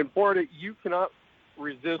 In Florida, you cannot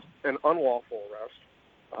resist an unlawful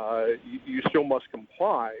arrest. You still must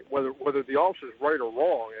comply, whether the officer is right or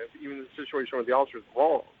wrong. Even in the situation where the officer is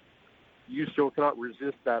wrong, you still cannot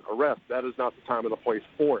resist that arrest. That is not the time or the place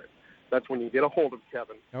for it. That's when you get a hold of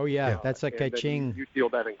Kevin. Oh, yeah. That's a ka-ching. You deal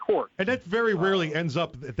that in court. And that very rarely ends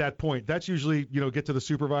up at that point. That's usually, get to the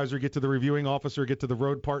supervisor, get to the reviewing officer, get to the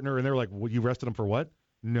road partner, and they're like, well, you arrested him for what?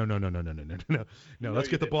 No. Let's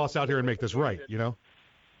get the boss out here and make this right, You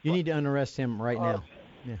need to unarrest him right now.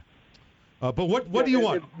 Yeah. But what do you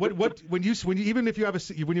want? When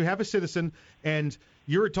you have a citizen and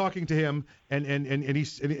you're talking to him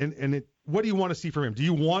and what do you want to see from him? Do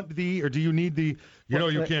you want or do you need you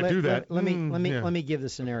can't do that? Let me give the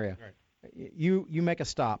scenario. Right. You make a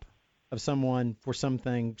stop of someone for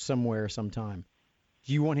something somewhere sometime.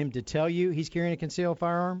 Do you want him to tell you he's carrying a concealed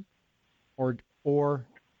firearm, or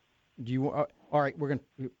do you? All right,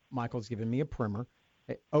 Michael's giving me a primer.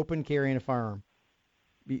 Open carrying a firearm.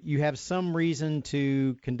 You have some reason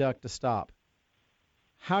to conduct a stop.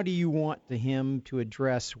 How do you want him to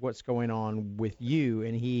address what's going on with you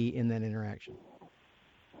and he in that interaction?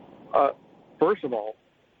 First of all,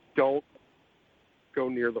 don't go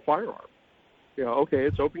near the firearm. Okay,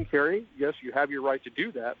 it's open carry. Yes, you have your right to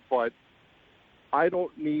do that, but I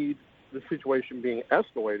don't need the situation being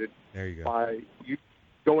escalated by you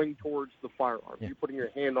going towards the firearm. You putting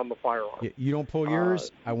your hand on the firearm. You don't pull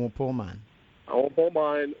yours, I won't pull mine. I won't pull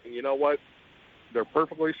mine. And you know what? They're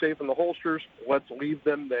perfectly safe in the holsters. Let's leave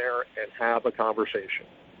them there and have a conversation.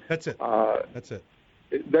 That's it. That's it.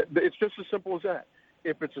 It's just as simple as that.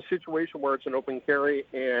 If it's a situation where it's an open carry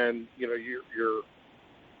and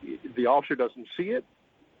the officer doesn't see it,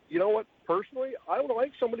 you know what? Personally, I would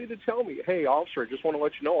like somebody to tell me, "Hey, officer, I just want to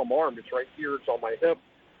let you know I'm armed. It's right here. It's on my hip.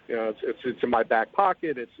 It's in my back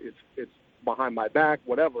pocket. It's behind my back,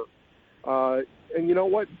 whatever. And you know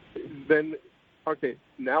what? Then, okay,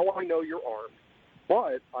 now I know you're armed,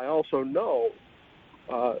 but I also know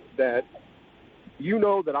that you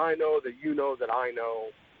know that I know that you know that I know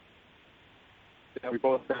that we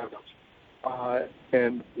both have those.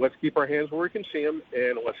 And let's keep our hands where we can see them,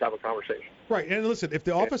 and let's have a conversation. Right. And listen, if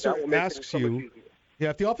the officer asks you,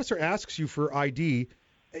 if the officer asks you for ID,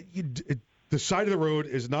 the side of the road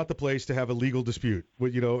is not the place to have a legal dispute,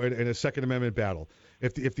 in a Second Amendment battle.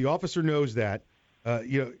 If the officer knows that,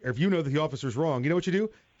 if you know that the officer's wrong, you know what you do?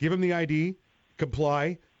 Give him the ID,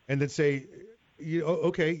 comply, and then say,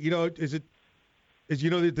 okay,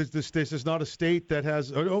 this is not a state that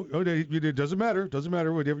has. It doesn't matter. Doesn't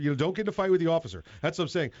matter. Don't get in a fight with the officer. That's what I'm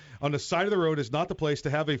saying. On the side of the road is not the place to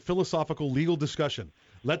have a philosophical legal discussion.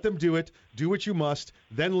 Let them do it. Do what you must.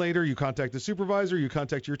 Then later, you contact the supervisor. You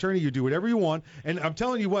contact your attorney. You do whatever you want. And I'm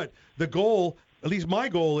telling you what, the goal, at least my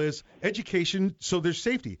goal, is education so there's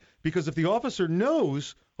safety. Because if the officer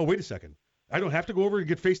knows, oh, wait a second, I don't have to go over and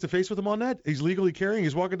get face-to-face with him on that. He's legally carrying.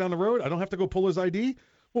 He's walking down the road. I don't have to go pull his ID.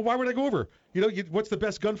 Well, why would I go over? What's the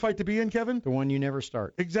best gunfight to be in, Kevin? The one you never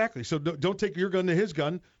start. Exactly. So don't take your gun to his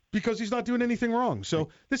gun because he's not doing anything wrong. So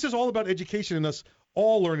this is all about education and us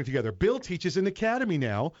all learning together. Bill teaches in the academy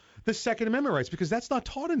now the Second Amendment rights because that's not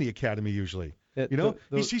taught in the academy usually.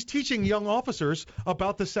 He's teaching young officers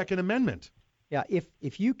about the Second Amendment. Yeah,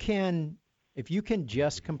 if you can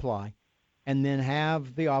just comply and then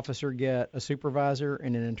have the officer get a supervisor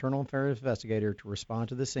and an internal affairs investigator to respond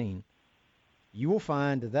to the scene, you will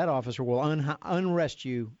find that officer will unrest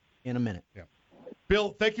you in a minute. Yeah.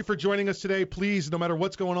 Bill, thank you for joining us today. Please, no matter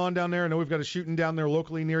what's going on down there, I know we've got a shooting down there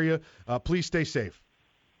locally near you. Please stay safe.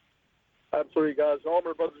 Absolutely, guys. All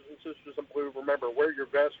my brothers and sisters in blue, remember, wear your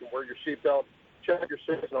vest and wear your seatbelt. Check your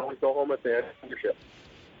seats and always go home at the end of your shift.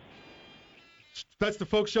 That's the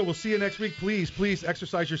Folks Show. We'll see you next week. Please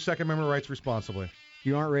exercise your Second Amendment rights responsibly. If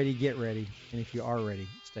you aren't ready, get ready. And if you are ready,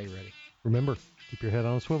 stay ready. Remember, keep your head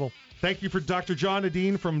on a swivel. Thank you for Dr. John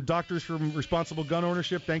Nadine from Doctors for Responsible Gun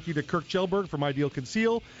Ownership. Thank you to Kirk Kjellberg from Ideal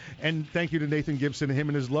Conceal. And thank you to Nathan Gibson, him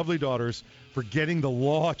and his lovely daughters, for getting the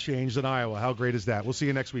law changed in Iowa. How great is that? We'll see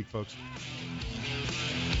you next week, folks.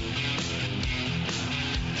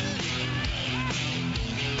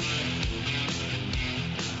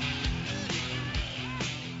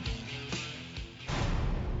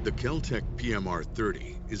 The Kel-Tec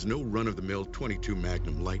PMR-30 is no run-of-the-mill .22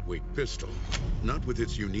 Magnum lightweight pistol, not with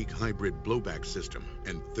its unique hybrid blowback system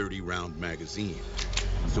and 30-round magazine.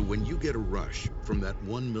 So when you get a rush from that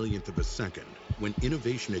 1/1,000,000th of a second, when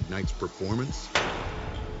innovation ignites performance,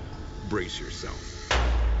 brace yourself.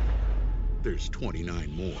 There's 29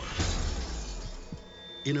 more.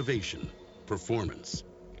 Innovation, performance,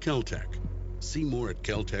 Kel-Tec. See more at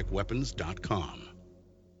keltecweapons.com.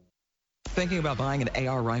 Thinking about buying an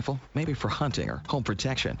AR rifle? Maybe for hunting or home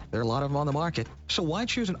protection. There are a lot of them on the market. So why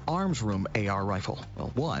choose an Arms Room AR rifle?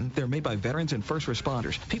 Well, one, they're made by veterans and first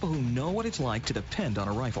responders, people who know what it's like to depend on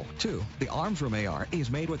a rifle. Two, the Arms Room AR is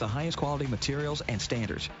made with the highest quality materials and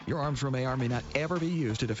standards. Your Arms Room AR may not ever be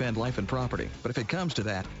used to defend life and property, but if it comes to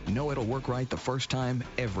that, know it'll work right the first time,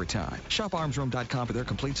 every time. Shop armsroom.com for their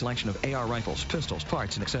complete selection of AR rifles, pistols,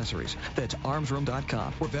 parts, and accessories. That's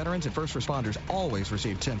armsroom.com, where veterans and first responders always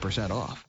receive 10% off.